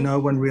 Yeah. No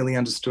one really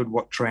understood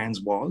what trans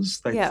was.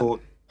 They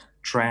thought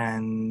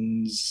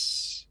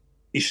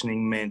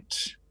transitioning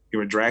meant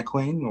you're a drag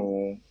queen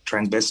or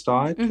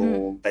transvestite,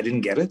 or they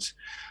didn't get it.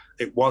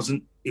 it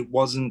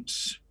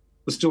was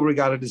still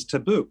regarded as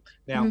taboo.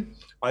 Now,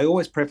 I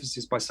always preface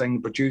this by saying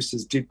the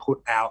producers did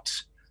put out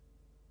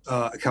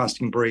a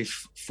casting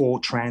brief for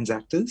trans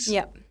actors.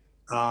 Yep.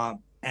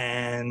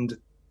 And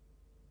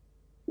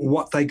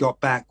what they got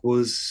back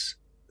was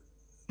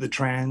the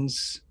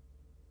trans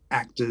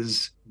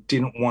actors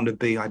didn't want to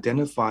be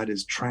identified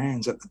as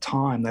trans at the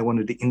time. They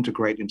wanted to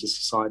integrate into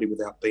society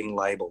without being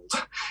labelled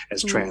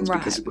as trans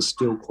because it was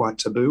still quite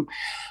taboo.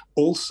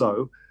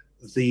 Also,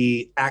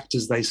 the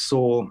actors they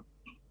saw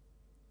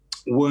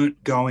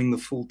weren't going the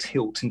full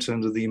tilt in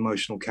terms of the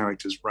emotional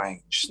characters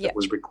range that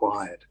was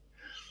required.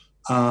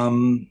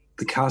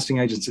 The casting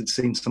agents had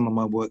seen some of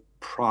my work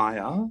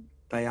prior.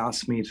 They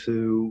asked me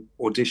to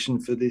audition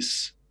for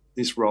this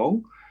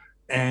role,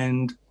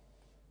 and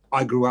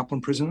I grew up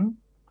on Prisoner.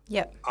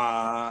 Yep.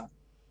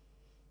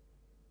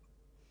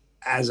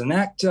 As an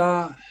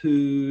actor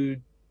who,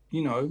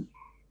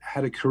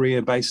 had a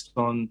career based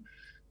on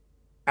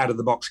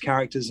out-of-the-box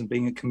characters and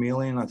being a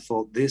chameleon, I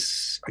thought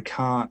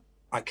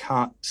I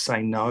can't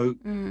say no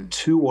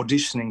to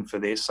auditioning for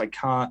this. I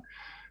can't.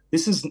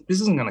 This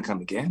isn't going to come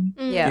again.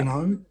 Yeah.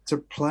 To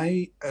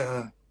play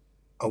a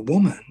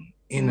woman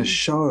in a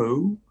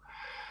show,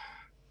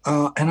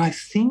 and I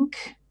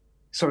think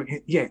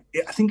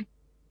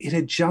it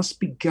had just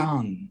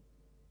begun,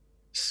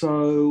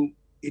 so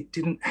it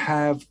didn't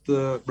have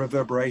the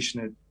reverberation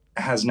it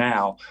has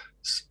now.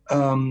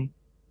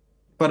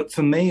 But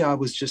for me, I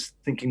was just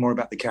thinking more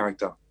about the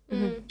character,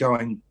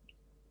 going,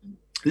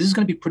 this is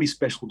going to be pretty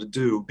special to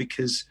do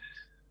because,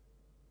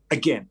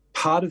 again,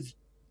 part of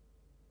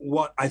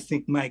what I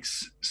think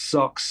makes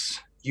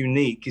Sox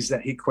unique is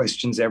that he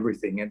questions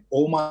everything. And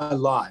all my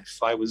life,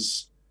 I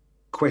was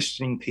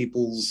questioning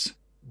people's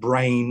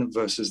brain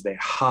versus their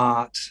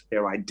heart,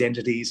 their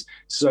identities.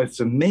 So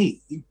for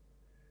me,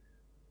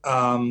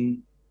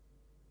 the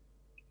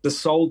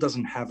soul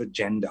doesn't have a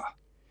gender.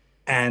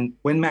 And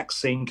when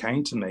Maxine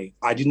came to me,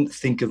 I didn't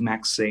think of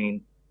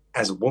Maxine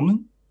as a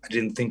woman. I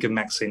didn't think of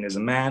Maxine as a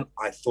man.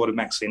 I thought of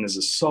Maxine as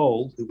a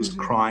soul who was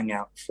crying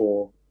out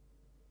for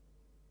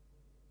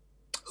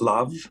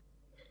love,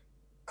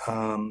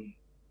 for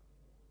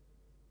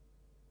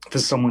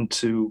someone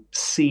to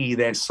see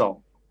their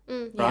soul,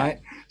 right?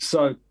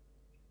 So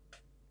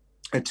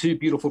I had two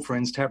beautiful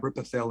friends, Tabra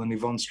Pathel and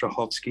Yvonne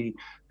Strahovski,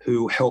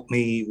 who helped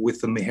me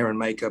with the hair and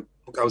makeup.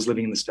 I was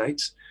living in the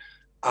States.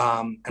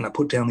 And I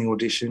put down the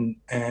audition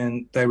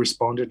and they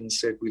responded and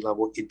said, we love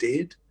what you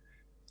did.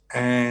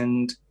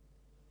 And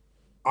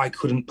I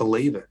couldn't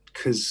believe it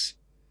because,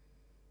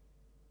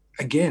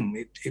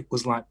 again, it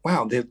was like,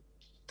 wow, they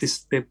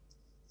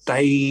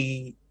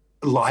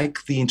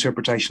like the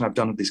interpretation I've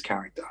done of this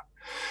character.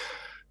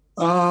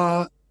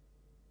 And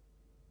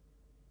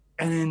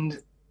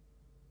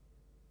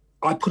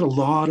I put a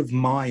lot of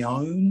my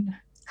own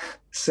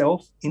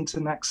self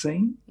into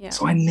Maxine. Yeah.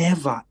 So I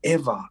never,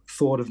 ever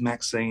thought of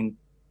Maxine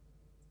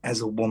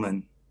as a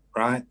woman,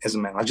 right? As a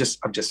man. I've just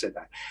said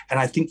that. And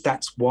I think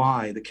that's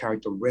why the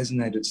character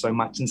resonated so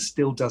much and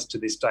still does to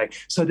this day.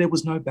 So there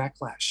was no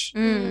backlash.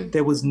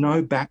 There was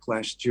no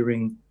backlash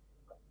during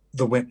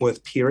the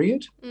Wentworth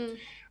period.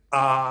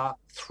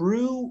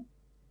 Through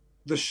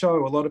the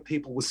show, a lot of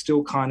people were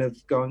still kind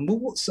of going,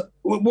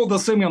 well, they'll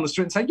see me on the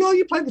street and say, yo,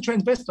 you played the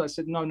transvestite. I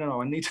said,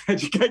 no, I need to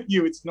educate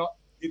you. It's not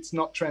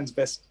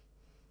transvestite.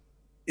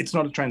 It's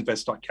not a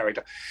transvestite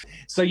character.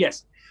 So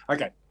yes,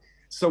 okay.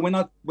 So when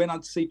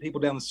I'd see people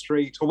down the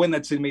street, or when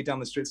they'd see me down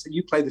the street, say,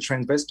 you play the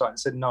transvestite. I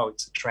said, no,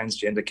 it's a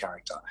transgender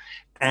character.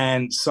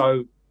 And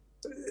so,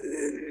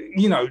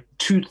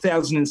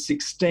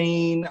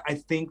 2016, I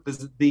think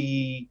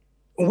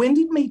when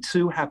did Me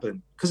Too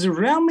happen? Because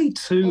around Me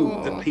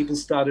Too, that people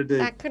started to...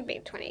 That could be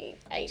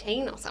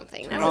 2018 or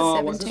something. That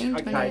was 17,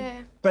 okay. 20.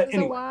 Yeah. But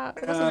anyway,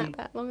 it wasn't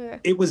that long ago.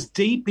 It was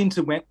deep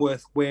into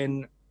Wentworth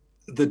when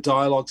the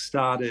dialogue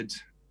started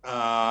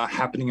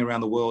happening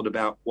around the world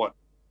about what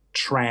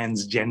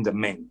transgender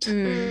meant.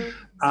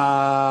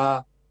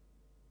 I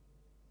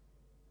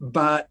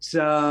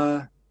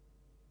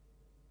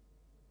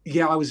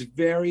was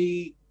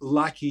very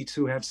lucky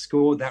to have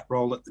scored that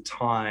role at the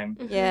time.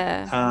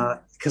 Yeah.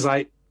 Because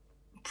I'm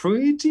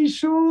pretty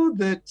sure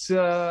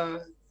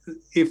that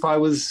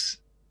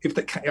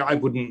I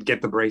wouldn't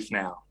get the brief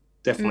now.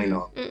 Definitely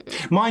not.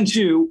 Mind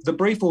you, the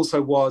brief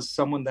also was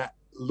someone that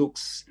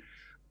looks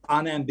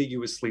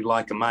unambiguously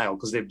like a male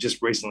because they've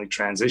just recently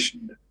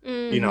transitioned,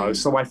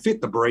 so I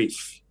fit the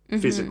brief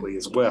physically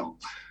as well,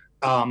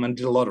 and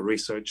did a lot of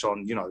research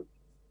on,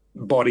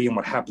 body and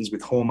what happens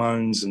with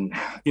hormones and,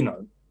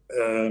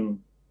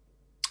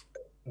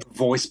 the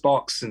voice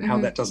box and how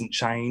that doesn't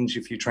change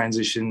if you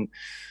transition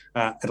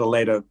at a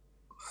later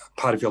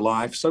part of your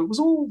life. So it was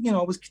all,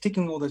 I was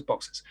ticking all those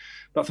boxes.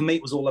 But for me,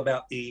 it was all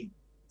about the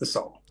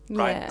soul,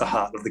 right? The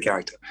heart of the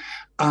character.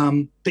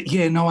 But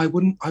yeah, no, I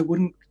wouldn't.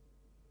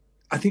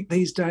 I think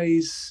these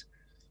days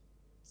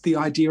the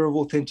idea of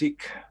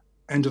authentic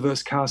and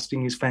diverse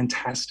casting is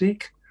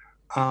fantastic.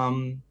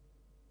 And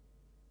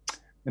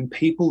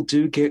people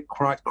do get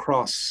quite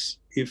cross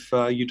if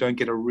you don't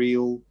get a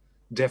real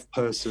deaf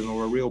person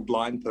or a real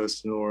blind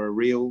person or a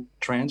real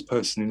trans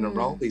person in a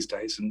role these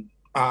days. And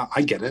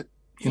I get it,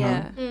 you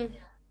know.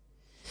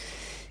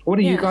 What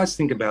do you guys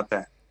think about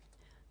that?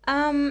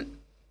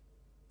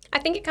 I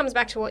think it comes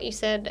back to what you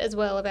said as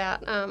well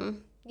about,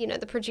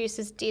 the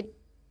producers did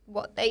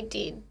what they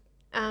did.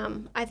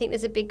 I think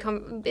there's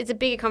it's a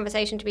bigger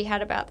conversation to be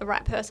had about the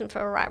right person for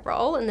a right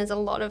role, and there's a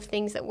lot of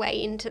things that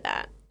weigh into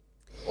that.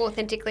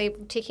 Authentically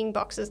ticking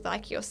boxes,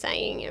 like you're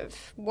saying,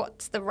 of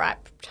what's the right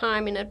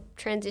time in a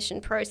transition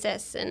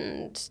process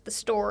and the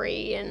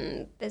story,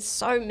 and there's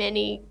so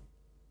many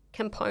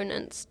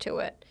components to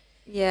it.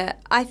 Yeah,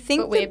 I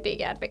think but we're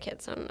big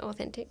advocates on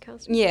authentic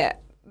casting. Yeah,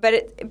 but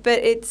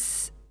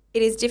it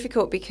is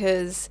difficult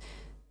because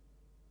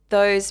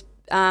those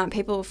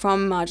people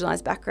from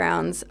marginalised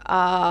backgrounds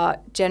are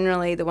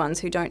generally the ones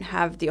who don't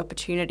have the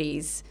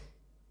opportunities,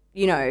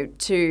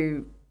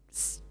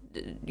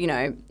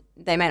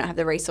 they may not have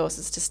the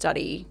resources to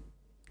study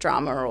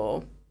drama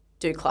or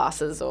do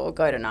classes or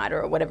go to NIDA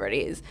or whatever it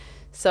is.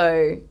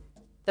 So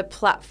the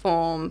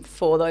platform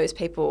for those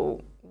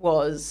people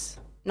was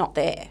not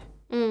there.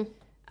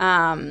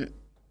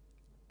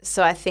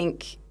 So I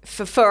think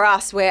for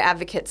us, we're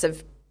advocates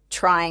of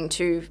trying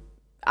to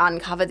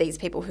uncover these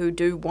people who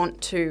do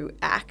want to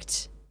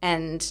act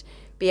and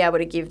be able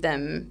to give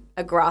them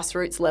a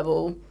grassroots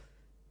level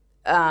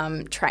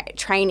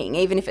training,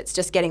 even if it's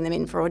just getting them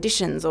in for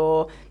auditions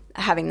or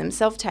having them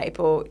self-tape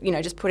or,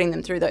 just putting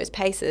them through those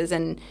paces,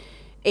 and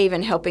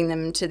even helping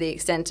them to the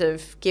extent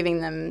of giving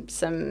them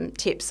some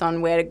tips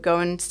on where to go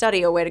and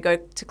study or where to go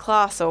to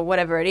class or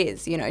whatever it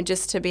is,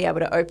 just to be able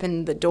to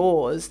open the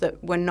doors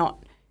that were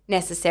not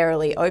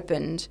necessarily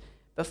opened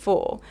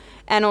before.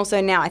 And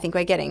also now I think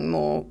we're getting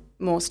more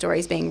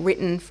stories being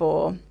written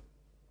for,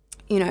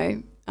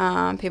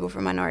 people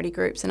from minority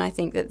groups, and I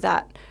think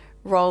that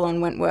role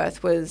on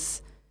Wentworth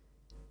was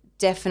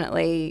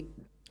definitely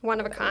one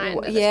of a kind.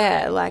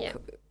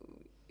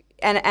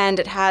 And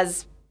it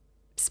has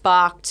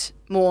sparked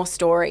more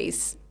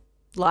stories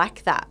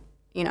like that,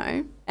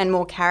 and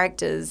more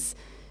characters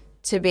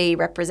to be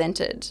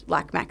represented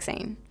like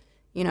Maxine,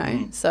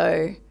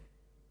 So,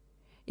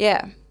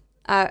 yeah,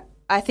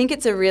 I think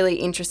it's a really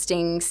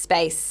interesting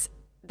space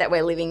that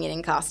we're living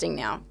in casting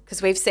now,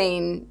 because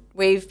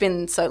we've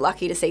been so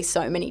lucky to see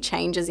so many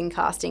changes in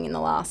casting in the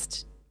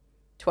last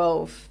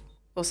 12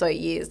 or so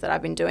years that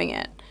I've been doing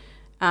it.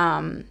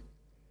 And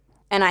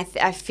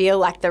I feel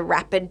like the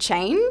rapid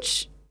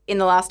change in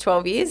the last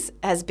 12 years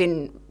has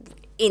been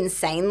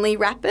insanely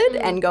rapid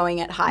and going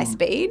at high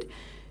speed,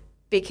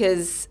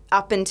 because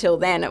up until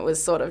then it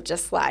was sort of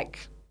just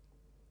like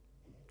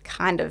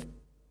kind of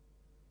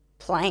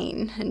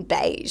plain and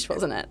beige,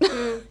 wasn't it?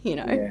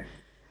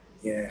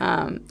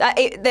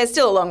 There's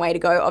still a long way to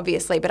go,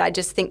 obviously, but I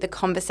just think the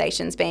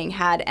conversations being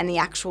had and the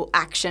actual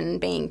action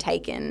being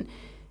taken,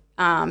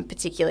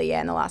 particularly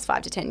in the last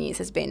 5 to 10 years,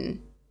 has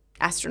been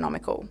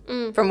astronomical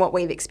from what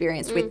we've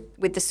experienced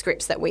with the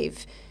scripts that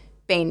we've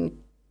been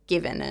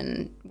given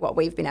and what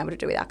we've been able to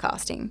do with our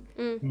casting.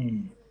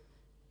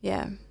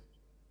 Yeah.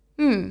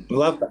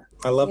 Love that.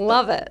 I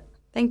love that. It.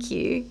 Thank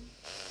you.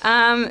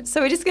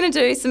 So we're just going to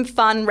do some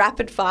fun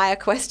rapid fire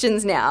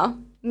questions now.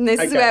 And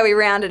this is where we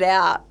round it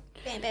out.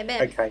 Bam, bam,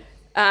 bam. Okay.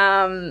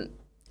 And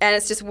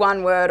it's just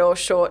one word or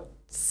short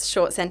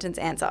sentence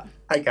answer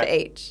for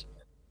each.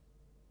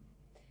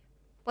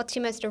 What's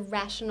your most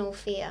irrational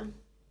fear?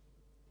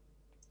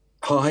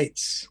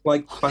 Heights,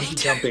 like bungee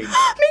jumping.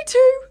 Me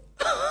too.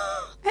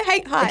 I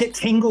hate heights. I get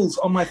tingles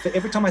on my feet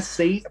every time I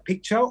see a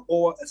picture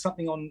or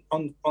something on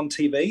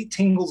TV.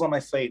 Tingles on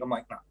my feet. I'm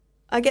like, no.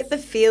 I get the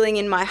feeling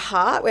in my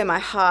heart where my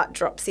heart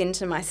drops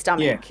into my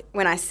stomach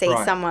when I see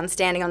someone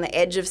standing on the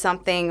edge of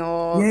something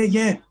or...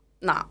 Yeah.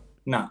 Nah.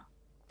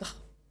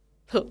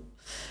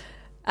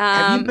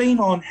 Have you been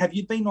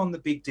on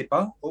the Big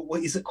Dipper? Or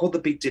what is it called, the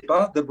Big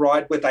Dipper? The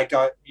ride where they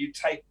go,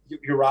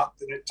 you're up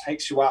and it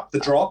takes you up, the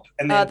drop,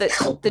 and then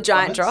the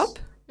giant drop.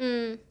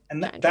 And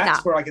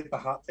that's where I get the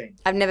heart thing.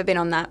 I've never been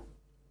on that.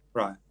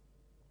 Right.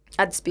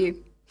 I'd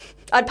spew.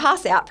 I'd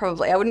pass out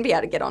probably. I wouldn't be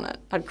able to get on it.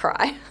 I'd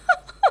cry.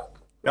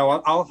 No,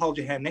 I'll hold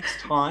your hand next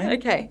time.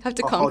 Okay, have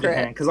to conquer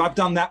it. Because I've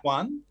done that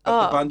one, the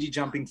bungee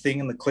jumping thing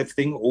and the cliff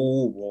thing.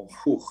 No.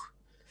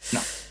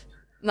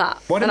 Nah.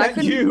 What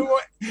about you?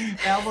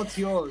 Al, what's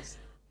yours?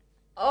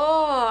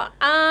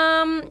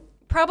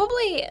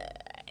 Probably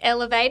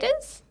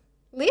elevators,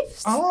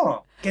 lifts.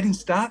 Oh, getting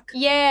stuck?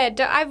 Yeah,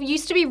 I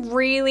used to be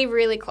really,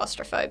 really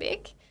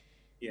claustrophobic.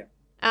 Yeah.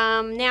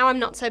 Now I'm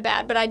not so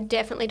bad, but I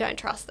definitely don't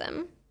trust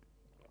them.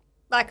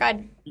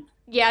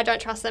 I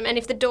don't trust them. And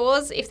if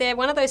they're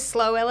one of those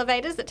slow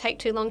elevators that take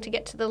too long to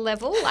get to the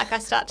level, I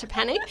start to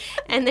panic.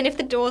 And then if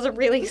the doors are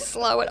really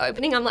slow at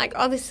opening, I'm like,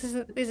 oh, this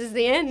is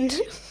the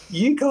end.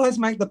 You guys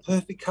make the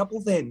perfect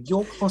couple then.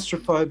 You're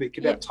claustrophobic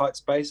about tight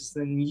spaces,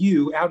 then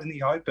you out in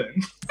the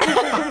open.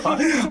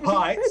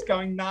 Heights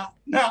going, nah.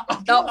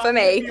 Not for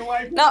me.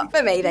 Not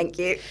for me, thank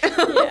you.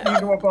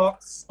 Into a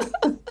box.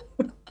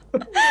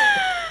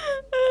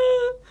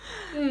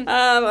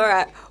 All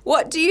right.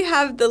 What do you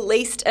have the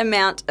least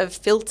amount of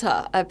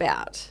filter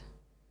about?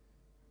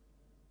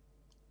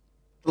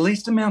 The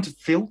least amount of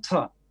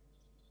filter.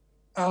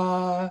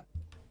 I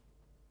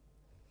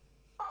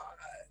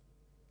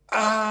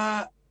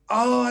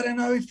don't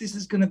know if this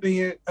is going to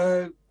be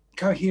a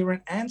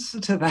coherent answer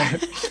to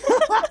that.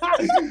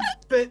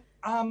 But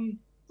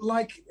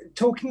like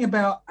talking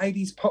about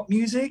 80s pop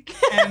music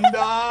and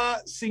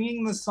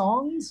singing the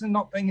songs and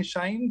not being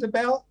ashamed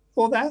about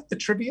all that, the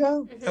trivia.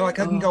 Mm-hmm. Like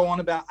I can go on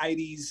about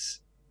 80s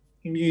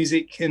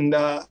music and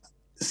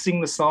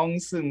sing the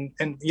songs and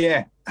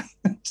yeah.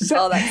 That's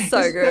so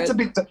good.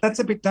 That's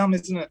a bit dumb,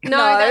 isn't it? No,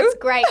 that's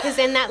great, because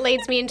then that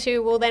leads me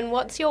into, well, then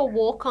what's your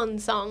walk-on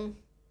song?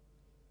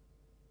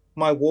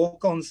 My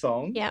walk-on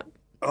song? Yeah.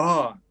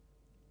 Oh,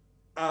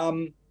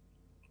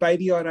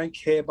 Baby I Don't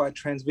Care by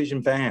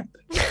Transvision Vamp.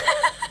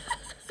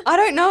 I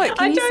don't know it.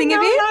 Can you sing a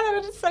bit? I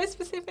don't know. It's so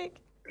specific.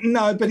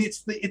 No, but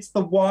it's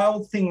the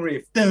Wild Thing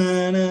riff.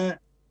 Da-na,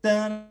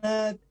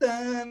 da-na,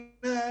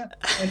 da-na.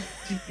 And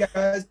she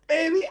goes,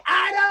 baby,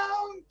 I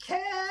don't care.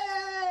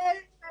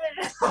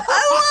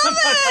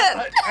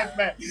 I love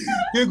it.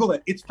 Google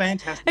it. It's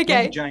fantastic. Okay.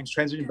 Wendy James,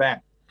 Transvision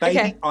Vamp. Baby,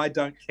 Okay. I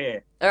don't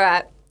care. All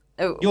right.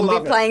 We'll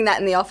be playing that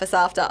in the office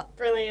after.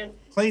 Brilliant.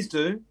 Please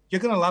do.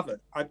 You're going to love it.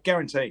 I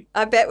guarantee.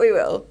 I bet we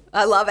will.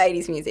 I love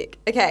 80s music.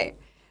 Okay.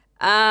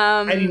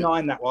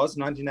 89 that was,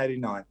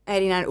 1989.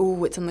 89.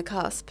 Ooh, it's on the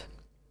cusp.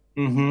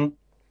 Mm-hmm.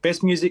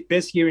 Best music,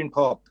 best year in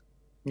pop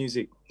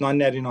music,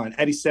 1989.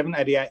 87,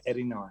 88,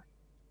 89.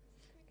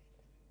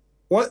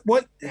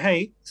 What,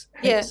 hey,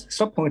 Yeah.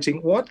 Stop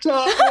pointing. What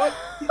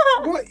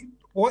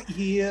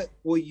year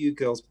were you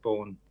girls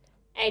born?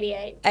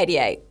 88.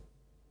 88.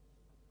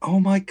 Oh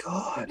my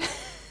God.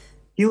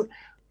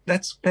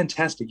 That's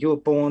fantastic. You were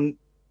born,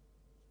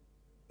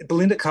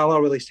 Belinda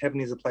Carlisle released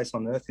Heaven is a Place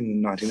on Earth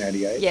in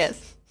 1988.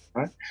 Yes.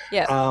 Right?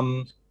 Yeah.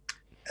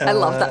 I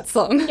love that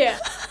song. Yeah.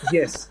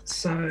 Yes.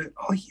 So,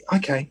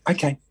 okay.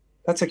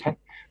 That's okay.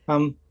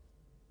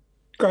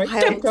 Great.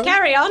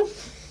 Carry on.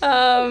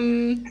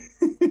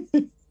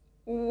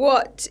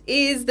 What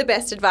is the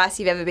best advice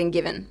you've ever been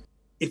given?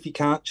 If you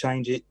can't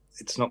change it,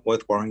 it's not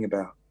worth worrying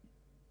about.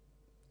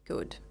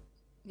 Good.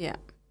 Yeah.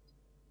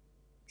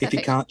 If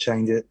you can't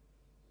change it,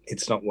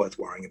 it's not worth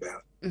worrying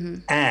about. Mm-hmm.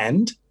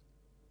 And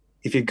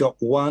if you've got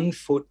one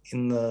foot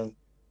in the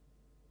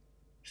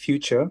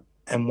future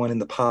and one in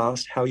the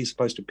past, how are you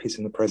supposed to piss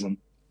in the present?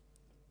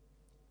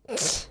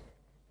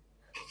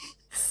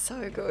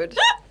 So good.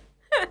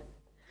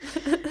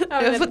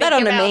 I'll put that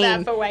on a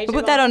meme. We'll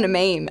put that on a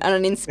meme, on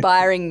an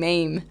inspiring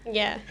meme.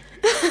 Yeah.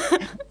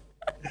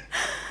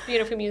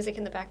 Beautiful music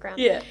in the background.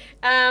 Yeah.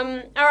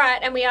 All right,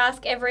 and we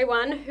ask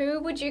everyone, who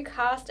would you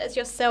cast as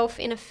yourself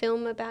in a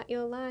film about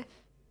your life?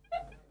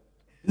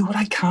 Who would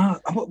I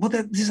cast? Well,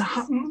 there's a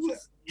hard...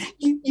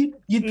 You'd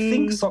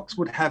think Socks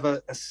would have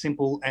a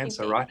simple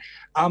answer, right?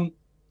 A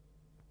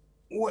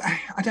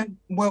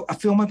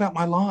film about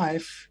my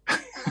life.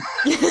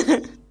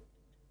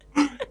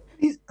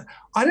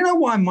 I don't know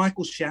why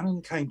Michael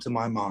Shannon came to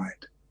my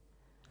mind.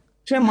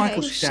 Do you know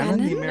Michael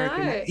Shannon, the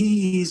American? No.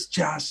 He is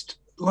just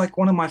like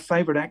one of my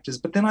favorite actors.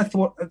 But then I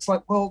thought, it's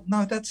like, well,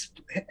 no, that's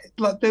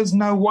like, there's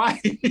no way.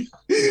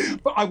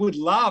 But I would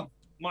love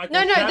Michael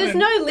Shannon. No, there's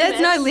no limit.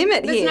 There's no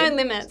limit here. There's no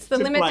limits. The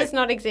limit does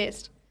not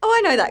exist. Oh,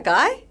 I know that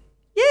guy.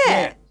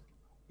 Yeah.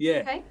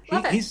 Okay,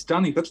 love it. He's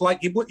stunning, but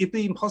like it'd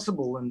be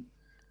impossible. And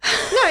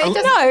No,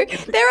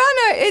 there are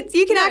no.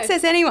 You can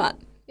access anyone.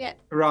 Yeah.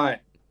 right.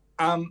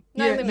 No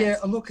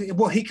limits. Look,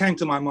 well, he came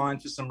to my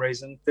mind for some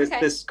reason.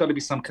 There's got to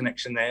be some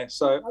connection there.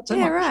 So I'd say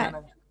Michael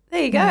Shannon.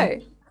 There you go.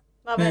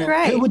 Love it.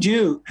 Great.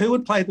 Who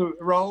would play the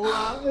role?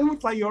 Who would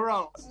play your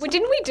role? Well,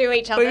 didn't we do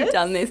each other's? We've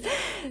done this.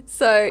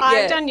 So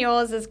I've done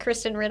yours as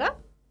Kristen Ritter.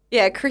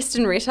 Yeah,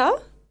 Kristen Ritter.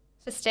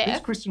 For Steph. Who's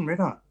Kristen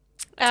Ritter?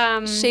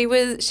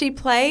 She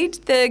played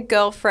the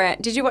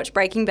girlfriend. Did you watch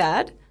Breaking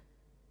Bad?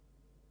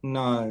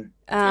 No.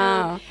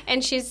 And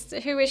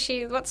who is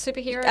she? What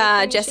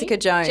superhero? Jessica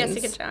Jones.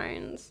 Jessica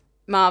Jones.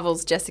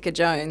 Marvel's Jessica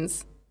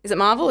Jones. Is it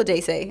Marvel or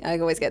DC? I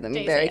always get them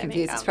very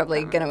confused. It's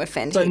probably going to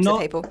offend heaps of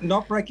people.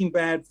 Not Breaking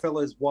Bad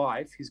fella's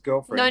wife, his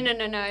girlfriend.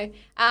 No.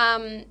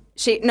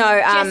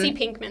 Jesse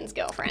Pinkman's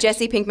girlfriend.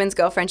 Jesse Pinkman's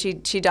girlfriend.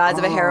 She dies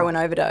of a heroin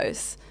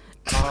overdose.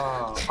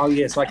 Oh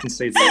yes, I can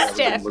see the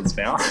resemblance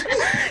now.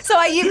 But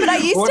I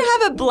used to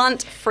have a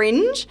blunt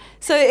fringe,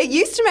 so it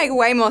used to make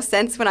way more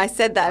sense when I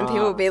said that, and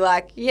people would be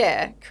like,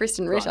 "Yeah,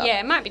 Kristen Ritter." Right. Yeah,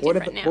 it might be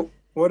different now.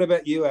 What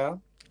about you,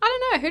 Al? I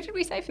don't know. Who did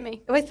we say for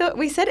me?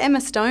 We said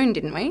Emma Stone,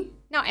 didn't we?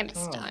 No, Emma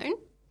Stone.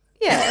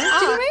 Yeah,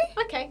 didn't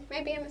we? Okay,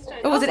 maybe Emma Stone.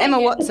 Or was it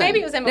Emma Watson? Maybe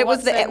it was Emma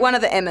Watson. It was one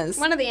of the Emmas.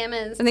 One of the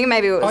Emmas. I think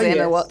maybe it was Emma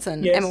yes.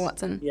 Watson. Yes. Emma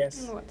Watson.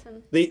 Yes. Emma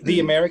Watson. The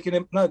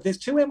American. No, there's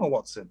two Emma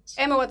Watsons.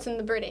 Emma Watson,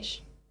 the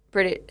British.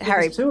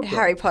 Harry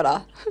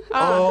Potter.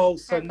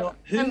 So not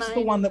who's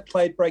the one that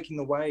played Breaking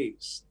the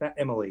Waves? That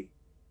Emily.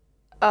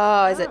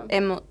 Oh, is it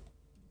Emma?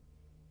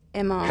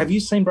 Have you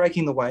seen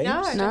Breaking the Waves?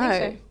 No, I don't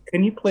think so.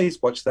 Can you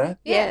please watch that?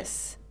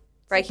 Yes.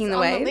 Breaking the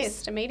Waves. On the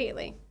list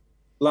immediately.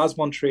 Lars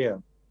von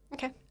Trier.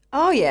 Okay.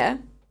 Oh yeah.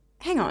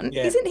 Hang on.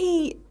 Yeah. Isn't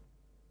he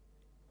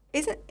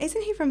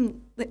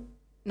from?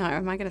 No,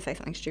 am I going to say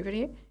something stupid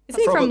here? Isn't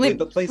he from Probably, Limp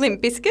but please-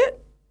 Bizkit?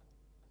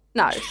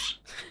 No.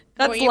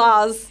 That's Well, you-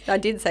 Lars. I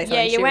did say something.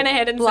 Yeah, you stupid. went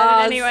ahead and Lars.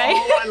 said it anyway.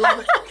 Oh, I love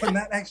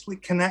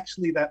it. Can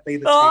actually that be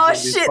the Oh, teaser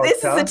of this shit, this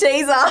is the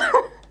podcast?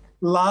 teaser.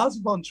 Lars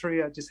von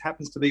Trier just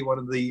happens to be one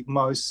of the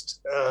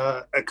most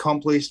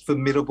accomplished,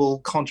 formidable,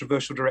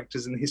 controversial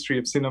directors in the history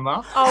of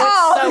cinema.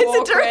 Oh, it's so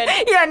it's a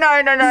awkward. yeah,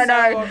 no.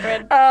 So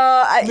awkward.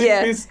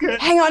 Yeah. Limp Bizkit.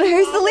 Hang on,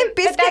 who's the Limp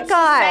But Bizkit that's the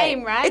guy?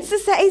 same, right? It's the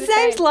same. His the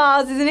name's same.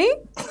 Lars, isn't he?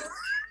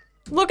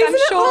 Look, I'm Isn't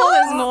it sure Lars?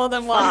 there's more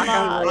than one Fuck,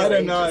 I'm Lars. really I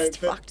don't know. just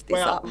fucked this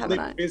wow, up, haven't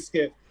I? Limp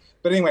Bizkit.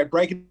 But anyway,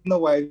 Breaking the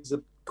Waves is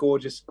a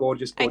gorgeous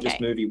Okay,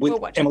 movie with we'll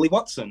watch it. Emily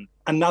Watson.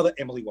 Another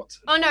Emily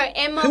Watson. Oh no,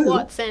 Emma Who?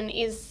 Watson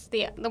is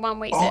the one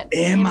we Oh, said.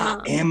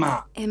 Emma.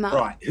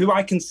 Right, who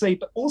I can see,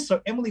 but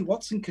also Emily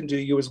Watson can do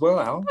you as well,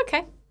 Al.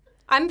 Okay.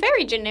 I'm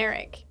very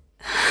generic.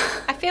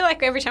 I feel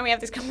like every time we have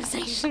this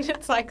conversation,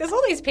 it's like there's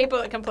all these people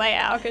that can play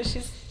Al because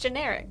she's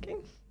generic.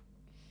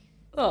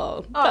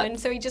 Oh, And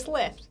so he just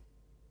left.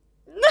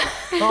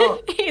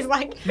 Oh. He's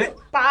like,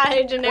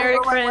 bye,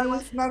 generic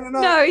friends. No,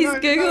 no, he's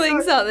Googling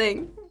no.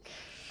 something.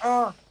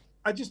 Oh,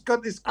 I just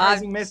got this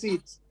crazy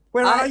message.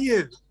 Where I- are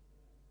you?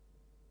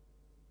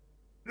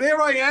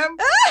 There I am.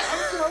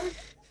 I'm sorry.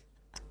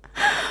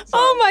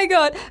 Oh my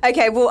God.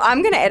 Okay, well,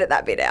 I'm going to edit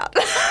that bit out.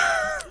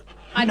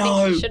 I no,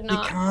 think you should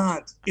not.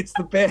 can't. It's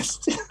the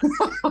best.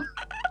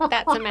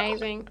 That's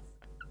amazing.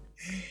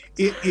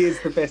 It is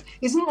the best.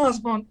 Isn't Lars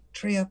von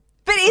Trier?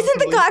 But isn't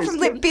the guy from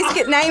Limp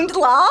Bizkit named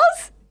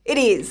Lars? It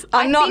is.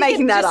 I'm not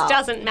making that up. It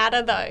just doesn't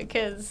matter though,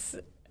 because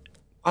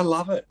I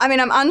love it. I mean,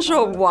 I'm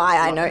unsure why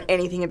I know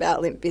anything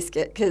about Limp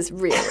Bizkit because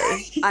really,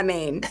 I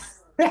mean,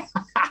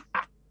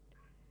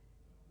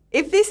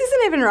 if this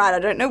isn't even right, I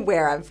don't know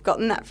where I've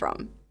gotten that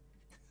from.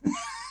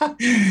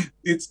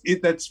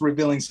 That's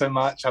revealing so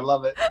much. I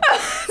love it.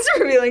 It's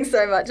revealing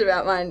so much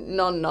about my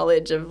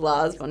non-knowledge of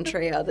Lars von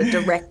Trier, the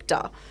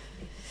director.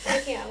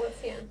 yeah, let's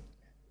see.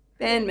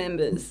 Band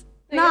members.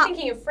 No, you're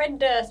thinking of Fred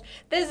Durst.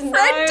 There's Fred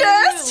no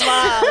Durst?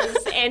 Lars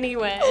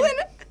anywhere. Maybe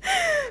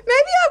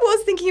I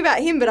was thinking about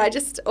him, but I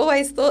just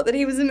always thought that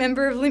he was a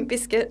member of Limp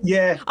Bizkit.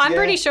 Yeah. I'm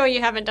pretty sure you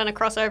haven't done a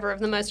crossover of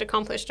the most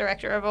accomplished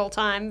director of all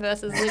time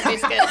versus Limp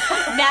Bizkit.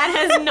 That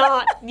has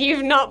not,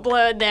 you've not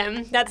blurred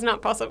them. That's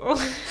not possible.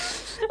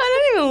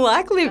 I don't even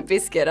like Limp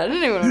Bizkit. I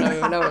don't even know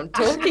what I'm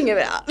talking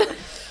about.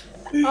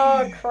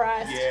 Oh,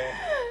 Christ. Yeah.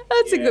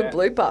 That's a good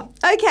blooper.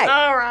 Okay.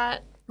 All right.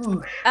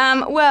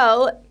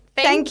 Well,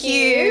 thank you.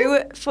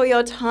 you for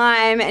your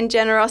time and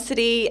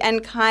generosity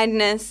and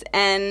kindness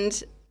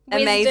and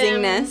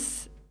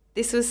amazingness.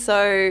 This was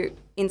so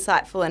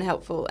insightful and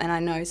helpful, and I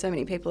know so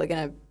many people are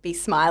going to be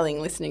smiling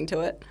listening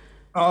to it.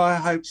 Oh, I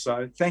hope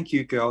so. Thank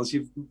you, girls.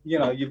 You've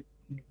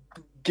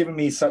given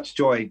me such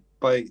joy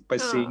by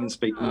seeing and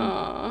speaking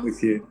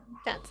with you.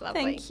 That's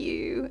lovely. Thank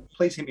you.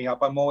 Please hit me up.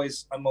 I'm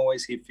always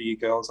here for you,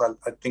 girls.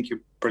 I think you're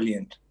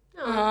brilliant.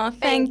 Oh,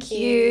 thank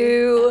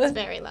you. That's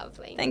very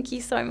lovely. Thank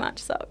you so much,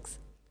 Socks.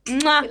 We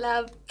Mwah.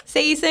 love.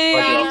 See you soon.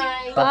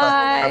 Bye.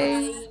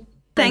 Bye.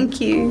 Thank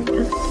you.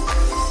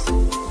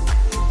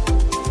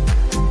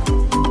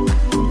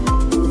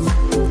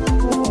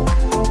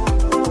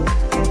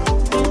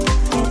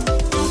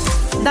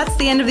 That's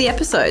the end of the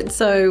episode.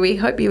 So we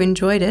hope you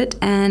enjoyed it.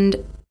 And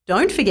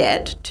don't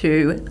forget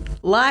to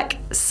like,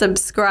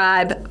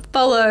 subscribe,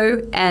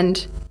 follow,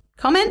 and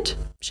comment,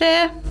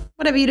 share,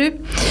 whatever you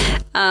do.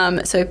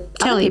 So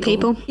Tell other your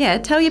people. Yeah,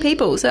 tell your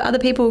people so other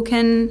people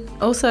can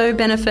also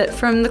benefit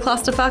from the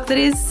clusterfuck that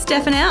is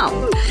Steph and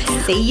Al.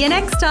 See you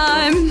next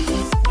time.